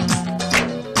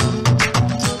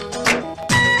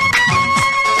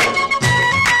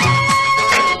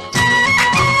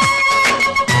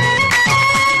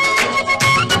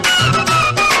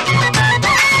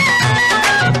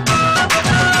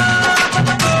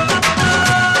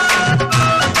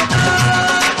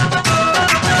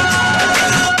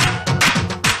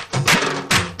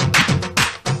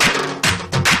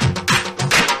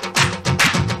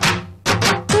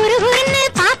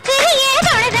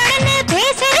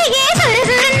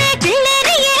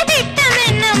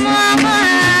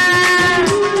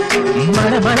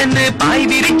 பாய்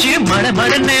விரிச்சு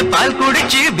மடமடன்னு பால்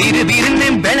குடிச்சு விறு விருன்னு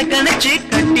விளக்கணைச்சு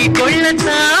கட்டி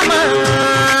கொள்ளத்தாமா?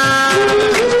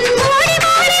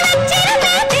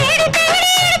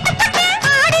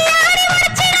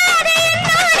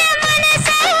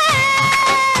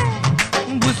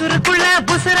 புசுருக்குள்ள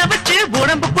புசுர வச்சு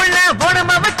உடம்புக்குள்ள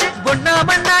உடம்ப வச்சு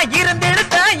ஒண்ணாமண்ணா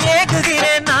இருந்தெடுத்தா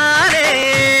ஏகுகிறேன் நானே.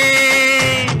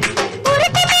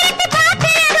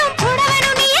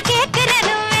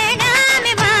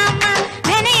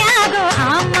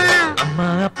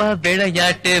 அப்பா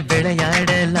விளையாட்டு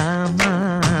விளையாடலாமா?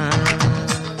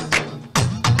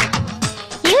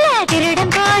 இல்ல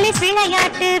திருடன் போலீஸ்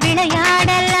விளையாட்டு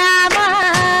விளையாடலாமா?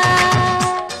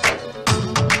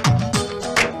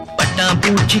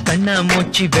 பட்டாம்பூச்சி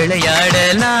கண்ணாமூச்சி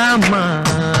விளையாடலாமா?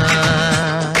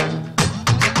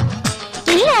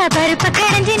 இல்ல பருப்ப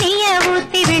கடைஞ்சு நெய்ய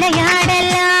ஊத்தி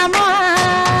விளையாடலாமா?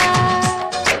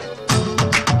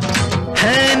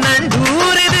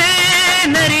 நண்டூருது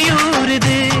நரியூருது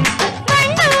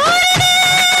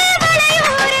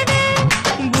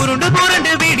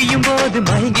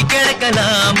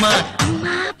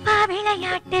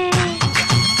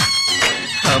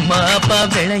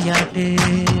விளையாட்டு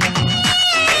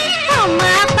அம்மா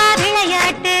அப்பா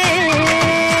விளையாட்டு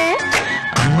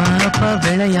அம்மா அப்பா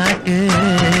விளையாட்டு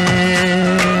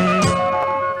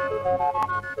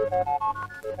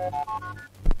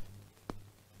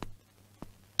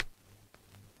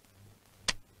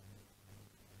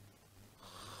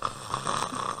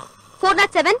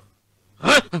 $407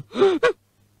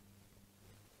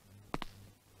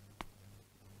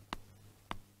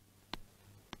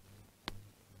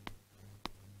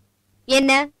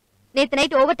 என்ன நேத்து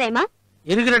நைட் ஓவர் டைமா?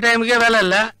 இருக்கிற டைமுக்கே வேலை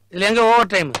இல்ல, இதுல எங்க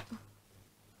ஓவர் டைம்?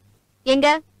 எங்க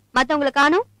மத்தவங்களை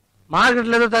காணோம்?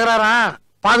 மார்க்கெட்ல ஏதோ தகராறா,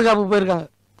 பாதுகாப்பு போயிருக்காங்க.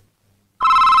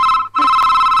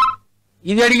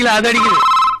 இது அடிக்கல அது அடிக்குது.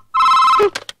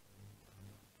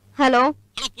 Hello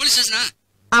hello police ஸ்டேஷனா?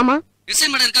 ஆமா எஸ்ஐ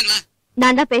மேடம் இருக்காங்களா?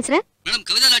 நான் தான் பேசுறேன். மேடம்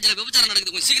கவிதா லாட்ஜ்ல விபச்சாரம்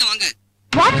நடக்குது, கொஞ்சம் சீக்கிரம் வாங்க.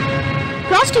 What?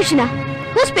 ப்ராஸ்டிடியூஷனா?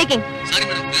 Who speaking? Sorry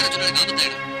madam, வேற சொன்னதுக்கு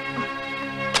ஆபத்தாயிடும்.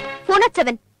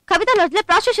 407 கவிதா லாட்ஜ்ல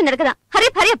ப்ராஸ்டிடியூஷன் நடக்குதா? ஹரி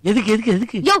ஹரி.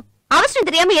 எதுக்கு? யோ அவசரம்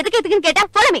தெரியாம எதுக்குன்னு கேட்டா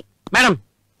follow me. மேடம்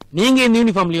நீங்க இந்த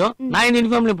யூனிஃபார்ம்லயோ நான் இந்த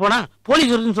யூனிஃபார்ம்லயும் போனா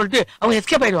போலீஸ் வருதுன்னு சொல்லிட்டு அவங்க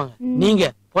எஸ்கேப் ஆயிடுவாங்க. நீங்க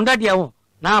பொண்டாட்டியாவும்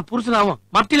நான் புருஷனாவும்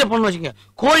மப்டியில பொண்ணு வச்சுங்க,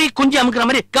 கோழி குஞ்சு அமுக்குற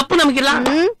மாதிரி கப்பு நமக்கலாம்.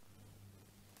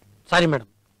 சாரி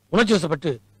மேடம், உணர்ச்சி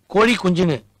வசப்பட்டு கோழி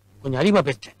குஞ்சுன்னு கொஞ்சம் அதிகமா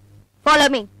பேசிட்டேன். Follow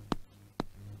me.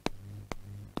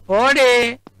 போடி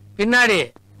பின்னாடி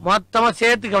மொத்தமா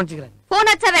சேர்த்து கவனிச்சுக்கிறேன்.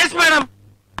 407. Yes madam.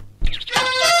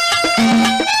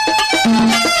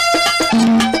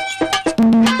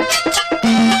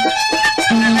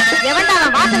 எவன்டா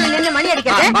அவன் வாசல்ல நின்னு மணி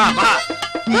அடிக்கிறது?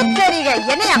 சுத்தரிக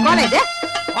என்னையா கோலம் இது?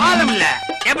 கோலம் இல்ல,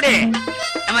 எப்படி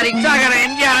நம்ம ரிக்ஷாக்கார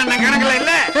எம்ஜிஆர் அண்ணன் கணக்குல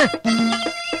இல்ல?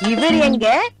 இவர் எங்க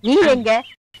நீ எங்க?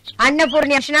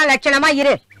 அன்னபூர்ணி லட்சணமா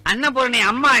இரு. அன்னபூர்ணி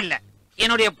அம்மா இல்ல,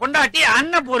 என்னுடைய பொண்டாட்டி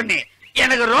அன்னபூர்ணி.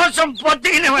 எனக்கு ரோஷம்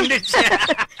பொத்துக்கிட்டு வந்துச்சு.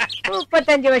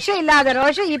 35 வருஷம் இல்லாத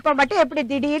ரோஷம் இப்ப மட்டும் எப்படி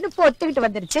திடீர்னு பொத்துக்கிட்டு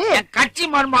வந்துருச்சு? கட்சி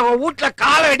மருமக வீட்டுல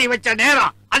கால வெடி வச்ச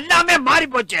நேரம் எல்லாமே மாறி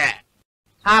போச்சு.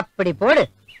 அப்படி போடு,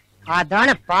 அதான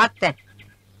பார்த்தேன்.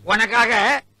 உனக்காக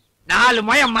 4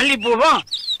 முழம் மல்லிப்பூவும்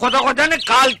கொதன்னு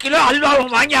 1/4 கிலோ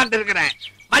அல்வாவும் வாங்கியாந்து இருக்கிறேன்.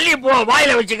 மல்லிப்பூவை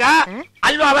வாயில வச்சுக்க,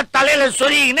 அல்வாவை தலையில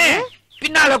சொருகின்னு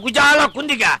பின்னால குஜால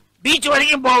குந்திக்க. பீச்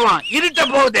வரைக்கும் போவோம், இருட்ட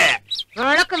போகுது.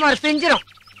 உனக்கும் ஒரு பிஞ்சிரும்.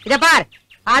 இத பார்,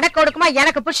 அடக்க ஒடுக்குமா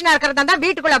எனக்கு புருஷனா இருக்கிறதா தான்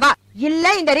வீட்டுக்குள்ள வா,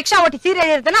 இல்ல இந்த ரிக்ஷா ஓட்டி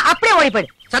சீரழிறதுன்னா அப்படியே ஓடி போயிடு.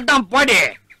 சத்தம் போடி.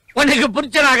 உனக்கு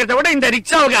புரிச்சனாகிறத விட இந்த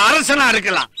ரிக்ஷாவுக்கு அரசனா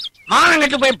இருக்கலாம்.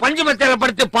 மானங்கட்டு போய் பஞ்சுமத்தையில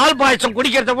படுத்து பால் பாயசம்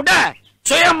குடிக்கிறத விட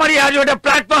சுயமரியாதையோட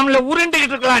பிளாட்ஃபார்ம்ல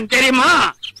உருண்டுகிட்டு இருக்கலாம், தெரியுமா?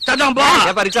 சத்தம் போ.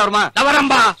 ரிக்ஷா வருமா?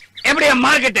 நவரம்பா எப்படி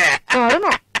மார்க்கெட்டு?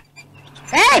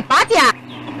 ஏய் பாத்தியா?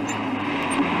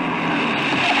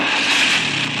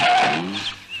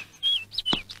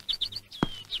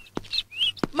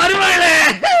 மருமகளே.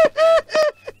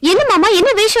 என்ன மாமா, என்ன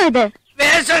வேஷம் இது?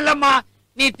 வேஷம் இல்லம்மா,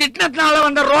 நீ திட்டினதுனால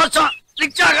வந்த ரோஷம்.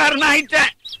 ரிக்ஷாக்காரன்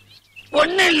ஆயிட்டேன்.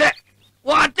 ஒண்ணு இல்ல,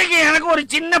 உன் அத்தைக்கு எனக்கு ஒரு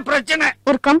சின்ன பிரச்சனை.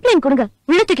 ஒரு கம்ப்ளைண்ட் கொடுங்க,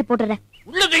 உள்ள தூக்கி போட்டுறேன்.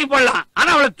 உள்ள தூக்கி போடலாம், ஆனா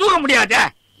அவளை தூக்க முடியாத.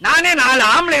 நானே 4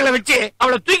 ஆம்பளைகளை வச்சு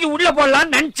அவளை தூக்கி உள்ள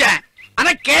போடலாம்னு நினைச்சேன்.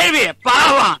 ஆனா கேள்வி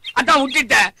பாவம், அதான்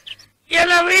விட்டுட்டேன்.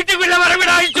 என்ன வீட்டுக்குள்ள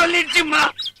வரவிடாது சொல்லிடுச்சுமா.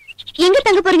 எங்க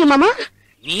தங்க போறீங்க மாமா?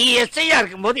 நீ எஸ்ஐயா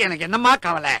இருக்கும்போது எனக்கு என்னமா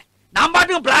கவலை? நான்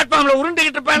பாட்டுக்கு பிளாட்ஃபார்ம்ல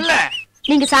உருண்டுகிட்டு இருப்பேன்ல.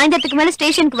 நீங்க சாயந்தரத்துக்கு மேல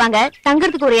ஸ்டேஷனுக்கு வாங்க,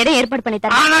 தங்கறதுக்கு ஒரு இடம் ஏற்பாடு பண்ணி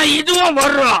தரேன். ஆனா இதுவும்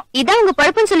வர்றோம். இதான் உங்க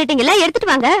பழப்புன்னு சொல்லிட்டீங்கல்ல,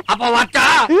 எடுத்துட்டு வாங்க. அப்ப வாட்டா,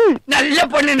 நல்ல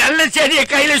பொண்ணு நல்ல செய்தியை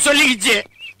கையில சொல்லிக்கிச்சு.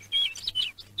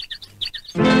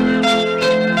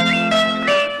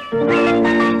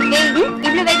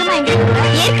 இவ்வளவு வேகமா எங்க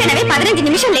ஏற்கனவே 15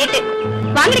 நிமிஷம் லேட்டு.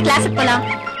 வாங்க கிளாஸுக்கு போலாம்.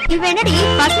 இவ என்னடி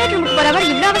பர்சனல் ரூமுக்கு போறவர்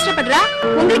இவ்வளவு அவசரப்படுறா?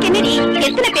 உங்களுக்கு என்னடி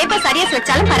எத்தனை பேப்பர் சரியா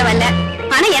வச்சாலும் பரவாயில்ல,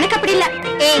 ஆனா எனக்கு அப்படி இல்ல.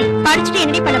 ஏய் படிச்சுட்டு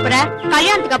என்னடி பண்ண போற?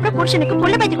 கல்யாணத்துக்கு அப்புறம் புருஷனுக்கு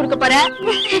புள்ள பைத்தி கொடுக்க போற.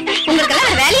 உங்களுக்கு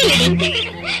எல்லாம் வேலையே இல்லடி.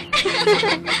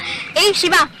 ஏய்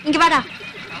சிவா, இங்க வாடா.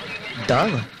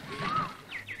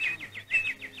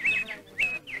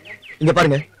 இங்க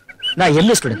பாருங்க, நான்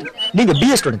எம்ஏ ஸ்டூடெண்ட், நீங்க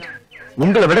பிஏ ஸ்டூடெண்ட்.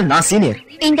 உங்களை விட நான் சீனியர்.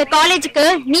 இந்த காலேஜுக்கு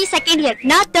நீ செகண்ட் இயர்,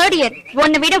 நான் தேர்ட் இயர்.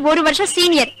 உன்னை விட 1 வருஷம்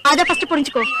சீனியர். அத ஃபர்ஸ்ட்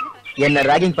புரிஞ்சுக்கோ. என்ன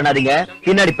ராகிங் பண்ணாதீங்க,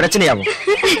 பின்னாடி பிரச்சனையாகும்.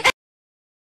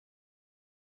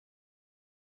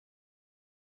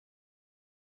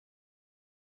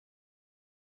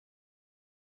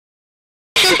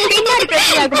 பின்னாடி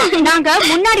பிரச்சனையாகும். நாங்க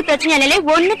முன்னாடி பிரச்சனையாலே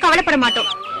ஒண்ணும் கவலைப்பட மாட்டோம்.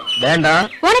 வேண்டாம்.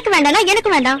 உனக்கு வேண்டாம்,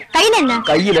 எனக்கு வேண்டாம். கையில என்ன?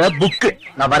 கையில புக்கு.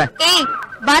 நான் வரேன். ஏய்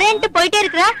வரேன்ட்டு போயிட்டே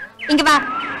இருக்கற. இங்க வா,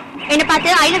 என்ன பார்த்து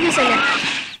ஐ லவ் யூ சொல்லு.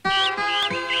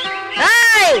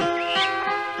 ஏய்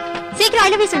சீக்கிரம் ஐ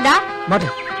லவ் யூ சொல்டா.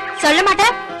 மாட்டேன். சொல்ல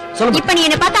மாட்டேன். இப்ப நீ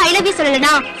என்ன பார்த்து ஐ லவ் யூ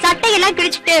சொல்லலனா சட்டையெல்லாம்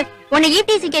கிழிச்சிட்டு உன்னை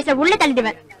ஈடிசி கேஸ உள்ள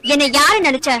தள்ளிடுவேன். என்ன யாரு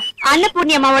நினைச்ச?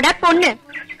 அன்னபூர்ணி அம்மாவோட பொண்ணு.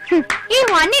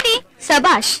 ஏய் அண்ணிடி.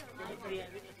 சபாஷ்.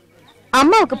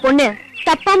 அம்மாவுக்கு பொண்ணு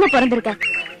தப்பாம பிறந்திருக்க.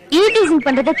 ஈட்டிசிங்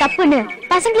பண்றது தப்புன்னு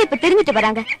பசங்களை இப்ப தெரிஞ்சுட்டு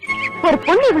வராங்க. ஒரு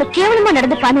பொண்ணு இவ்வளவு கேவலமா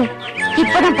நடந்துப்பான்னு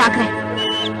இப்பதான் பாக்குறேன்.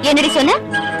 என்னடி சொன்ன?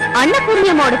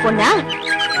 அன்னபூர்ணியம்மாவோட பொண்ணா?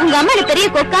 உங்க அம்மா பெரிய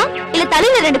கொக்கா இல்ல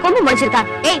தலையில 2 கொம்பு முளைச்சிருக்கா?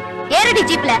 ஏய் ஏறடி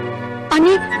ஜீப்ல.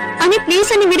 அண்ணி அண்ணி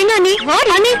ப்ளீஸ் அண்ணி விடுங்க அண்ணி.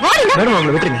 அண்ணி மேடம்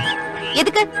அவங்களை விட்டுருங்க.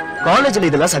 எதுக்கு? காலேஜ்ல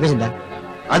இதெல்லாம் சகஜம் தான்.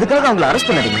 அதுக்காக அவங்களை அரெஸ்ட்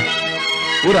பண்ணாதீங்க.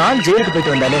 ஒரு ஆண் ஜெயிலுக்கு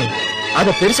போயிட்டு வந்தாலே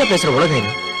அத பெருசா பேசுற உலகம்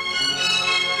இல்லை.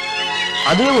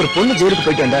 அதுவே ஒரு பொண்ணு ஜெயிலுக்கு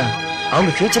போயிட்டு வந்தா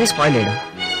அவங்க ஃபியூச்சரே ஸ்பாயில் ஆயிடும்.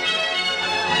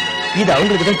 இது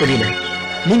அவங்களுக்கு தான் தெரியல.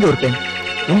 நீங்க ஒரு பெண்,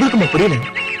 உங்களுக்குமே புரியல.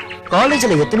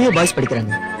 காலேஜ்ல எத்தனையோ பாய்ஸ்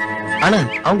படிக்கிறாங்க. ஆனா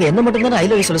அவங்க என்ன மட்டும் தானே ஐ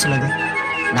லவ் யூ சொல்ல சொன்னாங்க.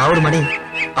 நான் ஒரு மணி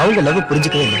அவங்க லவ்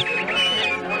புரிஞ்சுக்கவே இல்லை.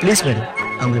 ப்ளீஸ் மேடம்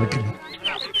அவங்களை விட்டுருங்க.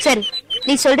 சரி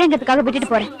நீ சொல்றேங்கிறதுக்காக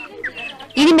விட்டுட்டு போறேன்.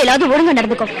 இனிமேலாவது ஒழுங்கா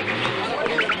நடந்துக்கோ.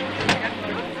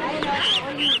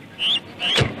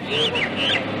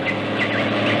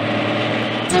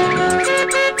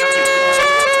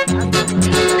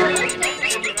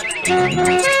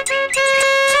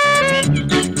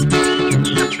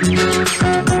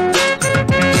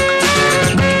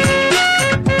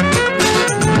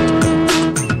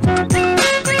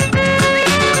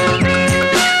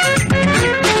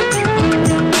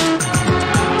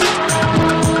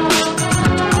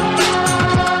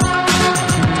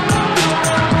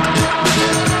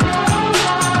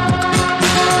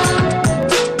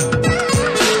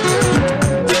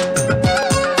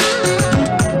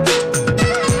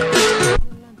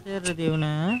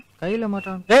 கையில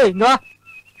மாட்டான். ஏய் இங்க வா.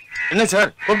 என்ன சார்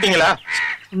கூப்பிட்டீங்களா?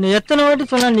 இன்னும் எத்தனை வாட்டி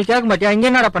சொன்னா நீ கேட்க மாட்டியா? இங்க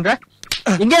என்னடா பண்ற?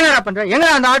 இங்க என்னடா பண்ற? எங்க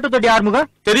அந்த ஆட்டு தொட்டி ஆறுமுகம்?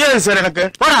 தெரியாது சார் எனக்கு.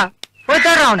 போடா போய்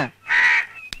தேடுற அவனை.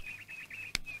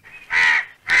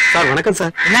 சார் வணக்கம்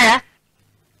சார். என்னயா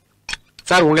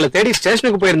சார் உங்களை தேடி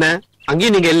ஸ்டேஷனுக்கு போயிருந்தேன்,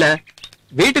 அங்கேயும் நீங்க இல்ல.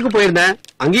 வீட்டுக்கு போயிருந்தேன்,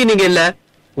 அங்கேயும் நீங்க இல்ல.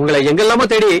 உங்களை எங்கெல்லாமோ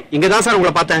தேடி இங்கதான் சார்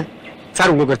உங்களை பார்த்தேன்.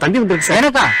 சார் உங்களுக்கு ஒரு தம்பி வந்துருக்கு சார்.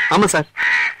 எனக்கா? ஆமா சார்.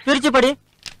 பிரிச்சு படி.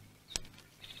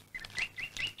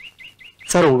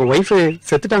 சார் உங்க ஒய்ஃப்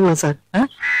செத்துட்டாங்களா சார்?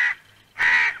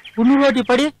 இன்னொரு வாட்டி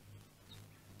படி.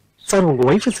 சார் உங்க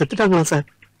ஒய்ஃப் செத்துட்டாங்களா சார்?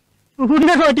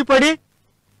 இன்னொரு வாட்டி படி.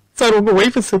 சார் உங்க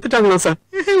ஒய்ஃப் செத்துட்டாங்களா சார்?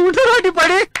 இன்னொரு வாட்டி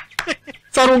படி.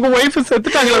 சார் உங்க ஒய்ஃப்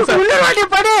செத்துட்டாங்களா சார்? இன்னொரு வாட்டி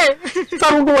படி.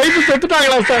 சார் உங்க ஒய்ஃப்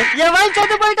செத்துட்டாங்களா சார்? என் வைஃப்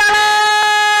செத்து போயிட்டாளா?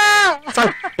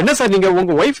 சார் என்ன சார் நீங்க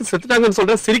உங்க ஒய்ஃப் செத்துட்டாங்கன்னு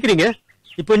சொல்ற சிரிக்கிறீங்க?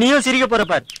 இப்ப நீயும் சிரிக்க போற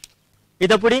பாரு.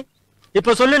 இத புடி.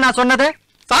 இப்ப சொல்லு நான் சொன்னதே.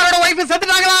 சாரோட ஒய்ஃப்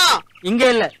செத்துட்டாங்களா? இங்க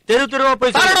இல்ல, தெரு தெருவா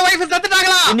போய் சாரோட ஒய்ஃப்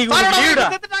செத்துட்டாங்களா? இன்னைக்கு ஒரு லீடா.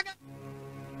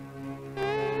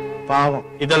 பாவம்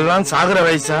இதெல்லாம் சாகுற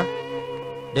வயசா?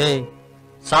 டேய்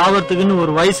சாவறதுக்குன்னு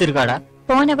ஒரு வயசு இருக்காடா?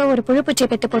 போனவ ஒரு புழுப்பூச்சியை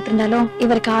பெத்து போட்டிருந்தாலும்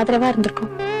இவருக்கு ஆதரவா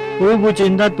இருந்திருக்கும். புழுப்பூச்சி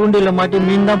இருந்தா தூண்டில மாட்டி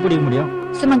மீன் தான் பிடிக்க முடியும்.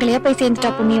 சுமங்கலியா போய்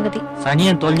சேர்ந்துட்டா புண்ணியவதி.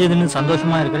 சனியன் தொலைஞ்சதுன்னு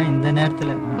சந்தோஷமா இருக்கிறேன் இந்த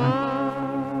நேரத்துல.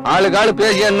 ஆளுக்காளு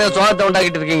பேசி என்ன சோகத்தை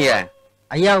உண்டாக்கிட்டு இருக்கீங்க?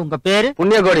 ஐயா உங்க பேரு?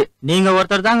 புண்ணியகோடி. நீங்க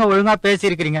ஒருத்தர் தாங்க ஒழுங்கா பேசி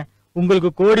இருக்கிறீங்க. உங்களுக்கு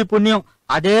கோடி புண்ணியம்.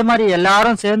 அதே மாதிரி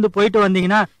எல்லாரும் சேர்ந்து போயிட்டு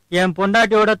வந்தீங்கன்னா என்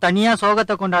பொண்டாட்டியோட தனியா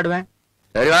சோகத்தை கொண்டாடுவேன்.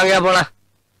 சரி வாங்க போலாம்.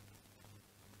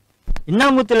 என்ன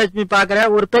முத்துலட்சுமி பாக்குற?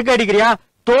 ஒரு பெக் அடிக்கிறியா?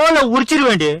 தோலை உரிச்சிரு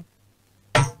வேண்டி.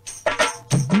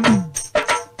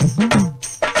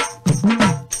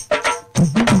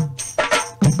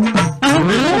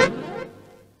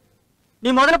 நீ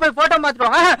முதல்ல போய் போட்டோ மாத்திட்டு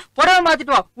வா. போட்டோ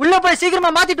மாத்திட்டு வா. உள்ள போய்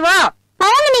சீக்கிரமா மாத்திட்டு வா.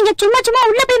 பாவங்க நீங்க சும்மா சும்மா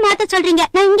உள்ள போய் மாத்த சொல்றீங்க.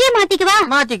 நான் இங்கேயே மாத்திக்குவா.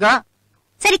 மாத்திக்கோ.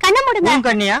 சரி கண்ணை மூடுங்க. உன்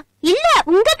கண்ணியா? இல்ல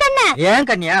உங்க கண்ணை. ஏன்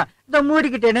கண்ணியா? இந்த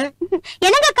மூடிக்கிட்டேன்னு.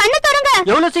 என்னங்க கண்ணு தரங்க.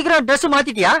 எவ்வளவு சீக்கிரம் ட்ரெஸ்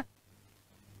மாத்திட்டியா?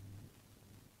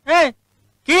 ஏய்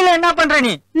கீழே என்ன பண்ற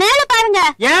நீ? மேல பாருங்க.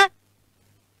 ஏன்?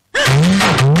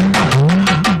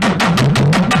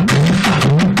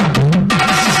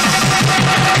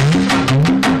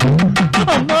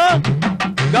 அம்மா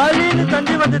காலின்னு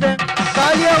தண்ணி வந்தது.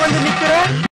 காலியா வந்து நிக்கிற.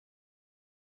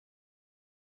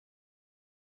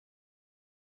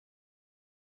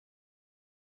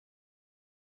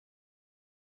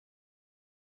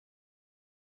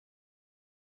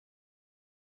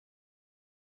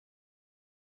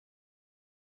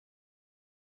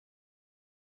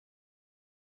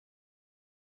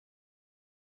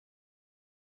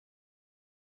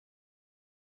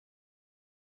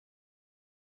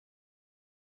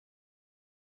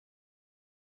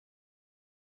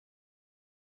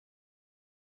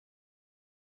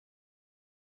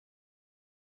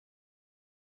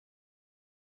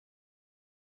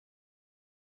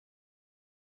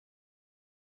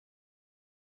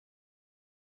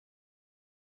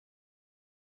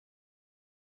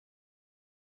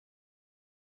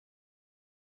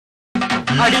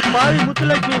 அடி பாவி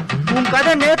முத்துலட்சுமி, உன்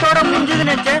கதை நேத்தோட முடிஞ்சது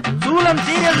நினைச்சேன். சூலம்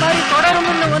சீரியல் மாதிரி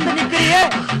தொடரும்னு வந்து நிக்கிறியே.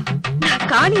 நான்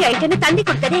காணி ஆயிட்டேன்னு தண்ணி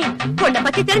கொடுத்ததே உன்னை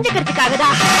பத்தி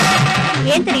தெரிஞ்சுக்கிறதுக்காகதான்.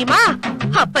 ஏன் தெரியுமா?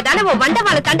 அப்பதானே உன்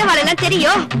வண்டவாள தண்டவாளம் எல்லாம்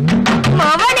தெரியும்.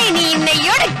 மவனே நீ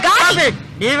இன்னையோட காலி.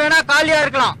 நீ வேணா காலியா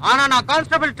இருக்கலாம், ஆனா நான்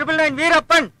கான்ஸ்டபிள் 999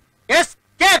 வீரப்பன்.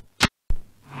 எஸ்கேப்.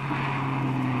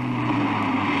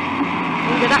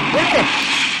 இங்கதான் இருக்கு.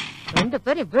 2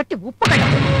 பேரும் வெட்டி உப்பு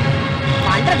கட்டு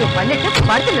பண்றது பண்ணிட்டு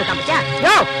படுத்து இருக்காமச்சா.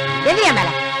 யோ எந்திரியா மேல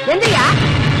எந்திரியா.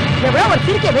 எவ்வளவு ஒரு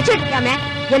கிறுக்கிய வச்சுட்டு இருக்காமே,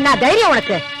 என்ன தைரியம்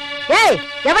உனக்கு? ஏய்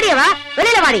எவடியவா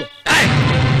வெளியில வாடி.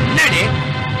 என்னடி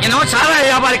என்னவோ சாரா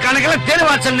வியாபாரி கணக்கில்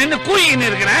தெருவாசல் நின்று கூலின்னு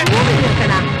இருக்கிறேன்.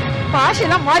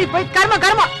 பாஷெல்லாம் மாறி போய் கர்ம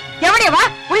கர்மம். எவடியவா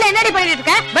உள்ள என்னடி பண்ணிட்டு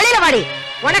இருக்க? வெளியில வாடி.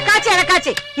 உனக்காச்சு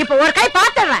எனக்காச்சு இப்ப ஒரு கை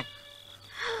பாத்துறேன்.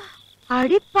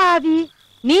 அடிப்பாவி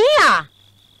நீயா?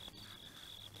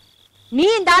 நீ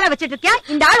இந்த ஆளை வச்சிட்டு இருக்கியா?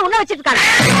 இந்த ஆள் உன்ன வச்சிட்டு இருக்காங்க.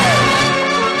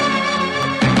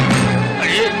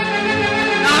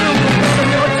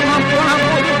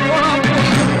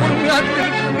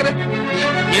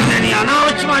 என்ன நீ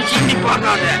அனாவசியமா சீண்டி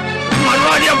பார்க்காத,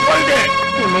 மறுவாடியா போயிடு.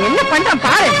 என்ன பண்றான்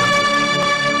பாரு.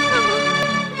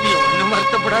 நீ ஒண்ணும்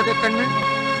வருத்தப்படாத கண்ணு.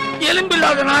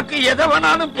 எலும்பில்லாத நாக்கு எதை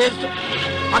வேணாலும் பேசும்.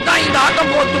 அதான் இந்த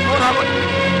ஆட்டம் போட்டு போறாவ.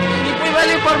 நீ போய்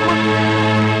வேலையை பார்ப்போம்.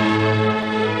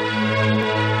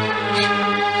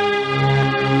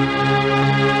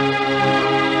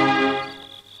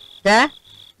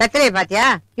 வெத்தலைய பாத்தியா?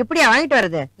 இப்படியா வாங்கிட்டு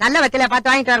வருது? நல்ல வெத்தலைய பார்த்து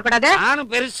வாங்கிட்டு வரக்கூடாது? நானும்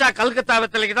பெருசா கல்கத்தா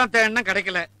வெத்தலைக்கு தான் தேடினா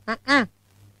கிடைக்கல.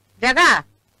 ஜகா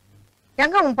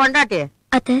எங்க உன் பொண்டாட்டி?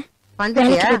 அத்தை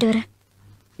வந்துட்டியா?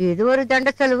 இது ஒரு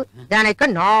தண்ட செலவு. தினைக்கு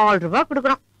 4 ரூபாய்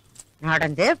கொடுக்கணும்.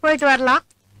 நடந்தே போயிட்டு வரலாம்.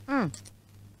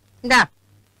 இந்தா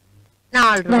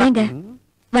 4 ரூபாய்.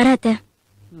 வராத.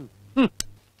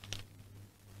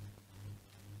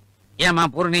 ஏமா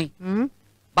பூர்ணி,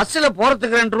 பஸ்ல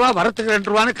போறதுக்கு 2 ரூபா வரத்துக்கு 2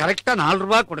 ரூபான்னு கரெக்டா 4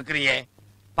 ரூபாய் கொடுக்கறியே.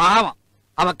 பாவம்,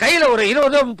 அவன் கையில ஒரு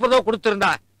 20 30 கொடுத்திருந்தா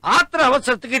ஆத்திர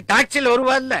அவசரத்துக்கு டாக்ஸில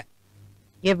வருவா இல்ல.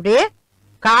 எப்படி?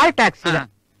 Call taxi?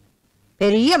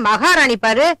 பெரிய மகாராணி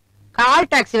பாரு, கால்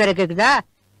டாக்ஸி வேற கேக்குதா?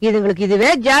 இதுங்களுக்கு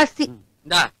இதுவே ஜாஸ்தி.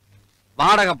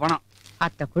 வாடகை பணம்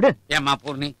அத்த கொடு. ஏமா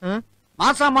பூர்ணி,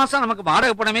 மாசம் மாசம் நமக்கு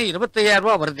வாடகை பணமே 25,000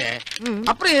 ரூபாய் வருது.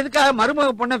 அப்புறம் எதுக்காக மருமக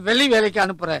பொண்ண வெளி வேலைக்கு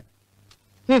அனுப்புற?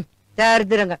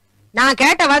 தருதுருங்க. நான்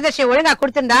கேட்ட வரதட்சணை ஒழுங்கா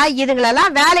கொடுத்திருந்தா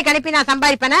இதுங்களெல்லாம் வேலைக்கு அனுப்பி நான்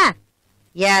சம்பாதிப்பேனா?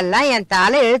 எல்லாம் என்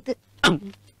தலை எழுத்து.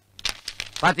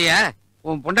 பாத்தியா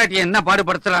உன் பொண்டாட்டிய என்ன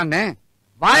பாடுபடுத்துறான்னு?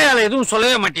 வாயால எதுவும்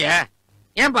சொல்லவே மாட்டிய?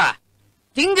 ஏன்பா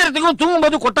திங்கறதுக்கும்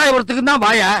தூங்கும்போது கொட்டாய வரத்துக்கு தான்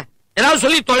வாயா? ஏதாவது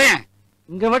சொல்லி தொலைய.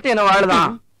 இங்க மட்டும் என்ன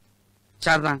வாழுதான்?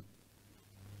 சரிதான்.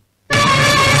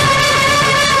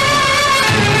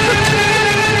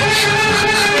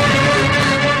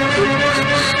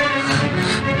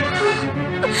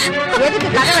 எதுக்கு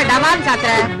கதவை டவான்னு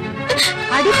சாத்துற?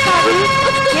 அடிப்பாவி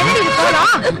என்னடி இது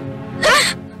போலாம்?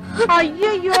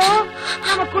 ஐயோ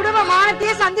நம்ம குடும்ப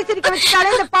மானத்தையே சந்திச்சிருக்க வச்சுட்டாலே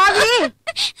இந்த பாவி.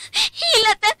 இல்ல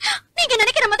நீங்க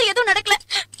நினைக்கிற மாதிரி எதுவும் நடக்கல.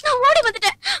 நான் ஓடி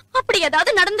வந்துட்டேன். அப்படி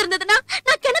ஏதாவது நடந்திருந்ததுன்னா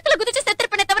நான் கிணத்துல குதிச்சு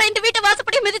செத்துருப்பேனே தவிர இந்த வீட்டை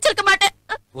வாசப்படி மிதிச்சிருக்க மாட்டேன்.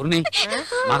 பூர்ணி,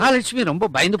 மகாலட்சுமி ரொம்ப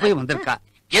பயந்து போய் வந்திருக்கா.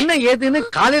 என்ன ஏதுன்னு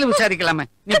காலையில விசாரிக்கலாமே.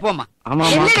 நீ போமா.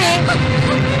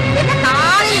 என்ன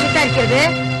காலையில விசாரிக்கிறது?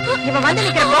 இவன் வந்து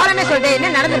நிக்கிற போலமே சொல்றேன் என்ன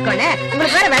நடந்திருக்கோன்னு.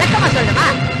 உங்களுக்கு வேற விளக்கமா சொல்லணுமா?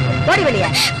 ஓடி வெளியே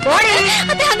ஓடி.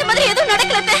 அந்த மாதிரி எதுவும்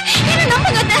நடக்கல. என்ன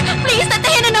நம்புங்க ப்ளீஸ்.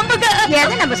 என்ன நம்புங்க.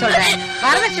 எதை நம்ப சொல்றேன்?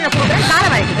 வரதட்சணை கொடுக்குறேன் கால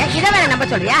வரைக்கும் இதை வேற நம்ப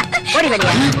சொல்றியா? ஓடி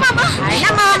வெளியே. என்ன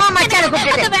மாமா மச்சான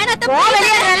கூப்பிட்டு போ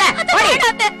வெளியே.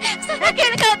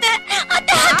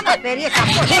 பெரிய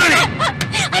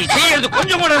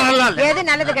கொஞ்சம் கூட நல்லா இல்ல. எது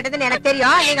நல்லது கெட்டதுன்னு எனக்கு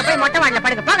தெரியும். நீங்க போய் மொட்டை மாடல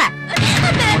படுக்க போங்க.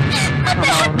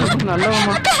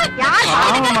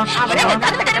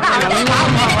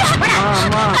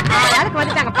 யாருக்கு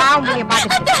வந்துட்டாங்க பாவம் புண்ணிய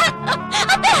பாத்துட்டு.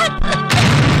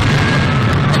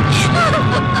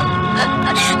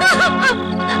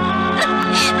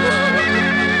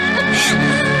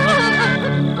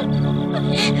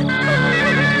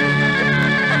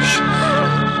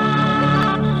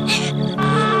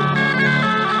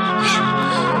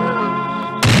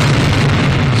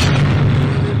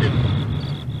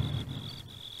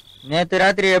 நேத்து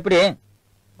ராத்திரி எப்படி?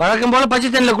 வழக்கம் போல பச்சை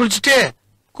தண்ணில குளிச்சுட்டு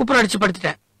குப்புற அடிச்சு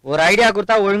படுத்துட்டேன். ஒரு ஐடியா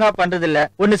கொடுத்தா ஒழுங்கா பண்றது இல்ல.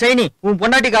 ஒண்ணு செய்னி, உன்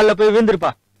பொண்டாட்டி காலில் போய்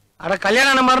விழுந்திருப்பா. அட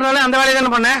கல்யாணம் மறுநாள் அந்த வேலையை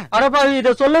தானே பண்ணேன். அடப்பா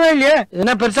இத சொல்லவே இல்லையே.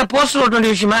 என்ன பெருசா போஸ்டர் ஓட்ட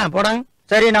வேண்டிய விஷயமா? போடாங்க.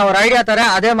 சரி நான் ஒரு ஐடியா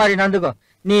தரேன், அதே மாதிரி நடந்துக்கோ.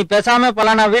 நீ பேசாம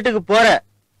போல நான் வீட்டுக்கு போற.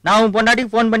 நான் உன்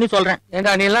பொண்டாட்டிக்கு போன் பண்ணி சொல்றேன்.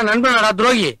 ஏண்டா நீ எல்லாம் நண்பனடா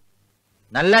துரோகி.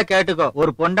 நல்லா கேட்டுக்கோ,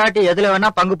 ஒரு பொண்டாட்டி எதுல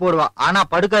வேணா பங்கு போடுவா, ஆனா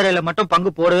படுக்கறையில மட்டும்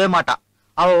பங்கு போடவே மாட்டா.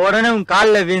 அவ உடனே உன்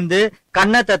கால்ல வீழ்ந்து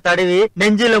கன்னத்தை தடவி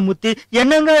நெஞ்சில முத்தி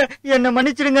என்னங்க என்ன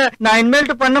மன்னிச்சிடுங்க, நான்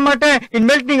இன்மேல்ட்டு பண்ண மாட்டேன்,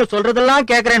 இன்மேல்ட்டு நீங்க சொல்றதெல்லாம்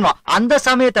கேக்குறேன்னு அந்த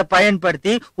சமயத்தை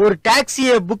பயன்படுத்தி ஒரு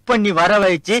டாக்ஸிய புக் பண்ணி வர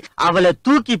வச்சு அவளை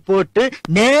தூக்கி போட்டு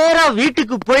நேரா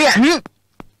வீட்டுக்கு போய்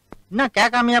என்ன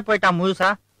கேட்காமையா போயிட்டான்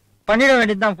முழுசா. பண்ணிட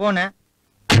வேண்டியதுதான் போன.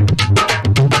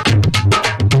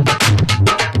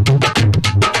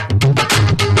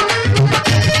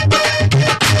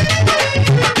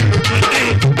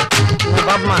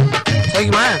 பாப்பமா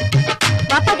சரிமா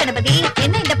பாப்பா கணபதி,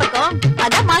 என்ன இந்த பக்கம்?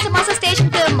 அதான் மாசம் மாசம்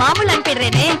ஸ்டேஷனுக்கு மாமூல்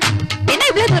அனுப்பிடுறேனே, என்ன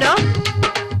இவ்வளவு தூரம்?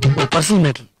 ஒரு பர்சனல்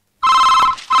மேட்டர்.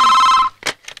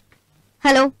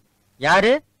 ஹலோ,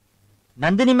 யாரு?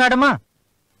 நந்தினி மேடமா?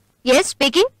 Yes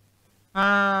speaking.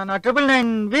 நான் 999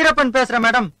 வீரப்பன் பேசுறேன்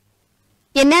மேடம்.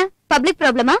 என்ன பப்ளிக்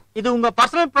ப்ராப்ளமா? இது உங்க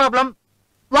பர்சனல் ப்ராப்ளம்.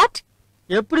 வாட்?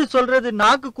 எப்படி சொல்றது,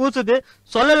 நாக்கு கூசுது,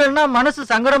 சொல்லலன்னா மனசு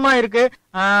சங்கடமா இருக்கு.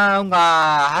 உங்க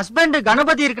ஹஸ்பண்ட்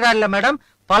கணபதி இருக்கிறார்ல மேடம்,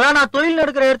 பலானா தொழில்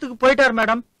நடக்கிற இடத்துக்கு போயிட்டார்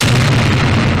மேடம்.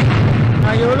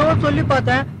 நான் எவ்வளவோ சொல்லி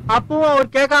பார்த்தேன், அப்பவும்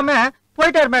அவர் கேட்காம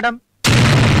போயிட்டார் மேடம்.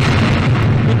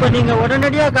 இப்ப நீங்க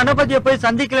உடனடியா கணபதியை போய்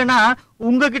சந்திக்கலன்னா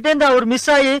உங்ககிட்ட இருந்து அவர் மிஸ்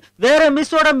ஆகி வேற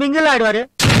மிஸ்ஸோட மிங்கிள் ஆயிடுவாரு.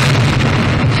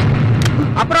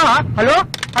 அப்புறம் ஹலோ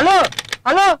ஹலோ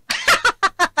ஹலோ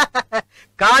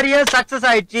காரியம் சக்சஸ்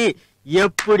ஆயிடுச்சு.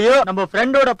 எப்படியோ நம்ம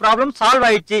ஃப்ரெண்டோட ப்ராப்ளம் சால்வ்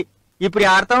ஆயிடுச்சு. இப்படி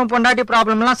அர்த்தம் பொண்டாட்டி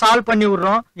ப்ராப்ளம் எல்லாம் சால்வ் பண்ணி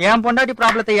விடுறோம். என் பொண்டாட்டி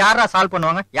ப்ராப்ளத்தை யாரா சால்வ்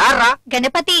பண்ணுவாங்க? யாரா?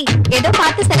 கணபதி, ஏதோ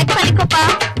பார்த்து செலக்ட் பண்ணிக்கோப்பா.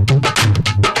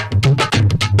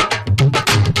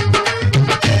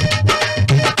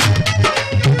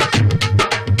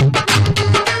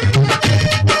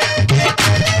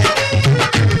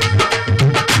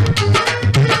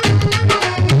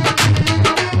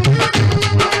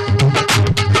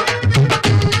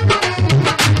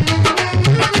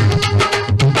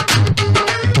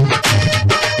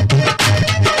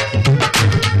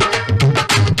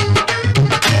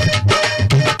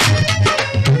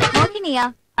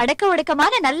 அடக்க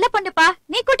ஒடுக்கமான நல்ல பொண்ணுப்பா,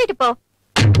 நீ கூட்டிட்டு போ.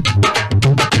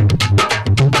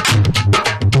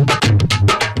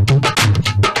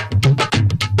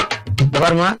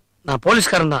 பாருமா, நான்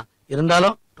போலீஸ்காரன் தான்,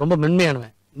 இருந்தாலும் ரொம்ப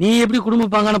மென்மையானவன். நீ எப்படி குடும்ப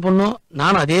பாங்கான பொண்ணோ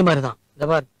நானும் அதே மாதிரிதான். இந்த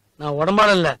பார், நான்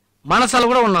உடம்பால இல்ல மனசால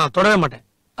கூட உன்னை தொடவே மாட்டேன்.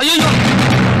 ஐயோ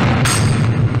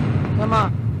ஆமா,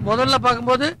 முதல்ல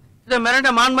பாக்கும்போது இத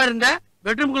மிரண்ட மான் மாதிரி இருந்த,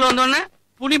 பெட்ரூம்குள்ள வந்தோடனே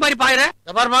புனி மாதிரி பாயிர.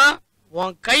 இந்த பாருமா,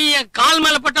 உன் கை என் கால்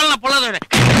மேல பட்டாலும் நான் பொல்லாத.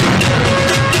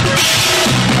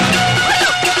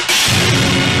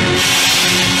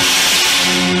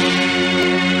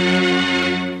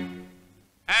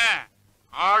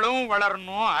 ஆளும்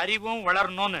வளரணும், அறிவும்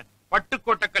வளரணும்னு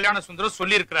பட்டுக்கோட்டை கல்யாண சுந்தரம்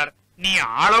சொல்லி இருக்கிறார். நீ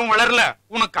ஆளும் வளரல,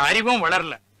 உனக்கு அறிவும்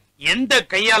வளரல. எந்த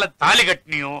கையால தாலி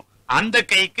கட்டினியோ அந்த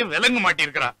கைக்கு விலங்கு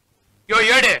மாட்டிருக்கிறா. யோ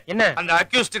ஏடு, என்ன அந்த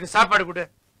அக்யூஸ்டுக்கு சாப்பாடு கொடு.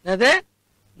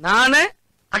 நானு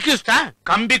அக்யூஸ்டா?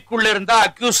 கம்பிக்குள்ள இருந்தா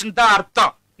அக்யூஸ்ட் தான்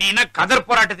அர்த்தம். நீ என்ன கதர்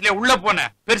போராட்டத்திலே உள்ள போன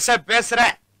பெருசா பேசுற?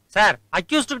 சார்,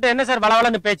 அக்யூஸ்ட் கிட்ட என்ன சார்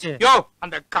வளவளன்னு பேச்சு? யோ,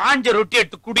 அந்த காஞ்ச ரொட்டி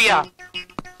எடுத்து குடியா.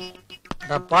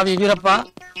 பாவி வீரப்பா,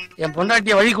 என்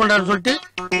பொண்டாட்டிய வழி கொண்டான்னு சொல்லிட்டு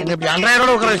என்ன இப்படி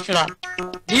 2000 உட்கார வச்சுடா.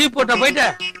 லீவ் போட்ட போயிட்ட,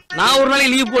 நான் ஒரு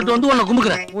நாளைக்கு லீவ் போட்டு வந்து உன்னை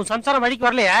கும்புக்கிறேன். உன் சம்சாரம் வழிக்கு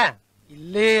வரலையா?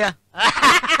 இல்லையா?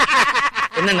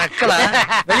 என்ன நக்கலா?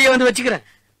 வெளியே வந்து வச்சுக்கிறேன்.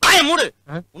 மூடு.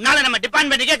 உன்னால நம்ம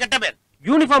டிபார்ட்மெண்ட்டுக்கே கெட்ட பேர்.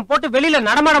 யூனிஃபார்ம் போட்டு வெளியில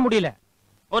நடமாட முடியல.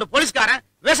 ஒரு போலீஸ்காரன்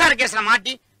விவசாய கேஸ்ல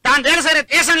மாட்டி தான் வேலை செய்யற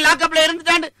ஸ்டேஷன் லாக்அப்ல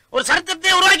இருந்துட்டாண்டு ஒரு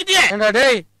சரித்திரத்தை உருவாக்கிட்டியே.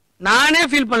 நானே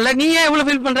ஃபீல் பண்ணல, நீ ஏன் இவ்வளவு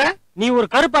ஃபீல் பண்ற? நீ ஒரு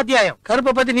கருப்பு அத்தியாயம்.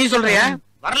 கருப்பை பத்தி நீ சொல்றியா?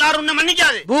 வரலாறு உன்னை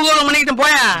மன்னிக்காது, பூகோளம் மன்னிக்கிட்டு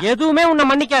போயா. எதுவுமே உன்னை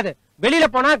மன்னிக்காது. வெளியில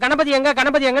போனா கணபதி எங்க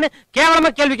கணபதி எங்கன்னு கேவலமா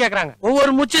கேள்வி கேக்குறாங்க.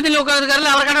 ஒவ்வொரு முச்சத்தில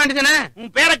உட்கார்ந்துருக்காருல, அவரை காண வேண்டியதானே.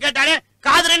 உன் பேரை கேட்டாலே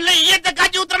காதுல ஈயத்தை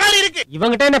காய்ச்சி ஊத்துற மாதிரி இருக்கு.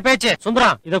 இவங்கிட்ட என்ன பேச்சு?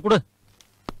 சுந்தரம், இத குடு.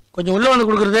 கொஞ்சம் உள்ள வந்து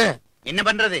குடுக்குறது. என்ன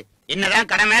பண்றது? என்னதான்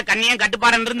கடமை கண்ணியம்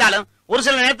கட்டுப்பாடு இருந்தாலும் ஒரு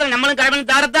சில நேரத்தில் நம்மளும் கடமை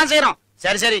தாரத்தான் செய்யறோம்.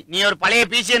 சரி சரி, நீ ஒரு பழைய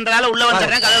பீசி என்றால உள்ள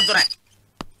வந்துடுறேன், கதவை துறேன்.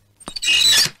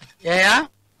 ஏயா,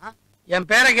 என்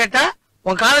பேரை கேட்டா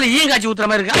உன் காதல ஈயம் காய்ச்சி ஊத்துற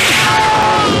மாதிரி இருக்கா?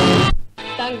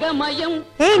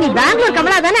 ஏய், நீ பெங்களூர்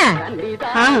கமலா தானே?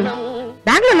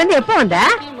 பெங்களூர்ல இருந்து எப்போ வந்த?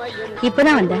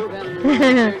 இப்பதான் வந்தேன்.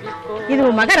 இது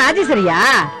உன் மக ராஜேஸ்வரியா?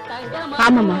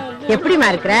 ஆமாமா. எப்படிமா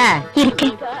இருக்கிற?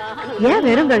 இருக்கேன். ஏன்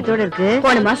வெறும் கழுத்தோட இருக்கு?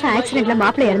 போன மாசம் ஆக்சிடென்ட்ல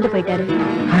மாப்பிள்ளை இறந்து போயிட்டாரு.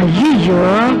 ஐயோ,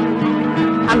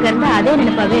 அங்க இருந்து அதே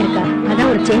நினைப்பாவே இருக்கா. அதான்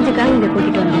ஒரு சேஞ்சுக்காக இங்க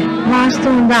கூட்டிட்டு வந்தேன்.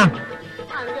 வாஸ்தவம் தான்.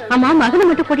 ஆமா, மகனை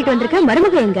மட்டும் கூட்டிட்டு வந்திருக்க,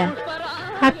 மருமக எங்க?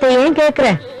 அத்தை ஏன் கேக்குற?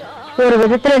 ஒரு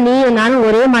விதத்துல நீயும் நானும்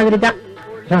ஒரே மாதிரி தான்.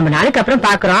 ரொம்ப நாளுக்கு அப்புறம்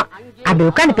பாக்குறோம், அப்படி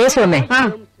உட்காந்து பேசுவோமே.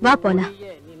 வா போலாம்.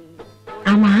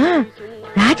 ஆமா,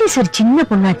 ராஜேஸ்வரி சின்ன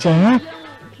பொண்ணாச்சே,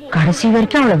 கடைசி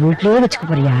வரைக்கும் அவளை வீட்லயே வச்சுக்க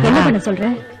போறியா? என்ன பண்ண சொல்ற?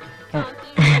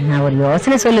 நான் ஒரு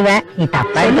யோசனை சொல்லுவேன், நீ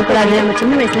தப்பா இருக்கக்கூடாது. நம்ம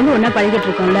சின்ன வயசுல இருந்து ஒன்னா பழகிட்டு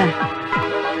இருக்கோம்ல,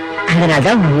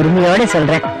 அதனாலதான் உரிமையோட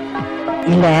சொல்றேன்.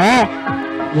 இல்ல,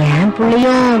 என்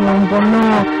பிள்ளையும் உன்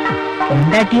பொண்ணும்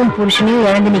பொண்டாட்டியும் புருஷனையும்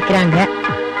இழந்து நிக்கிறாங்க.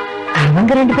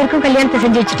 அவங்க 2 பேருக்கும் கல்யாணத்தை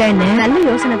செஞ்சு வச்சுட்டா என்ன? நல்ல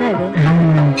யோசனை தான் இது.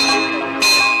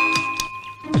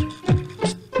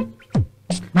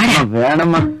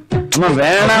 வேணாமா,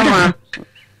 வேணாமா.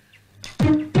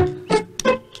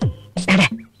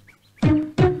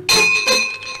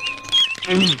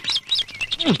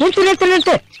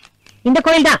 நிறுத்து. இந்த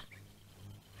கோயில் தான்.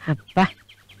 அப்பா,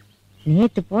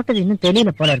 நேத்து போட்டது இன்னும்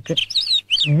தெரியல போல இருக்கு.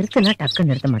 நிறுத்துனா டக்கு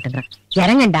நிறுத்த மாட்டேங்கிறான்.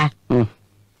 இறங்கண்டா.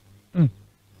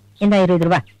 இந்த 20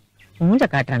 ரூபாய் மூஞ்ச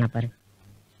காட்டுறானா பாரு.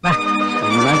 வா.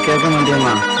 கேட்க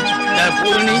மாட்டேமா.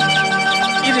 பூரணி,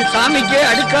 இது சாமிக்கே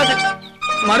அடுக்காது.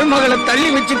 மருமகளை தள்ளி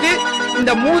வச்சுட்டு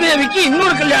இந்த மூதேவிக்கு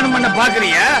இன்னொரு கல்யாணம் பண்ண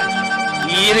பாக்குறியா?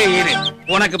 இரு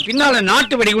உனக்கு பின்னால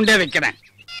நாட்டு வெடிகுண்டே வைக்கிறேன்.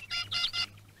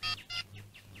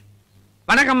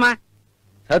 வணக்கம்மா.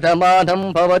 சதமானம்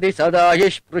பவதி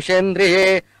சதாயுஷ் புருஷேந்திரியே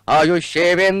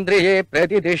ஆயுஷேவேந்திரியே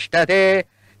பிரதிதிஷ்டதே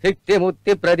சிக்தி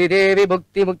முக்தி பிரதிதேவி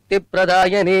புக்தி முக்தி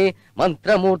பிரதாயனி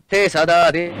மந்திரமூர்த்தே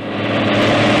சதாதே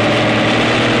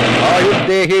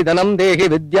ஆயுர்தேஹி தனம் தேஹி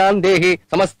வித்யான் தேஹி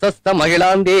சமஸ்தஸ்த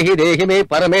மகிழான் தேஹி தேஹி மே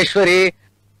பரமேஸ்வரி.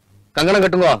 கங்கணம்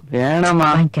கட்டுங்கோ. வேணாமா.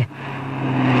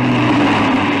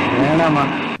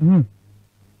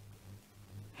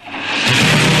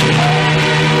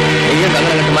 ஐயோ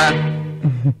கங்கணம் கட்டுமா.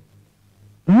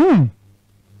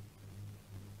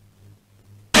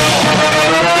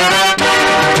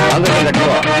 கங்கணம்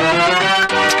கட்டுவோ.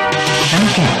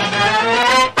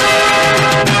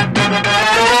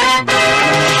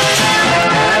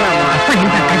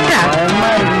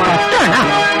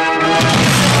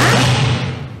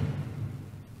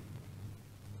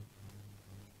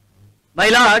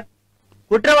 மயிலாட்,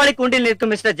 குற்றவாளி கூண்டில்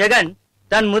நிற்கும் மிஸ்டர் ஜெகன்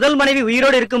தன் முதல் மனைவி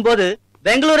உயிரோடு இருக்கும் போது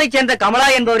பெங்களூரை சேர்ந்த கமலா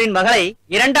என்பவரின் மகளை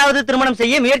 2வது திருமணம்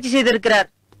செய்ய முயற்சி செய்திருக்கிறார்.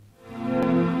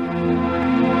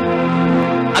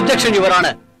 Objection your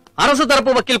honour. அரசு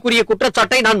தரப்பு வக்கீல் கூறிய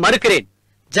குற்றச்சாட்டை நான் மறுக்கிறேன்.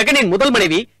 ஜெகனின் முதல்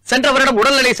மனைவி சென்ற வருடம்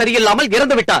உடல்நிலை சரியில்லாமல்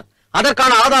இறந்து விட்டார்.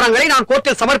 அதற்கான ஆதாரங்களை நான்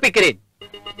கோர்ட்டில் சமர்ப்பிக்கிறேன்.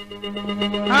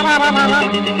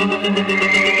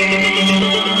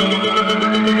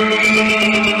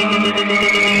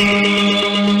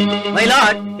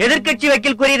 மயிலாட், எதிர்க்கட்சி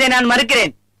வக்கீல் கூறியதை நான்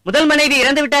மறுக்கிறேன். முதல் மனைவி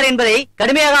இறந்து விட்டார் என்பதை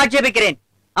கடுமையாக ஆட்சேபிக்கிறேன்.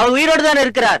 அவர் உயிரோடு தான்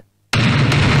இருக்கிறார்.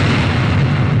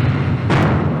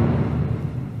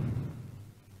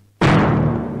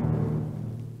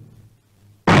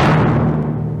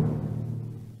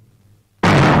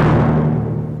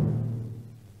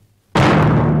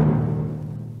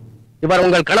 இவர்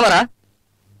உங்கள் கணவரா?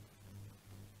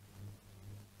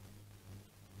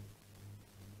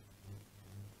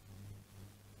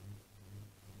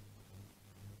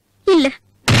 இல்ல.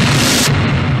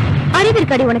 அறிவு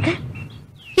இருக்காடி உனக்கு?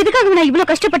 இதுக்காக நான் இவ்வளவு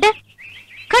கஷ்டப்பட்டேன்.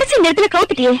 கடைசி நேரத்துல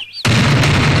கவுத்துட்டியே.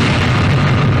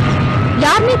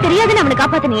 யாருமே தெரியாதுன்னு அவனை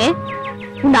காப்பாத்தினியே.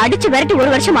 உன்னை அடிச்சு விரட்டி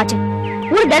 1 வருஷம் ஆச்சு.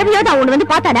 ஒரு தடவையாவது அவன்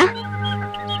வந்து பார்த்தானா?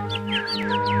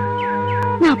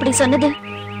 நான் அப்படி சொன்னது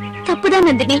தப்புதான்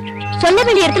நந்தினி. சொல்ல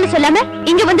வேண்டிய இடத்துல சொல்லாம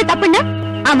இங்க வந்து தப்புன்னா?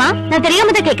 ஆமா, நான்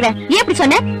தெரியாம தான் கேக்குறேன். ஏன் அப்படி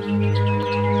சொன்ன?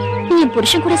 நீ என்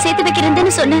புருஷன் கூட சேர்த்து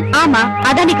வைக்கிறேன்னு சொன்ன. ஆமா,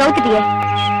 அதான் நீ கவுத்துட்டியே.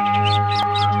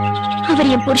 அவர்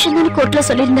என் புருஷன் தான் கோர்ட்ல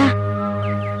சொல்லிருந்தா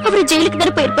அவரு ஜெயிலுக்கு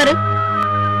தானே போயிருப்பாரு.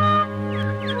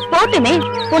 போட்டுமே,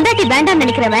 பொண்டாட்டி வேண்டாம்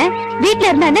நினைக்கிறவன் வீட்டுல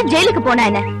இருந்தா என்ன, ஜெயிலுக்கு போனா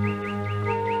என்ன?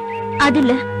 அது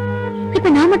இல்ல, இப்ப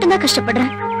நான் மட்டும் தான்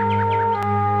கஷ்டப்படுறேன்.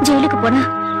 ஜெயிலுக்கு போனா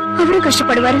அவரும்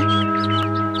கஷ்டப்படுவாரு.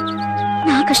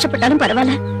 நான் கஷ்டப்பட்டாலும்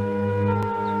பரவாயில்ல,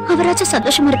 அவராச்சும்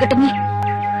சந்தோஷமா இருக்கட்டுமே.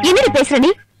 என்னடி பேசுற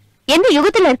நீ? எந்த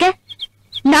யுகத்துல இருக்க?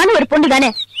 நானும் ஒரு பொண்ணு தானே.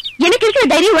 எனக்கு இருக்கிற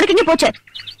தைரியம் உனக்கு போச்சு.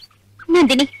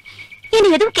 நந்தினி,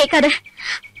 என்ன எதுவும் கேட்காத.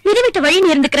 விடுவிட்ட வழி நீ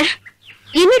இருந்துக்கிற.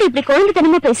 என்னடி இப்படி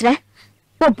குழந்தைத்தனமா பேசுற?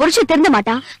 உன் புருஷன் திருந்த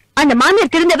மாட்டா, அந்த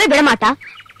மாமியார் திருந்தவே விட மாட்டா.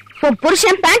 உன்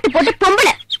புருஷன் பேண்ட் போட்டு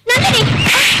பொம்பளை. நந்தினி,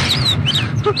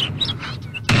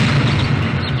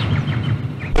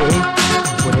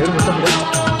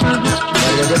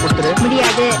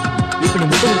 முடியாது. இப்ப நீ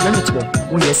முட்டை வச்சுக்கோ.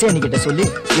 உன் எஸ்ஐ கிட்ட சொல்லி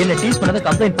என்ன டீஸ் பண்ணத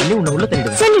கம்ப்ளைண்ட் பண்ணி உன்னை உள்ள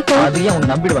தள்ளிடுவேன். அதையும் அவங்க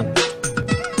நம்பிடுவாங்க.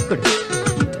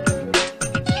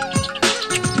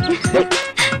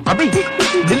 அபி,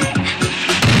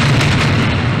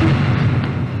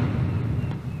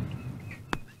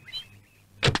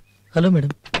 ஹலோ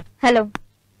மேடம். ஹலோ.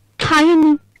 ஹாய்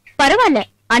அண்ணி. பரவாயில்ல,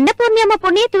 அன்னபூர்ணி அம்மா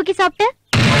பொண்ணையே தூக்கி சாப்பிட்ட.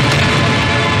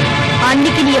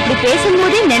 அன்னைக்கு நீ எப்படி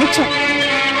பேசும்போதே நினைச்சேன்.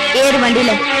 ஏறு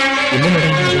வண்டியில. என்ன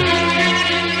மேடம்?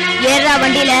 ஏறா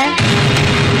வண்டியில.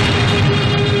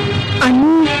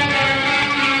 அண்ணி,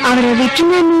 அவரை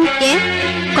விட்டுங்க அண்ணி. ஏன்?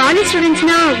 காலேஜ்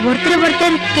ஸ்டூடெண்ட்ஸ்னா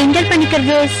ஒருத்தர் கிண்டல்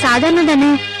பண்ணிக்கிறது சாதாரணம்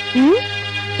தானே.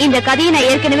 இந்த கதையை நான்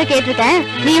ஏற்கனவே கேட்டிருக்கேன்.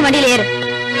 நீ வண்டியில ஏறு.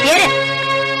 ஏறு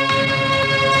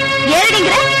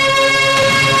ஏறுங்கிற.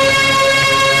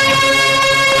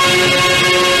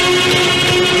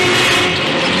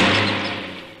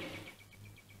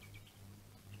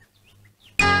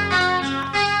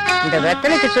 இந்த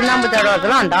வெத்தலைக்கு சுண்ணாம்பு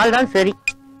தடவதெல்லாம் அந்த ஆள் தான் சரி.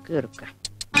 இருக்கு.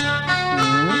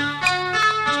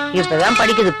 இப்பதான்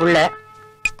படிக்குது புள்ள.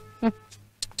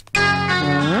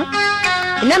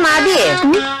 என்ன மாதி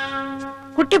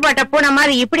குட்டி பாட்ட பூனை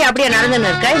மாதிரி இப்படி அப்படியே நடந்துன்னு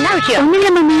இருக்க? என்ன விஷயம்? ஒண்ணு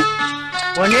இல்ல மம்மி.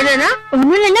 ஒண்ணு இல்லைன்னா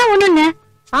ஒண்ணு இல்லைன்னா ஒண்ணு இல்ல.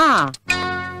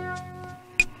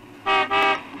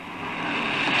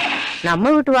 நம்ம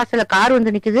வீட்டு வாசல்ல கார்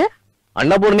வந்து நிக்குது.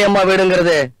 அன்னபூர்ணி அம்மா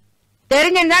வீடுங்கிறது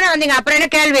தெரிஞ்சுதானே வந்தீங்க, அப்புறம் என்ன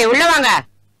கேள்வி? உள்ள வாங்க.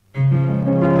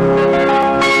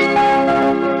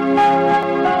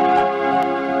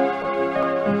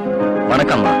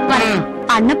 வணக்கம்.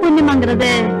 அன்னபூர்ணிமாங்கிறது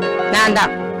நான்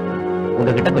தான்.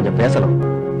 உங்ககிட்ட கொஞ்சம் பேசணும்.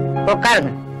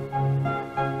 உட்காருங்க.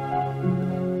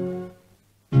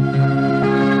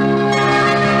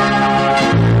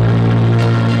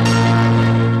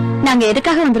 நாங்க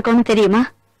எதுக்காக வந்திருக்கோம்னு தெரியுமா?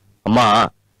 அம்மா,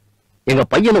 எங்க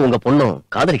பையனும் உங்க பொண்ணும்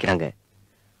காதலிக்கிறாங்க.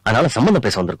 அதனால சம்பந்தம்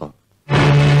பேச வந்திருக்கோம்.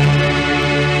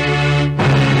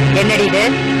 என்னடி இது?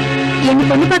 எங்க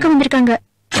பொண்ணு பார்க்க வந்திருக்காங்க.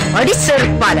 அடி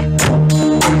செருப்பால.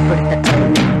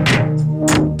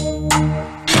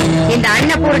 இந்த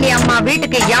அன்னபூர்ணி அம்மா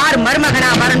வீட்டுக்கு யார் மருமகனா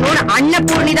வரணும்னு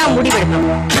அன்னபூர்ணி தான் முடிவெடுக்கணும்.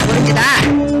 புரிஞ்சுதா?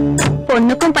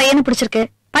 பொண்ணுக்கும் பையனும் பிடிச்சிருக்கு,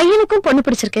 பையனுக்கும் பொண்ணு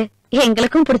பிடிச்சிருக்கு,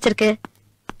 எங்களுக்கும் பிடிச்சிருக்கு.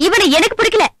 இவனை எனக்கு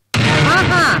பிடிக்கல.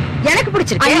 எனக்கு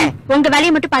பிடிச்சிருக்கு. உங்க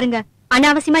வேலையை மட்டும் பாருங்க.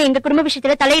 அனாவசியமா எங்க குடும்ப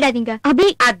விஷயத்துல தலையிடாதீங்க. அபி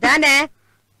அதானே.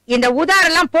 இந்த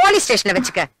உதாரணம் போலீஸ் ஸ்டேஷன்ல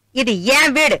வச்சுக்க. இது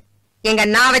என் வீடு. எங்க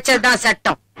நான் வச்சதுதான்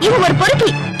சட்டம். இவன் ஒரு பொறுக்கி.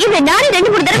 இவன் நானே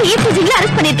 2-3 தடவை EPCல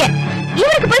அரெஸ்ட் பண்ணிருக்கேன்.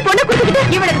 இவனுக்கு போய் பொண்ணு கொடுத்துக்கிட்டு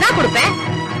இவனுக்கு தான் கொடுப்பேன்.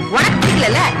 உனக்கு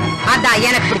பிடிக்கல, அதான்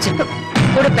எனக்கு பிடிச்சிருக்கு.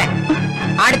 கொடுப்பேன்.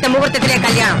 அடுத்த முகூர்த்தத்திலே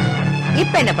கல்யாணம்.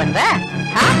 இப்ப என்ன பண்ற?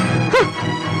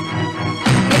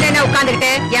 என்ன உட்கார்ந்துகிட்டு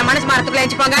என் மனசு மரத்துக்குள்ள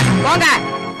வச்சு போங்க போங்க.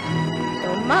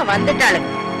 சும்மா வந்துட்டாளு.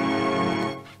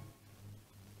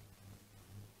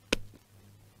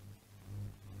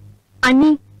 அண்ணி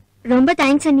ரொம்ப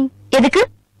தேங்க்ஸ் அண்ணி. எதுக்கு?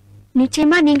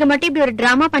 நிச்சயமா நீங்க மட்டும் இப்படி ஒரு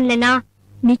டிராமா பண்ணலனா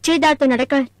நிச்சயதார்த்தம்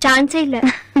நடக்க சான்ஸே இல்ல.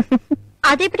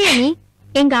 அது எப்படி அண்ணி?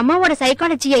 எங்க அம்மாவோட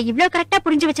சைக்காலஜியை இவ்வளவு கரெக்டா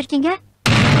புரிஞ்சு வச்சிருக்கீங்க.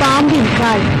 பாம்பின்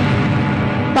கால்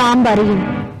பாம்பறியும்.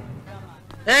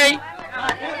 ஏய்,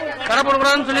 கடை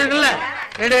போடக்கூடாதுன்னு சொல்லிருக்கல.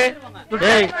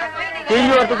 ஏய்,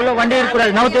 திரும்பி வரத்துக்குள்ள வண்டி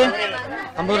இருக்கக்கூடாது. நவுத்து.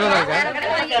 50 ரூபா இருக்கா?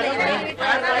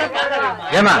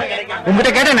 ஏமா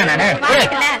உங்ககிட்ட கேட்டேன் நானு.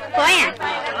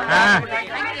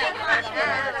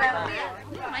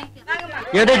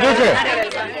 எது ஜூஸ்?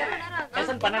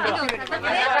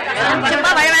 சும்மா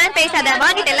வளவளன்னு பேசாத,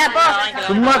 வாங்கிட்டல போ.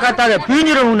 சும்மா காத்தாத,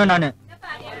 பீஞ்சிரும் உன்னை நானு.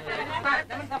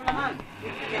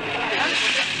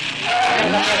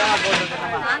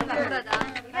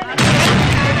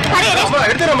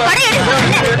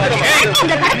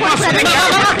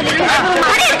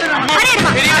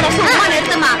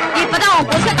 இப்பதான் உன்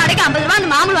புருஷ கடைக்கு 50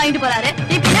 ரூபாய் மாமூல் வாங்கிட்டு போறாரு.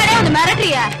 நீ பின்னாடியே வந்து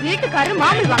மிரட்டுறிய. வீட்டுக்காரரு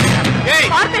மாமூல் வாங்குறாரு.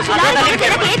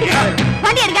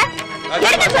 வண்டி எடுங்க.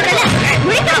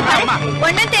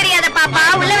 ஒண்ணும் தெரியாத பாப்பா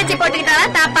உள்ள வச்சு போட்டுக்கிட்டாலா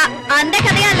தாப்பா. அந்த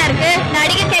கதையால இருக்கு.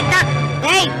 நடிகை கேட்டா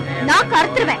ஏய் நான்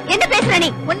கருத்துருவேன். என்ன பேசுற நீ?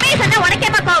 உண்மையை சொன்னா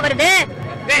உனக்கேப்பா கோவம் வருது?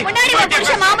 முன்னாடி ஒரு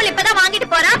புருஷன் மாமூல் இப்பதான் வாங்கிட்டு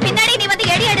போறான், பின்னாடி நீ வந்து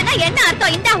எடி எடுனா என்ன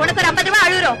அர்த்தம்? இந்த உனக்கு ஒரு 50 ரூபாய்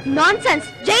அழுறோம். நான்சென்ஸ்.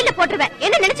 ஜெயில போட்டுருவேன்.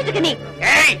 என்ன நினைச்சிட்டு இருக்க நீ?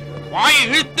 ஏய் வாய்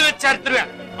இழுத்து வச்சு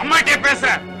அறுத்துருவேன். அம்மாட்டே பேசுற.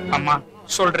 அம்மா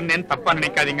சொல்றேன்னு தப்பா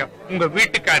நினைக்காதீங்க. உங்க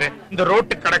வீட்டுக்காரு இந்த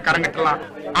ரோட்டு கடைக்காரங்களுக்கெல்லாம்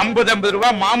 50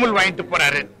 ரூபாய் மாமூல் வாங்கிட்டு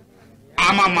போறாரு.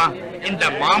 ஆமாமா, இந்த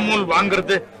மாமூல்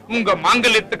வாங்குறது உங்க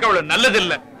மாங்கல்யத்துக்கு அவ்வளவு நல்லது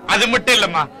இல்ல. அது மட்டும்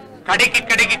இல்லம்மா, கடைக்கு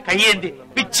கையேந்தி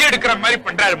பிச்சை எடுக்கிற மாதிரி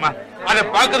பண்றாருமா. அதை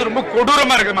பாக்குறது ரொம்ப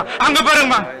கொடூரமா இருக்குமா. அங்க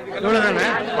பாருங்கம்மா,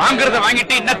 வாங்குறத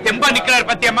வாங்கிட்டு என்ன தெம்பா நிக்கிறாரு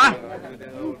பாத்தியம்மா.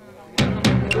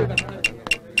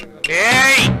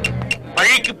 ஏய்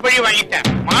பழிக்கு பழி வாங்கிட்டேன்,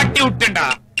 மாட்டி விட்டுண்டா.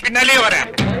 பின்னாலே வரேன்.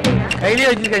 கையிலே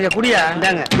வச்சிருக்க குடியா?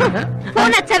 இந்தாங்க.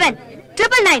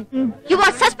 479 you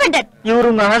are suspended. இவரு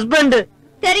உங்க ஹஸ்பண்ட்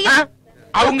தெரியும்.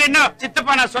 அவங்க என்ன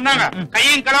சித்தப்பா நான் சொன்னாங்க.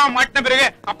 கையும் களவா மாட்டின பிறகு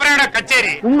அப்புறம் என்ன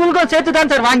கச்சேரி? உங்களுக்கும் சேர்த்து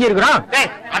தான் சார் வாங்கி இருக்கிறோம்.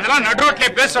 அதெல்லாம் நடு ரோட்ல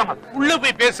பேசுவாங்க, உள்ள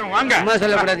போய் பேசுவோம். வாங்க. அம்மா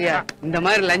சொல்லக்கூடாதியா? இந்த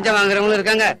மாதிரி லஞ்சம் வாங்குறவங்களும்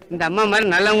இருக்காங்க, இந்த அம்மா மாதிரி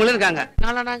நல்லவங்களும் இருக்காங்க.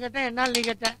 நான் கேட்டேன், என்னால நீ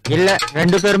கேட்டேன்? இல்ல,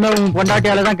 2 பேருமே உங்க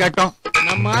பொண்டாட்டியால தான் கேட்டோம்.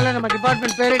 நம்ம ஆள நம்ம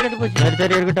டிபார்ட்மெண்ட் பேரே கேட்டு போச்சு.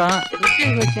 சரி இருக்கட்டும்.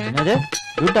 என்னது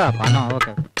டூட்டா பணம்?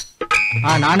 ஓகே.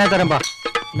 நானே தரேன்பா.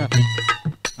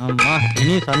 ஆமா,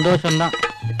 இனி சந்தோஷம் தான்.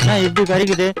 இப்படி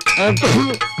கறிக்குது.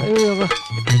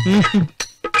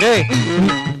 டேய்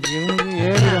இவனுக்கு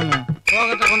ஏறுதானே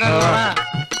போகத்தை கொண்டாடுவா.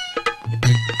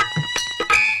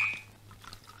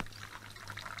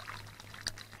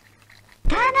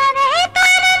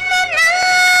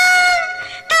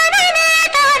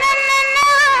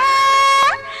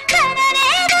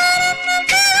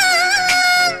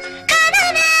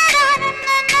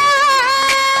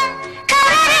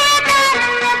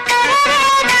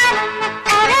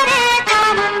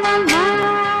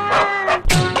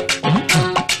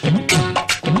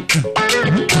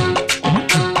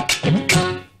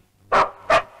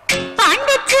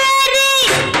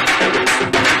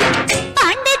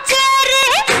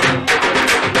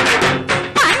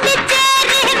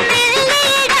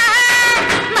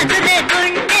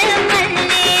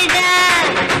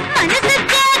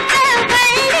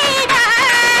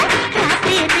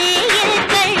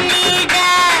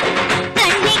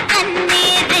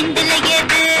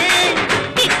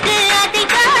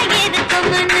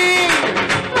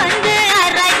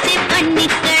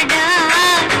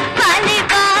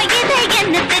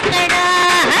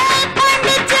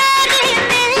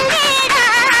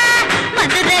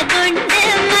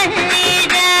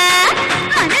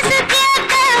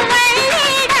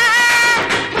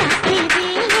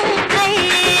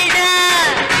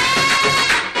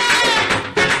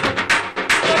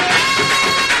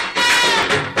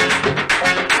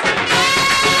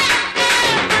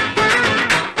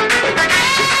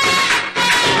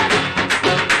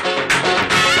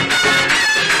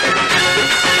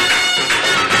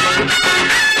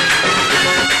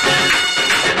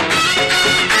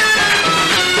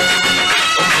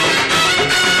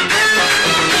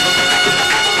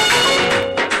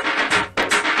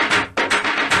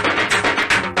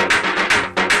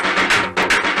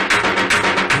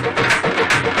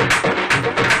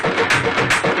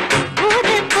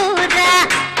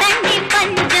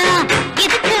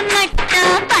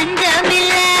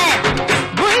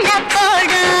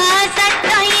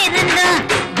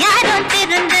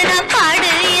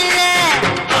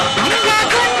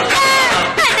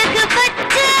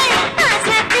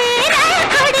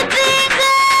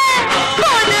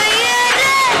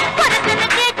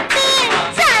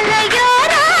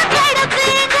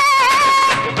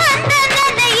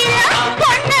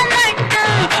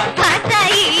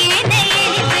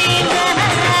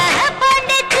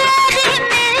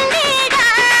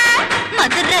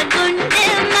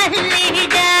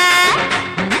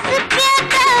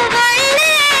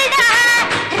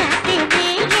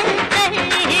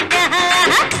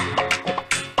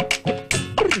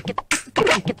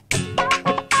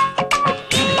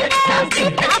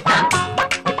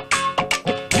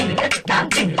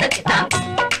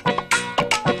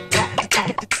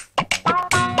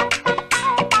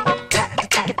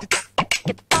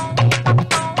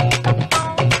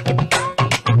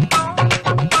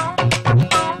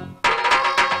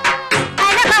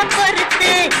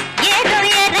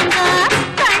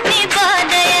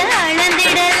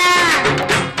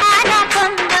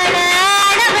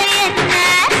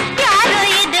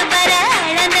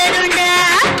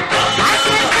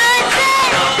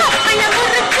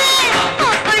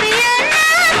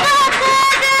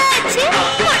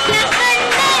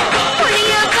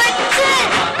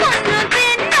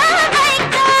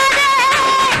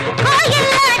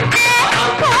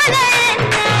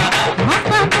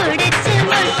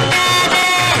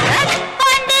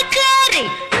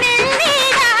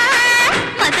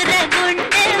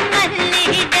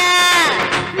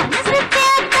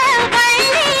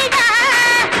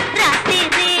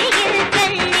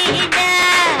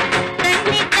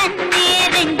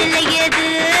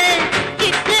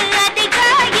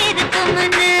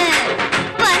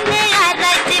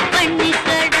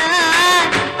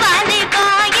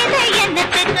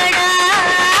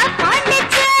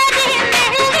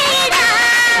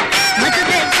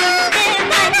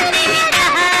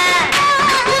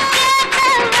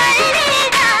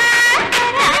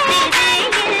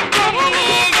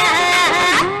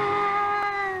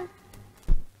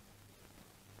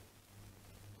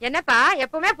 என்னப்பா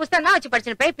எப்பவுமே புஸ்தகம் தான் வச்சு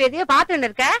படிச்சுட்டு போய் பெரிய பாத்துன்னு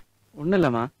இருக்க? ஒண்ணு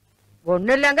இல்லம்மா.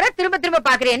 ஒண்ணு இல்லங்கிற திரும்ப திரும்ப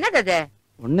பாக்குறேன், என்னது அது?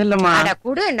 ஒண்ணு இல்லம்மா. அட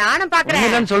குடு, நானும்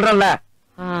பாக்குறேன் சொல்றேன்ல.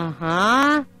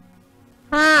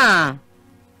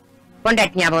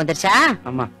 பொண்டாட்டி ஞாபகம் வந்துருச்சா?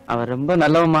 ஆமா, அவ ரொம்ப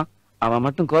நல்லவம்மா. அவ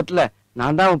மட்டும் கோர்ட்ல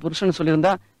நான் தான் அவன் புருஷன்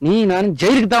சொல்லியிருந்தா நீ நானும்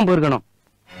ஜெயிலுக்கு தான் போயிருக்கணும்.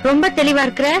 ரொம்ப தெளிவா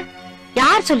இருக்கிற.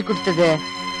 யார் சொல்லி கொடுத்தது?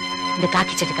 இந்த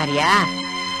காக்கி சட்டுக்காரியா?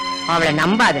 அவளை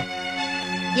நம்பாத.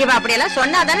 இவ அப்படியெல்லாம்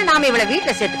சொன்னாதானே நாம இவளை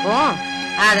வீட்டுல சேர்த்துப்போம்.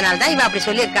 அதனாலதான் இவ அப்படி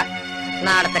சொல்லியிருக்கா.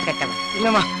 நாடத்தை கெட்டவன்.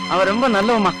 இல்லம்மா, அவ ரொம்ப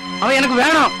நல்லவம்மா. அவன் எனக்கு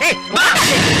வேணும்.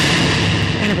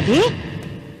 கணபதி,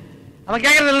 அவன்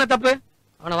கேக்குறது இல்ல தப்பு.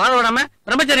 அவனை வாழ விடாம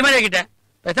பிரம்மச்சாரி மாதிரி ஆக்கிட்டேன்.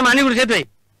 பேசாம அண்ணி கூட சேர்த்து வை.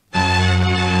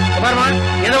 பாருமா,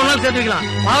 எதை ஒன்னாலும் சேர்த்து வைக்கலாம்,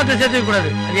 பாவத்தை சேர்த்து வைக்க கூடாது.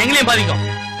 அது எங்களையும் பாதிக்கும்.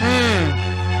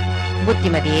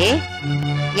 புத்திமதி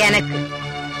எனக்கு.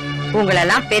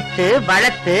 உங்களெல்லாம் பெத்து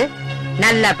வளர்த்து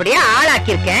நல்லபடியா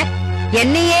ஆளாக்கி இருக்கேன்.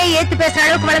 என்னையே ஏத்து பேசுற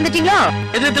அளவுக்கு வளர்ந்துட்டீங்களோ?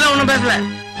 எதிர்த்துல ஒண்ணும் பேசல.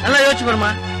 நல்லா யோசிச்சு பாருமா.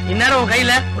 இந்நேரம் உன்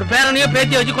கையில ஒரு பேரனையோ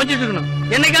பேத்தியோ வச்சு கொஞ்சிட்டு இருக்கணும்.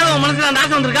 என்னைக்காவது உன் மனசுல அந்த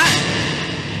ஆசை வந்திருக்கா?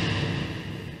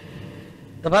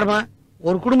 இந்த பாருமா,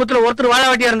 ஒரு குடும்பத்துல ஒருத்தர்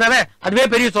வாழாவட்டியா இருந்தாலே அதுவே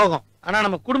பெரிய சோகம். ஆனா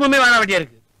நம்ம குடும்பமே வாழாவட்டியா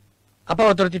இருக்கு.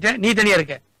 அப்பாவை துரத்திட்ட, நீ தனியா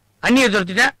இருக்க. அண்ணியை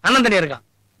துரத்திட்ட, அண்ணன் தனியா இருக்கான்.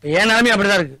 என் நிலைமை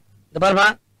அப்படிதான் இருக்கு. இந்த பாருமா,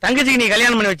 தங்கச்சிக்கு நீ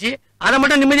கல்யாணம் பண்ணி வச்சு அதை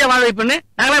மட்டும் நிம்மதியா வாழ வைப்புன்னு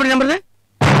நாங்களா எப்படி நம்புறது?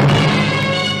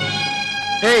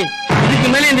 ஏய், இதுக்கு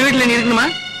மேல இந்த வீட்டுல நீ இருக்கணுமா?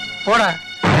 போடா.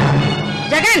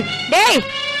 ஜெகன், டேய்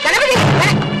கணபதி.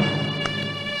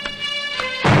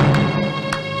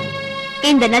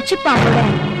 இந்த நச்சு பாம்போட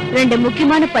 2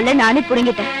 முக்கியமான பல்ல நானே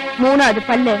புடுங்கிட்டேன். 3வது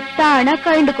பல்லு தானா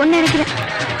கழிண்டுக்கும்னு நினைக்கிறேன்.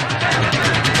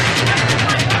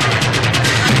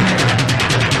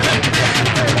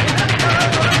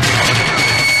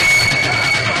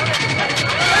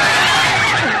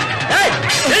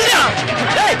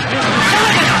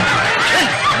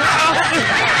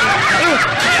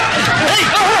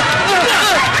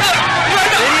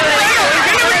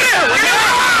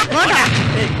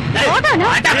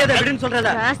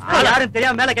 யாரும்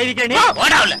தெரியாம மேல கை வைக்கிறேன்.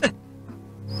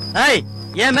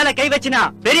 என் மேல கை வச்சினா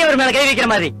பெரியவர் மேல கை வைக்கிற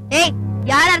மாதிரி. ஏய்,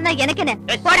 யாரா இருந்தா எனக்கு என்ன?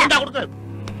 போடா.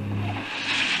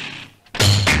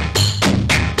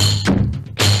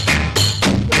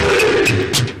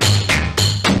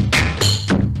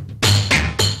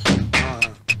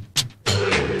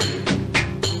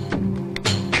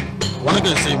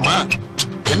 வணக்கம் செய்யுமா.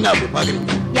 என்ன அப்படி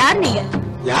பாக்குறீங்க? யார் நீங்க?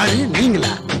 யாரு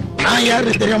நீங்களா? நான்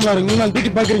யாருன்னு தெரியாமல இருக்கீங்க. தூக்கி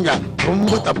பாக்குறீங்க.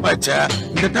 ரொம்ப தப்பாச்சா.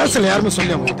 இந்த தேசல யாருமே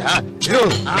சொல்லி அவங்ககிட்ட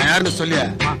நான் யாருன்னு சொல்லிய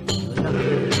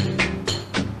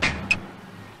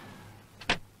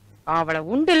அவளை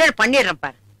உண்டுல பண்ணிடுறேன்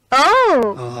பாரு. ஓ,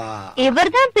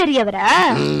 இவர்தான் பெரியவரா?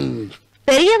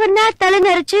 பெரியவர்னா தலை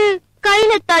நரைச்சு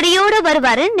கையில தடியோட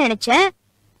வருவாருன்னு நினைச்சேன்.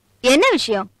 என்ன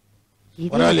விஷயம்?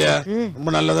 பரவாயில்லையா, ரொம்ப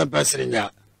நல்லதான் பேசுறீங்க.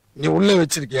 நீ உள்ள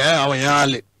வச்சிருக்கிய அவன் என்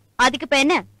ஆளு. அதுக்கு இப்ப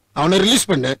என்ன? அவனை ரிலீஸ்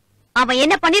பண்ணு. அவன்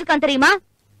என்ன பண்ணிருக்கான் தெரியுமா?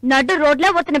 நடு ரோட்ல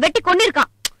ஒருத்தனை வெட்டி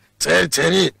கொண்டிருக்கான். சரி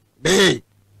சரி, டேய்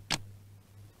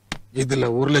இதுல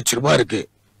 1 லட்சம் ரூபாய் இருக்கு,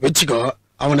 வச்சுக்கோ.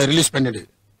 அவனை ரிலீஸ் பண்ணிடு.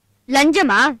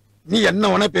 லஞ்சமா? நீ என்ன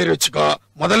வேணா பேர் வச்சுக்கோ,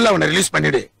 முதல்ல அவனை ரிலீஸ்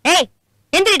பண்ணிடு. ஏய்,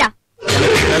 எந்திரிடா.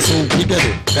 எனக்கு பேசவும் பிடிக்காது,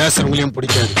 பேசுறவங்களையும்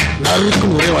பிடிக்காது.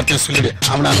 நறுக்குன்னு ஒரே வார்த்தை சொல்லிடு.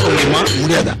 அவனை அனுப்ப முடியுமா?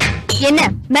 முடியாதா? என்ன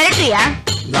மிரட்டுறியா?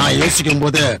 நான் யோசிக்கும்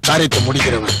போது காரியத்தை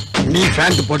முடிக்கிறவன். நீ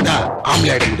பேண்ட் போட்டா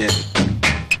ஆம்பளை ஆயிட முடியாது.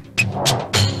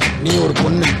 நீ ஒரு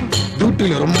பொண்ணு,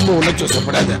 டியூட்டில ரொம்ப உணர்ச்சி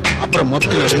வசப்படாத, அப்புறம்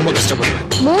மொத்தத்துல ரொம்ப கஷ்டப்படுவேன்.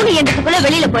 3 எண்ணத்துக்குள்ள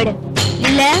வெளியில போயிடு.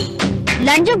 இல்ல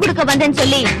லஞ்சம் கொடுக்க வந்தேன்னு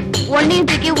சொல்லி ஒன்னையும்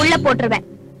தூக்கி உள்ள போட்டுருவேன்.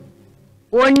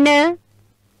 1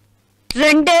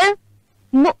 2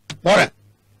 போறேன்.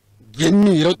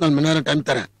 இன்னும் 24 மணி நேரம் டைம்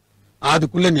தரேன்.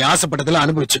 அதுக்குள்ள நீ ஆசைப்பட்டதெல்லாம்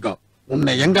அனுபவிச்சுக்கோ.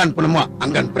 உன்னை எங்க அனுப்பணுமோ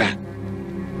அங்க அனுப்புறேன்.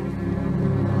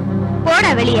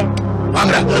 போடா வெளியே.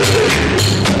 வாங்கடா.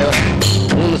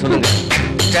 சொல்லுங்க.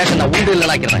 ஸ்டேஷன்ல உண்டு இல்ல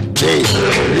ஆக்கிறேன். டேய்,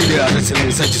 வீடியோ அரசியல்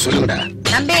விசாரிச்சு சொல்லுங்கடா.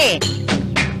 தம்பி,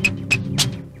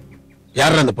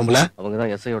 யாரா அந்த பொம்பளை?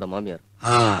 அவங்கதான் எஸ்ஐயோட மாமியார்.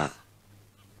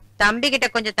 தம்பி கிட்ட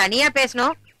கொஞ்சம் தனியா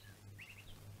பேசணும்.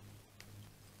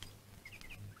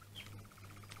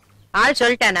 ஆள்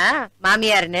சொல்லிட்டானா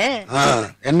மாமியாருன்னு?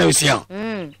 என்ன விஷயம்?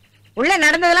 உள்ள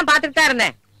நடந்ததெல்லாம் பாத்துட்டு தான்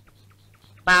இருந்தேன்.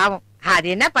 பாவம், அது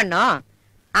என்ன பண்ணும்?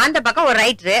 அந்த பக்கம் ஒரு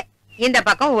ரைட்டரு, இந்த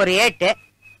பக்கம் ஒரு ஏட்டு.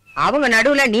 அவங்க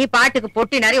நடுவுல நீ பாட்டுக்கு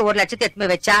பொட்டி நிறைய 1 லட்சத்தை எடுத்து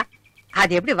வச்சா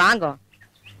அது எப்படி வாங்கும்?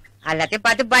 எல்லாத்தையும்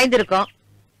பார்த்து பயந்து இருக்கும்.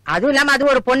 அதுவும் இல்லாம அது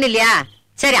ஒரு பொண்ணு இல்லையா?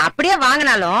 சரி, அப்படியே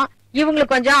வாங்கினாலும்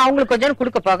இவங்களுக்கு கொஞ்சம் அவங்களுக்கு கொஞ்சம்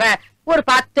கொடுக்க போக ஒரு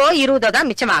 10ஓ 20ஓ தான்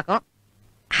மிச்சமாகும்.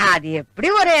 அது எப்படி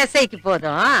ஒரு எஸ்ஐக்கு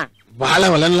போதும்? வாழ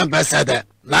வளன்லாம் பேசாத,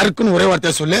 நறுக்குன்னு ஒரே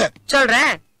வார்த்தை சொல்லு.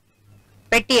 சொல்றேன்,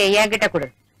 பெட்டியை என்கிட்ட கொடு.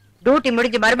 டியூட்டி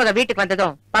முடிஞ்சு மருமக வீட்டுக்கு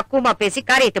வந்ததும் பக்குவமா பேசி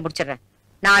காரியத்தை முடிச்சிடுறேன்.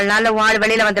 4 நாள்ல உன் ஆள்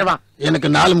வெளியில வந்துருவான். எனக்கு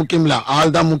நாள் முக்கியம் இல்ல,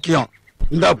 ஆள் தான் முக்கியம்.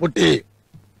 இந்த புட்டி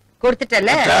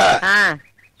கொடுத்துட்டல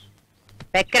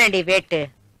வைக்கிறேன்டி வேட்டு.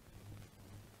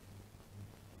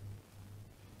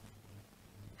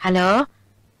 Hello,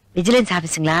 vigilance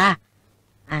ஆபீஸுங்களா?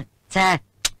 சார்,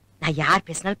 நான் யார்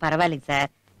பேசினாலும் பரவாயில்லைங்க சார்.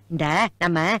 இந்த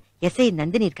நம்ம எஸ்ஐ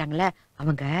நந்தினி இருக்காங்களே,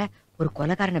 அவங்க ஒரு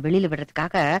கொலைகாரனை வெளியில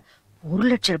விடுறதுக்காக 1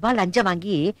 லட்சம் ரூபாய் லஞ்சம்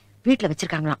வாங்கி வீட்டுல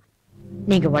வச்சிருக்காங்களாம்.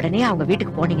 நீங்க உடனே அவங்க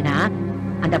வீட்டுக்கு போனீங்கன்னா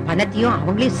அந்த பணத்தையும்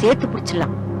அவங்களையும் சேர்த்து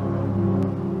பிடிச்சிடலாம்.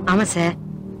 ஆமா சார்.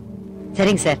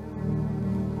 சரிங்க சார்.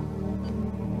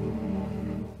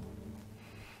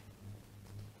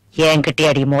 என்கிட்ட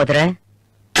அடி மோதுற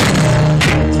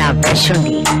நான்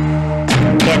விஷண்டி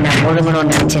என்ன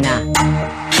முழுங்கணும்னு நினைச்சேனா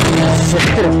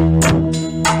செத்துரு.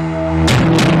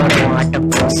 ஆட்டம்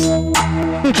போஸ்.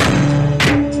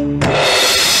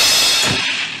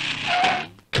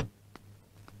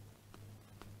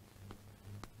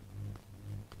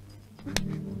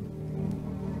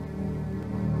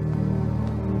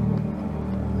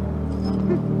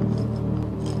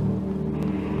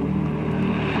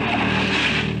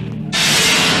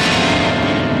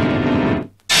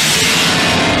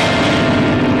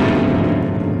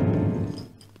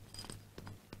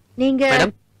 நீங்க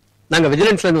மேடம், நாங்க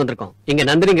விஜிலன்ஸ்ல இருந்து வந்திருக்கோம். இங்க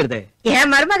நந்தினிங்கிறது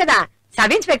என் மருமகதான்,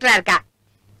 சப் இன்ஸ்பெக்டரா இருக்கா.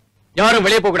 யாரும்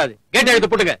வெளியே போக கூடாது. கேட் எடுத்து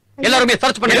போட்டுங்க. எல்லாருமே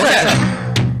சர்ச் பண்ணுங்க.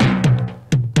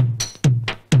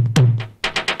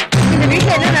 இந்த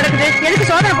வீட்டுல என்ன நடக்குது? எதுக்கு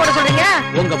சோதனை போட சொல்றீங்க?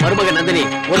 உங்க மருமக நந்தினி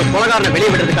ஒரு கொலைகாரனை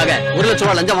வெளியே விடுறதுக்காக 1 லட்சம்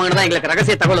ரூபாய் லஞ்சம் வாங்கினதா எங்களுக்கு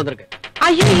ரகசிய தகவல் வந்திருக்கு.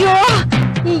 ஐயோ,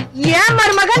 ஏன்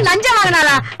மருமகன் லஞ்சம்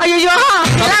வாங்கினாரா? ஐயோ,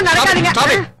 இதெல்லாம் நடக்காதீங்க.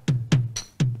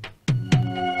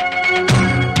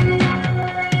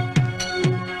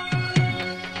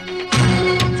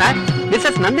 சார்,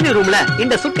 மிஸ்ஸஸ் நந்தினி ரூம்ல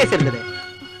இந்த சூட்கேஸ் இருந்தது.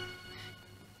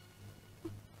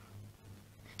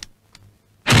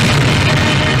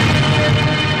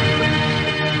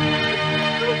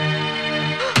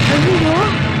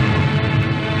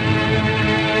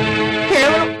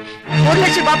 கேவலம் 1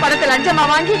 லட்சம் ரூபாய் பணத்தை லஞ்சமா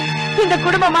வாங்கி இந்த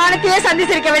குடும்ப மானத்தையே சந்தி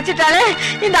சிரிக்க வச்சுட்டாலே.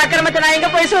 இந்த அக்கிரமத்தை நான் எங்க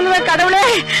போய் சொல்லுவேன்? கடவுளே,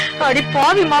 அடி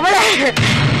பாவி மவளே.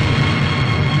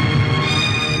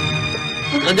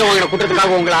 லஞ்சம் வாங்கின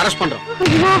குற்றத்துக்காக உங்களை அரெஸ்ட் பண்றோம்.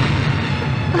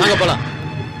 வாங்க போலாம்.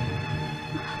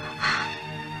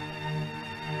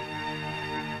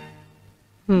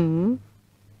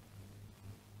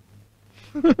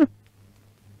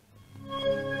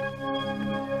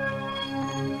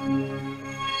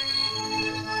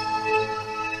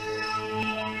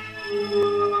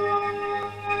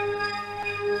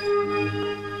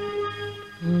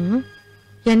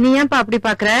 என்ன ஏன்பா அப்படி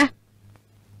பாக்குற?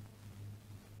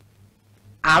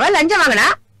 அவ லஞ்சம் வாங்கினா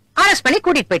அரெஸ்ட் பண்ணி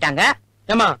கூட்டிட்டு போயிட்டாங்க.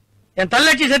 ஏமா, என்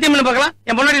தள்ளச்சி சத்தியம் பண்ணி பார்க்கலாம்,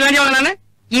 என் பொண்ணாடி லஞ்சம் வாங்கினானே.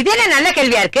 இது என்ன நல்ல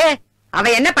கேள்வியா இருக்கு?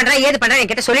 அவ என்ன பண்றா ஏது பண்றா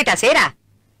என்கிட்ட சொல்லிட்டா செய்யறா.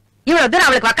 இவ்வளவு தூரம்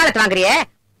அவளுக்கு வக்காலத்து வாங்குறியே,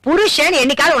 புருஷன்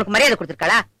என்னைக்காவது உனக்கு மரியாதை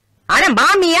கொடுத்திருக்காளா? ஆனா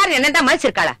மாமியார் என்னதான்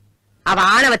மதிச்சிருக்காளா? அவ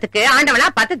ஆணவத்துக்கு ஆண்டவனா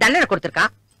பார்த்து தண்டனை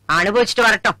கொடுத்திருக்கான். அனுபவிச்சுட்டு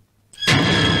வரட்டும்.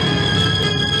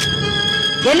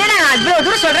 என்னடா நான் இவ்வளவு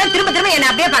தூரம் சொல்றேன், திரும்ப திரும்ப என்ன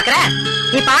அப்படியே பாக்குற?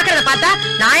 நீ பாக்குறத பார்த்தா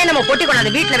நான் நம்ம பொட்டி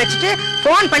கொண்டாந்து வீட்டுல வச்சுட்டு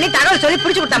போன் பண்ணி தகவல் சொல்லி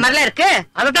புடிச்சு கொடுத்த மாதிரிலாம் இருக்கு.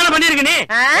 அதைத்தானே பண்ணிருக்க நீ.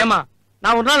 ஏமா,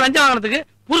 நான் ஒரு நாள் லஞ்சம் வாங்கினதுக்கு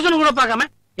புருஷனு கூட பார்க்காம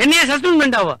என்னையே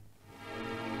சஸ்பெண்ட் ஆவோ.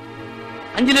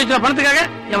 5 லட்சம் ரூபாய் பணத்துக்காக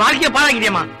என் வாழ்க்கைய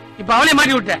பாழாக்கிட்டியம்மா. இப்ப அவளே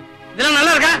மாட்டி விட்ட. இதெல்லாம்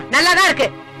நல்லா இருக்கா? நல்லாதான் இருக்கு.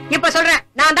 இப்ப சொல்றேன்,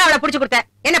 நான் தான் அவளை புடிச்சு கொடுத்தேன்.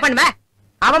 என்ன பண்ணுவேன்?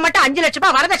 அவ மட்டும் 5 லட்சம்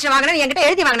ரூபாய் வரதட்சணை வாங்கினு என்கிட்ட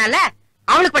எழுதி வாங்கினால,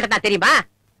 அவளுக்கு மட்டும் தான் தெரியுமா?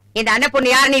 இந்த அண்ணன்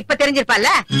பொண்ணு யாருன்னு இப்ப தெரிஞ்சிருப்பால.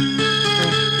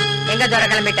 எங்க தூர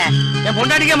கிளம்பிட்ட? என்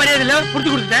பொண்டாட்டிக்கே மரியாதை இல்ல, புடிச்சு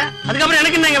கொடுத்துட்டேன். அதுக்கப்புறம்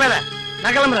எனக்கு என்ன வேலை?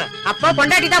 நான் கிளம்புறேன். அப்போ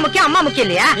பொண்டாட்டி தான் முக்கியம், அம்மா முக்கியம்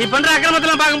இல்லையா? நீ பண்ற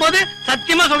அக்கிரமத்தெல்லாம் பார்க்கும்போது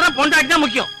சத்தியமா சொல்றேன், பொண்டாட்டி தான்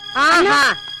முக்கியம்.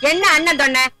 என்ன அண்ணன்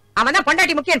சொன்ன? அவன் தான்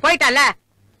பொண்டாட்டி முக்கியம் போயிட்டால.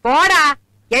 போடா,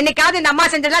 என்னைக்காவது இந்த அம்மா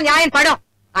செஞ்சதெல்லாம் நியாயம் படும்.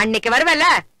 அன்னைக்கு வருவேல்ல,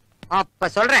 அப்ப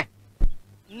சொல்றேன்.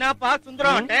 என்னப்பா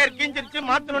சுந்தரம், டயர் கிஞ்சிருச்சு,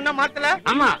 மாத்தணும்னா மாத்தல?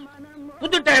 ஆமா,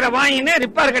 புது டயரை வாங்கினே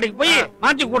ரிப்பேர் கடைக்கு போய்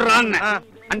மாத்தி கூடுறான்னு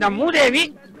அந்த மூதேவி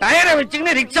டயரை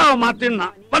வச்சுக்கின்னு ரிக்ஷாவை மாத்துன்னா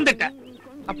வந்துட்டேன்.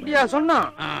 அப்படியா சொன்னா?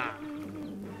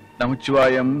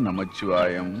 நமச்சிவாயம்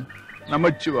நமச்சிவாயம்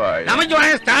நமச்சிவாயம்.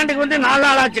 நமச்சிவாயம் ஸ்டாண்டுக்கு வந்து 4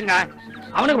 நாள் ஆச்சுங்க.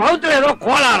 அவனுக்கு வகுத்துல ஏதோ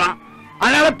கோளாறாம்,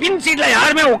 அதனால பின் சீட்ல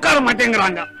யாருமே உட்கார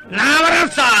மாட்டேங்கிறாங்க. நான்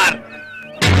வரேன் சார்.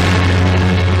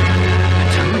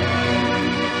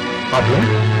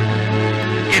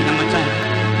 என்ன மச்சான்,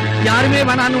 யாருமே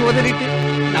வேணான்னு உதறிட்டு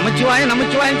நமச்சிவாயம்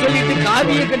நமச்சிவாயம் சொல்லிட்டு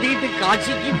காவியை கட்டிக்கிட்டு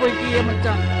காட்சிக்கு போயிட்டு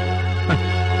மச்சான்.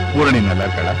 பூரணி நல்லா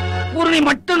இருக்கா? பூரணி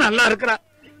மட்டும் நல்லா இருக்கிறா,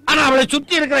 ஆனா அவளை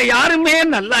சுத்தி இருக்கிற யாருமே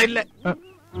நல்லா இல்ல.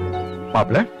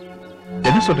 மாப்பிள்ள,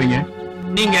 என்ன சொல்றீங்க?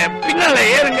 நீங்க பின்னால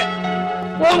ஏறுங்க,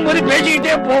 போகும்போது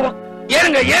பேசிக்கிட்டே போவோம்.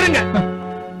 ஏறுங்க ஏறுங்க.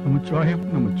 நமச்சிவாயம்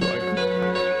நமச்சிவாயம்.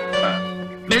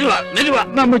 மெதுவா மெதுவா.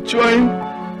 நமச்சிவாயம்.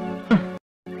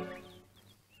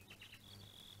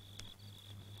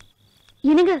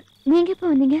 என்னங்க நீங்க எப்ப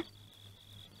வந்தீங்க?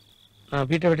 நான்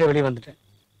வீட்டை விட்டு வெளியே வந்துட்டேன்.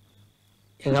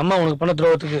 எங்க அம்மா உனக்கு பண்ண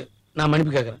துரோகத்துக்கு நான்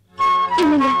மன்னிப்பு கேட்கறேன்.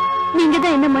 இல்லைங்க, நீங்க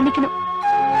தான் என்ன மன்னிக்கணும்.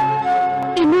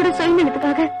 என்னோட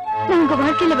சுயநலத்துக்காக நான் உங்க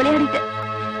வாழ்க்கையில விளையாடிட்டேன்.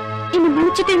 என்ன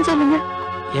மன்னிச்சுட்டேன்னு சொல்லுங்க.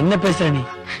 என்ன பேசுற நீ?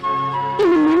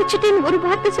 என்ன மன்னிச்சுட்டேன்னு ஒரு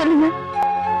வார்த்தை சொல்லுங்க.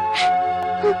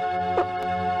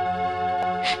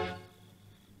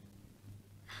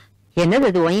 என்னது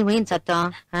இது ஒய் ஒயின் சத்தம்?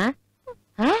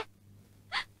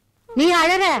 நீ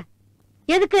அழற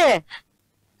எதுக்கு?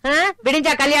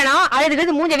 விடிஞ்சா கல்யாணம்,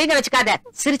 அழுதுக்கு மூஞ்ச வீங்க வச்சுக்காத,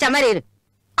 சிரிச்ச மாதிரி இரு.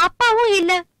 அப்பாவும்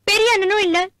இல்ல, பெரிய அண்ணனும்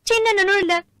இல்ல, சின்ன அண்ணனும்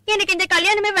இல்ல, எனக்கு இந்த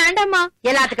கல்யாணமே வேண்டாமா.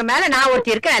 எல்லாத்துக்கு மேல நான்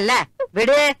ஒருத்தி இருக்கேன்ல,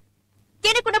 விடு.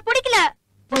 எனக்கு உன்னை பிடிக்கல.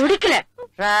 பிடிக்கல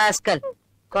ராஸ்கல்,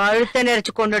 கழுத்தை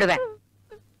நெரிச்சு கொண்டுடுவேன்.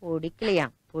 பிடிக்கலையா?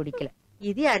 பிடிக்கல.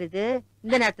 இது யாரு இது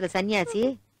இந்த நேரத்துல சன்னியாசி?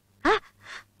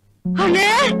 அண்ணே,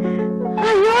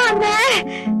 ஐயோ அண்ணே,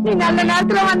 நீ நல்ல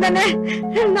நேரத்துல வந்தனே.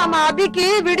 நம்ம அபிக்கு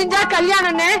விடிஞ்சா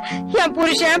கல்யாணம்னு என்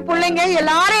புருஷன் பிள்ளைங்க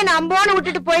எல்லாரையும் நம்போன்னு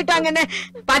விட்டுட்டு போயிட்டாங்கன்னு.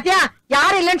 பாத்தியா,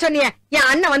 யாரும் இல்லன்னு சொன்னீங்க, என்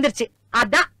அண்ணன் வந்துருச்சு,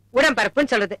 அதான்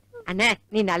உடம்பரப்புன்னு சொல்றது. அண்ணே,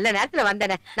 நீ நல்ல நேரத்துல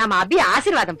வந்தன, நம்ம அபி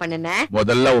ஆசீர்வாதம் பண்ணுன.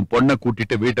 முதல்ல உன் பொண்ணை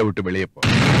கூட்டிட்டு வீட்டை விட்டு வெளியே போ.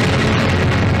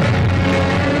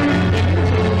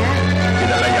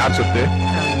 இதெல்லாம் யார் சொத்து?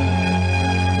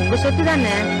 உங்க சொத்து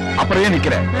தானே. அப்புறம் ஏன்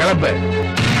நிக்கிற? கிளம்பு.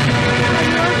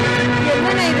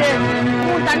 என்னண்ணே இது?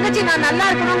 உன் தங்கச்சி நான் நல்லா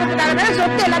இருக்கணும்ன்றதுக்காக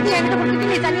சொத்து எல்லாத்தையும் என்கிட்ட கொடுத்துட்டு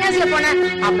நீ சன்னியாசில போன,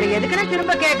 அப்புறம் எதுக்குன்னு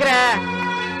திரும்ப கேக்குற?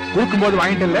 கொடுக்கும்போது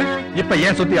வாங்கிட்டு இல்ல, இப்ப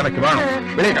ஏன் சொத்து எனக்கு வேணும்,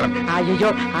 வெளியே கிளம்பு. ஐயோ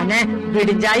அண்ணே,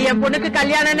 விடிஞ்சா என் பொண்ணுக்கு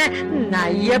கல்யாணம்,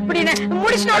 நான் எப்படின்னு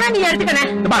முடிச்சிட்டோம்னா நீ எடுத்துக்கணே.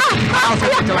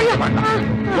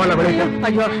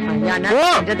 ஐயோ ஐயா,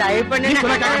 தயவு பண்ணு,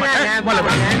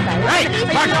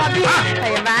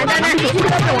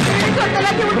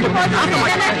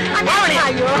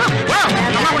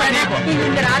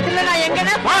 இந்த ராத்திரில நான்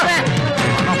எங்கன்னு போவேன்.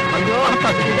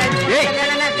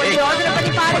 யோசனை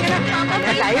பண்ணி பாருங்க,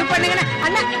 தயவு பண்ணுங்க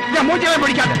அண்ணா.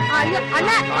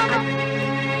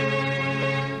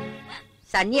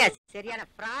 சன்னியாசி சரியான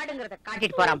ஃப்ராடுங்கறத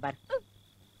காட்டிட்டு போறான் பாரு.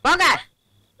 போங்க.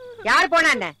 யார் போனா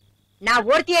என்ன? நான்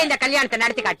ஒருத்தியே இந்த கல்யாணத்தை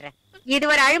நடத்தி காட்டுறேன். இது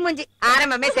ஒரு அழுமுஞ்சி,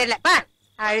 ஆரம்பமே சரியில்ல,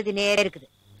 அழுது நேரே இருக்குது.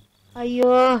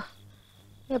 ஐயோ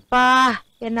எப்பா,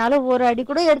 என்னால ஒரு அடி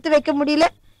கூட எடுத்து வைக்க முடியல.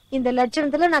 இந்த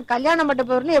லட்சணத்துல நான் கல்யாணம் மட்டும்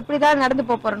போறேன்னு எப்படிதான் நடந்து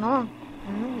போறனோ.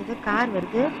 ஏதோ கார்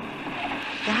வருது.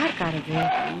 யார் கார் இது?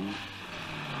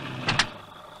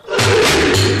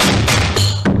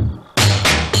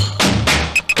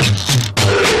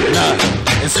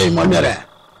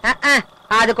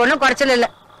 அதுக்கு ஒண்ணும் குறைச்சல் இல்ல,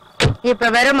 இப்ப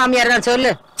வெறும் மாமியார் தான்.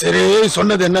 சொல்லு. சரி,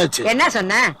 சொன்னது என்னாச்சு? என்ன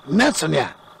சொன்ன? என்ன சொன்னியா?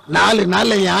 4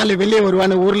 நாள்ல என் ஆளு வெளியே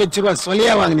வருவான்னு 1 லட்சம் ரூபாய்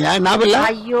சொல்லியா வாங்கினியா? நான்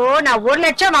ஐயோ, நான் 1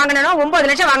 லட்சம் வாங்கினோ 9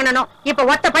 லட்சம் வாங்கினோ, இப்ப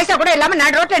ஒத்த பைசா கூட இல்லாம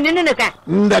நான் ரோட்ல நின்னு இருக்கேன்.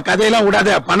 இந்த கதையெல்லாம்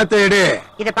விடாத, பணத்தை எடு.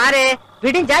 இத பாரு,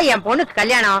 விடிஞ்சா என் பொண்ணுக்கு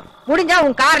கல்யாணம், முடிஞ்சா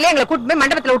உன் கார்ல எங்களை கூட்டு போய்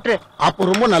மண்டபத்துல விட்டுரு. அப்ப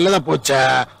ரொம்ப நல்லதா போச்ச.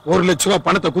 1 லட்சம் ரூபாய்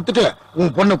பணத்தை குத்துட்டு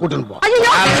உன் பொண்ணை கூட்டுன்னு போ.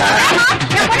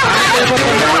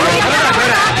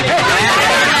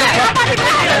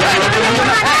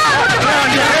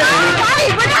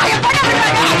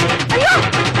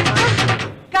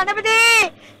 கணபதி,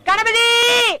 கணபதி.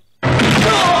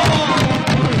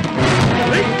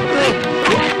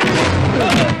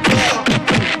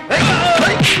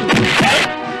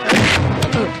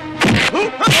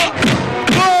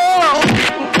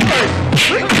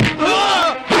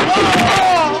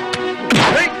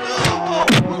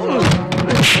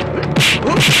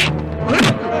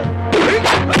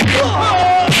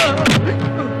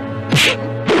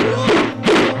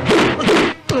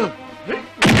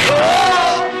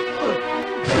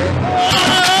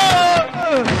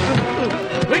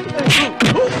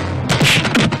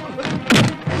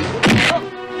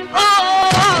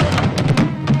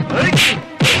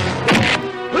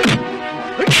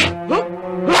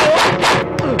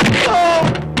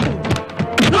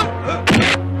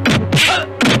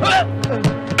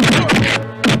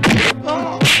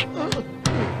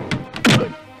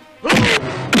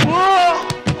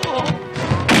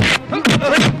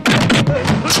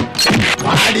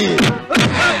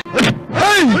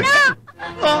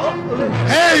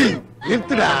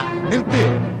 நிறுத்து.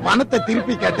 பணத்தை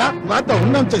திருப்பி கேட்டா வார்த்தை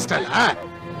உன்னம் வச்சிட்டாளா?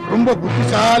 ரொம்ப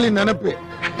புத்திசாலி நினைப்பு.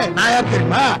 நான் யார்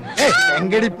தெரியுமா?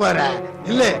 எங்கடி போற?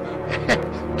 இல்ல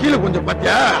கீழே கொஞ்சம்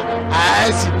பாத்தியா?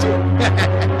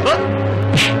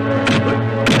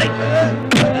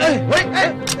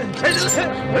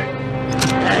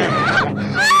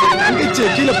 தங்கச்சி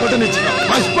கீழே போட்டு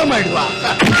பஸ்பமாயிடுவா.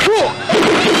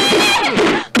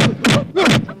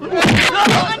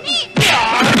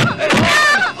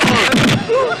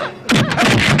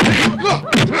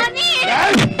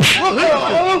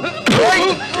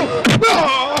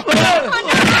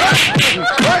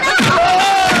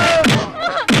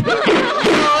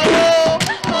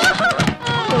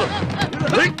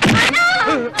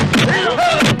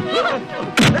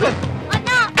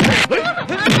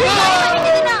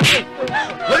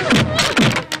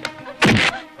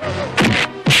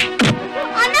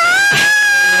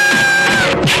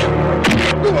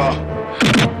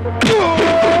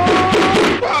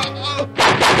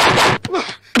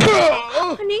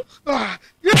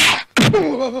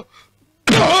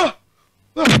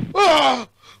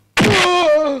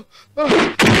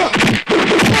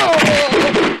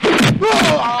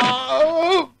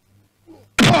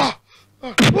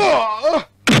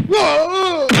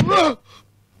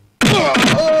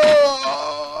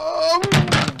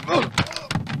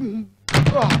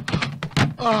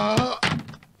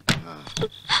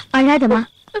 அழாதம்மா,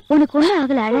 உனக்கு ஒண்ணும்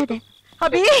ஆகல, அழாத.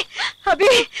 அபி அபி,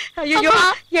 ஐயோ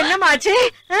என்னமாச்சு?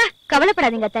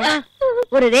 கவலைப்படாதீங்க அத்தை.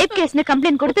 ஒரு ரேப் கேஸ்னு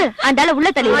கம்ப்ளைண்ட் கொடுத்து அந்தால உள்ள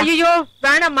தள்ளி. ஐயோ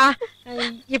வேணாம்மா,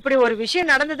 இப்படி ஒரு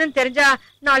விஷயம் நடந்ததுன்னு தெரிஞ்சா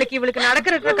நாளைக்கு இவளுக்கு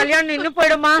நடக்கிற கல்யாணம் இன்னும்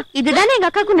போயிடுமா? இதுதானே எங்க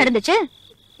அக்காவுக்கும் நடந்துச்சு.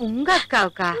 உங்க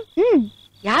அக்காவுக்கா?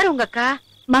 யாரு உங்க அக்கா?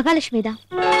 மகாலட்சுமி தான்.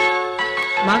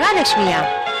 மகாலட்சுமியா?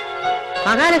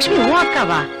 மகாலட்சுமி உன்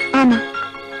அக்காவா? ஆமா,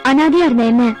 அனாதையா இருந்த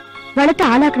என்ன வளர்த்து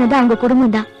ஆளாக்குனது அவங்க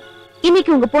குடும்பம் தான். இன்னைக்கு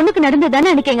உங்க பொண்ணுக்கு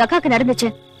நடந்ததுதானே அன்னைக்கு எங்க அக்காக்கு நடந்துச்சு.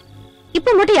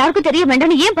 இப்ப மட்டும் யாருக்கும் தெரிய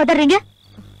வேண்டாம்னு ஏன் பதறீங்க?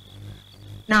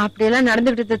 நான் அப்படியெல்லாம்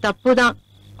நடந்துகிட்டது தப்புதான்.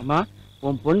 அம்மா,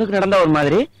 உன் பொண்ணுக்கு நடந்த ஒரு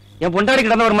மாதிரி என்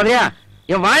பொண்டாடிக்கு நடந்த ஒரு மாதிரியா?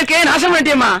 என் வாழ்க்கையே நாசம்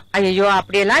பண்ணிட்டியம்மா. ஐயோ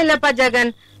அப்படியெல்லாம் இல்லப்பா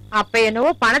ஜெகன். அப்ப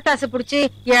என்னவோ பணத்தாசை புடிச்சு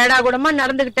ஏடா கூடமா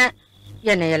நடந்துகிட்டேன்.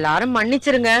 என்னை எல்லாரும்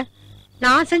மன்னிச்சிருங்க.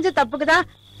 நான் செஞ்ச தப்புக்குதான்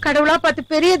கடவுளா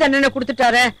பார்த்து பெரிய தண்டனை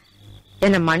கொடுத்துட்டாரு.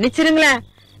 என்ன மன்னிச்சிருங்களேன்.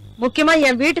 முக்கியமா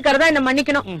என் வீட்டுக்காரர் தான் என்ன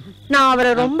மன்னிக்கணும். நான்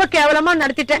அவரை ரொம்ப கேவலமா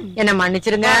நடத்திட்டேன். என்ன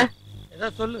மன்னிச்சிருங்க.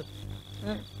 சொல்லு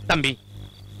தம்பி.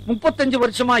 35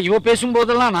 வருஷமா இவ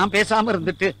பேசும்போதெல்லாம் நான் பேசாம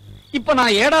இருந்துட்டு இப்ப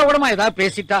நான் ஏடாவிடமா ஏதாவது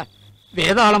பேசிட்டா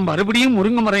வேதாளம் மறுபடியும்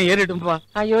முருங்க மரம் ஏறிடும்பா.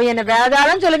 ஐயோ என்ன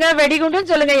வேதாளம் சொல்லுங்க, வெடிகுண்டும்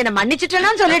சொல்லுங்க, என்ன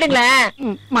மன்னிச்சிட்டேன்னா சொல்லிடுங்களேன்.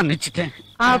 மன்னிச்சிட்டேன்.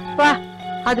 அப்பா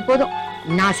அது போதும்.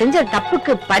 நான் செஞ்ச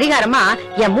தப்புக்கு பரிகாரமா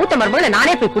என் மூத்த மருமகளை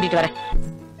நானே போய் கூட்டிட்டு வரேன்.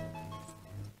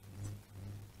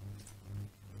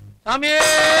 சாமியே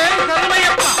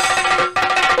சரணமையப்பா,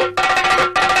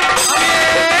 சாமியே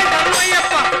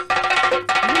சரணமையப்பா.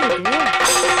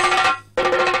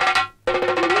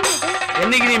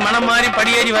 என்னைக்கு நீ மனம் மாறி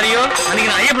படியேறி வரையோ அன்னைக்கு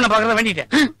நான் ஐயப்பனை பாக்குறத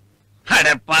வேண்டிட்டேன்.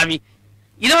 அட பாவி,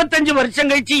 25 வருஷம்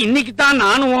கழிச்சு இன்னைக்கு தான்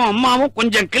நானும் அம்மாவும்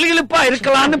கொஞ்சம் கிளுகிளுப்பா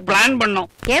இருக்கலாம்னு பிளான் பண்ணோம்.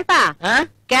 ஏன்பா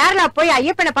கேரளா போய்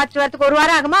ஐயப்பனை பார்த்துட்டு வரதுக்கு ஒரு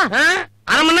வாரம் ஆகுமா?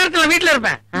 1/2 மணி நேரத்துல வீட்டுல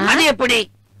இருப்பேன். அது எப்படி?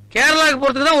 கேரளாவுக்கு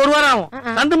போறதுக்கு தான் 1 வாரம் ஆகும்.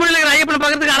 சந்துமொழியில இருக்கிற ஐயப்பனை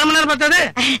பாக்குறதுக்கு 1/2 மணி நேரம் பார்த்தது.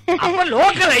 அப்ப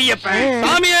லோக்கல் ஐயப்பன்.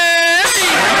 சாமியே